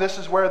knowing this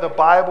is where the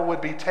Bible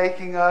would be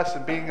taking us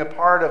and being a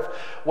part of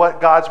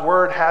what God's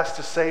Word has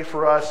to say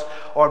for us.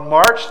 On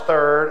March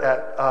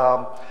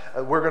 3rd,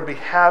 we're going to be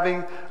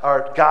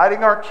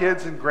guiding our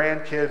kids and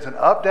grandkids an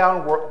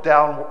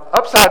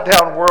upside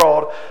down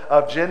world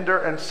of gender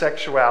and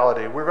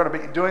sexuality. We're going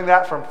to be doing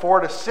that from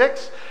 4 to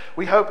 6.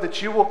 We hope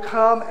that you will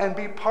come and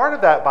be part of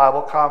that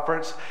Bible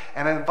conference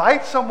and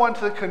invite someone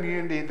to the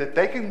community that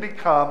they can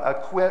become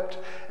equipped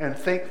and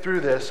think through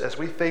this as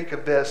we think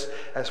of this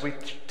as we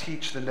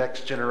teach the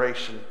next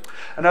generation.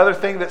 Another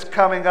thing that's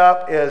coming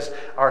up is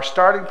our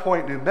Starting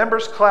Point New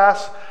Members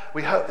class.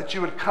 We hope that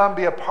you would come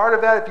be a part of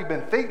that. If you've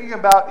been thinking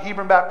about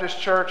Hebron Baptist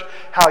Church,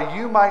 how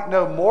you might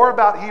know more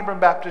about Hebron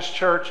Baptist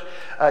Church,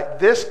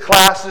 this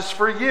class is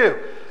for you.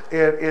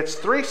 It's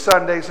 3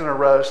 Sundays in a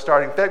row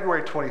starting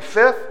February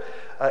 25th.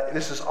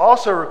 This is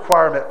also a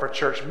requirement for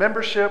church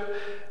membership.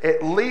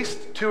 At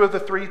least 2 of the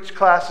 3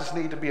 classes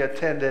need to be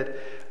attended.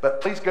 But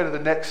please go to the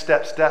Next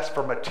Steps desk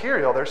for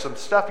material. There's some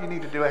stuff you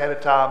need to do ahead of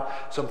time,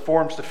 some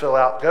forms to fill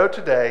out. Go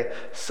today,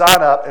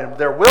 sign up, and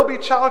there will be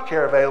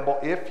childcare available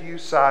if you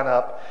sign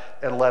up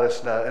and let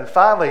us know. And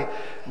finally,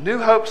 New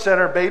Hope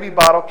Center baby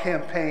bottle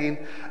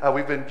campaign.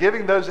 We've been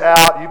giving those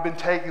out. You've been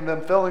taking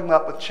them, filling them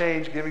up with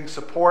change, giving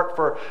support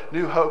for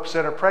New Hope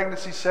Center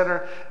Pregnancy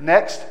Center.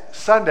 Next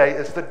Sunday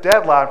is the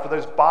deadline for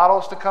those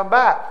bottles to come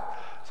back.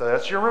 So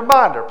that's your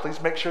reminder. Please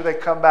make sure they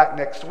come back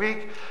next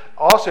week.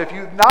 Also, if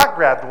you've not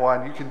grabbed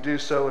one, you can do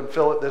so and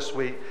fill it this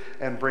week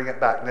and bring it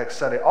back next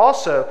Sunday.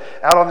 Also,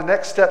 out on the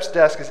Next Steps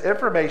desk is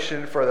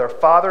information for their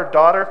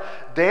father-daughter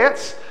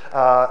dance.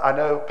 I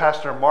know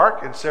Pastor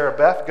Mark and Sarah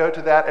Beth go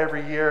to that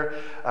every year,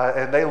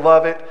 and they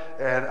love it.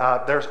 And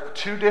there's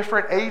 2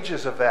 different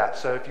ages of that.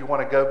 So if you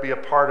want to go be a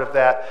part of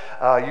that,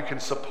 you can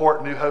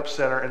support New Hope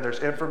Center, and there's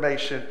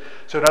information.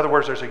 So in other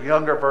words, there's a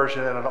younger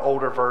version and an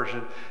older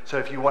version. So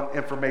if you want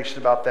information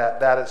about that,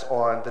 that is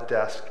on the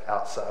desk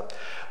outside.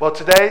 Well,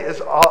 today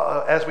is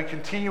as we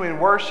continue in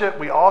worship,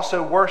 we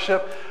also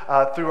worship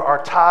through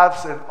our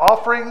tithes and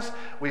offerings.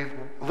 We've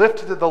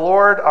lifted to the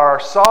Lord our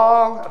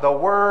song, the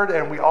word,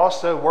 and we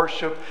also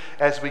worship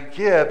as we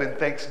give in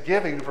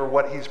thanksgiving for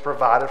what He's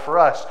provided for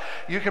us.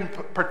 You can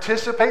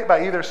participate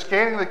by either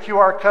scanning the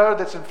QR code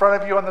that's in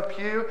front of you on the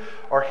pew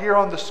or here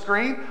on the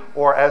screen,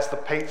 or as the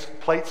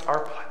plates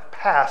are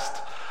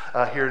passed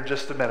here in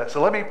just a minute.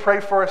 So let me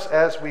pray for us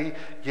as we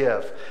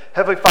give.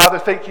 Heavenly Father,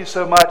 thank you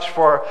so much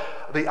for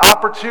the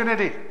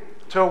opportunity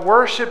to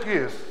worship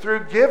you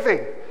through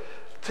giving,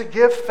 to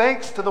give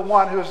thanks to the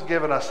one who has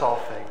given us all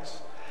things.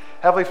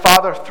 Heavenly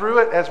Father, through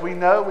it, as we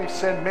know, we've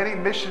sent many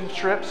mission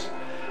trips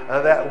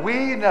that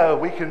we know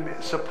we can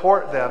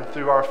support them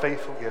through our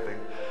faithful giving.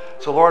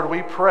 So Lord,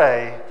 we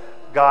pray,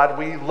 God,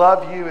 we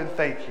love you and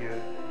thank you.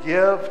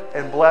 Give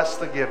and bless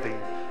the giving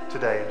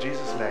today. In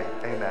Jesus' name,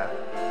 amen.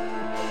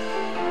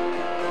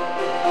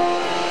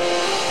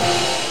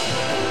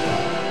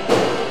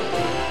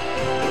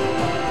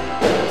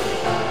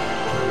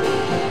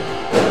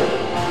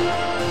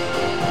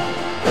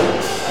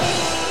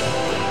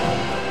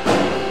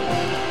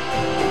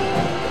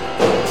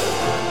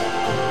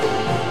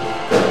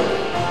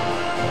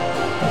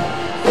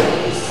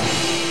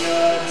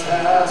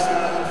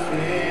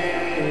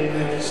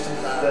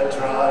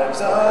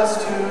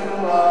 Us to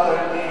our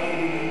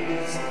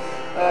knees,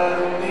 a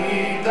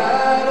need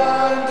that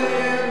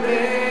undiminished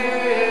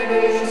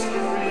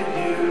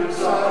renews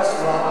our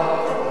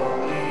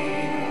strong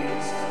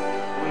needs.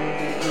 We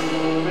who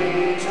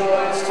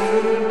rejoice to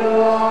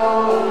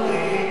know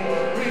Thee,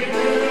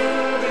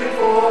 renew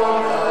before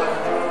Thy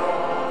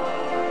throne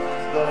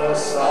the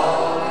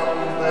song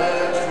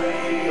that we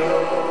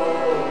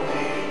owe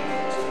Thee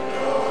to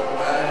know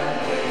and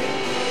wait.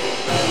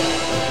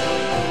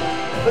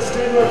 Let's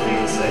stand to our feet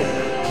and sing.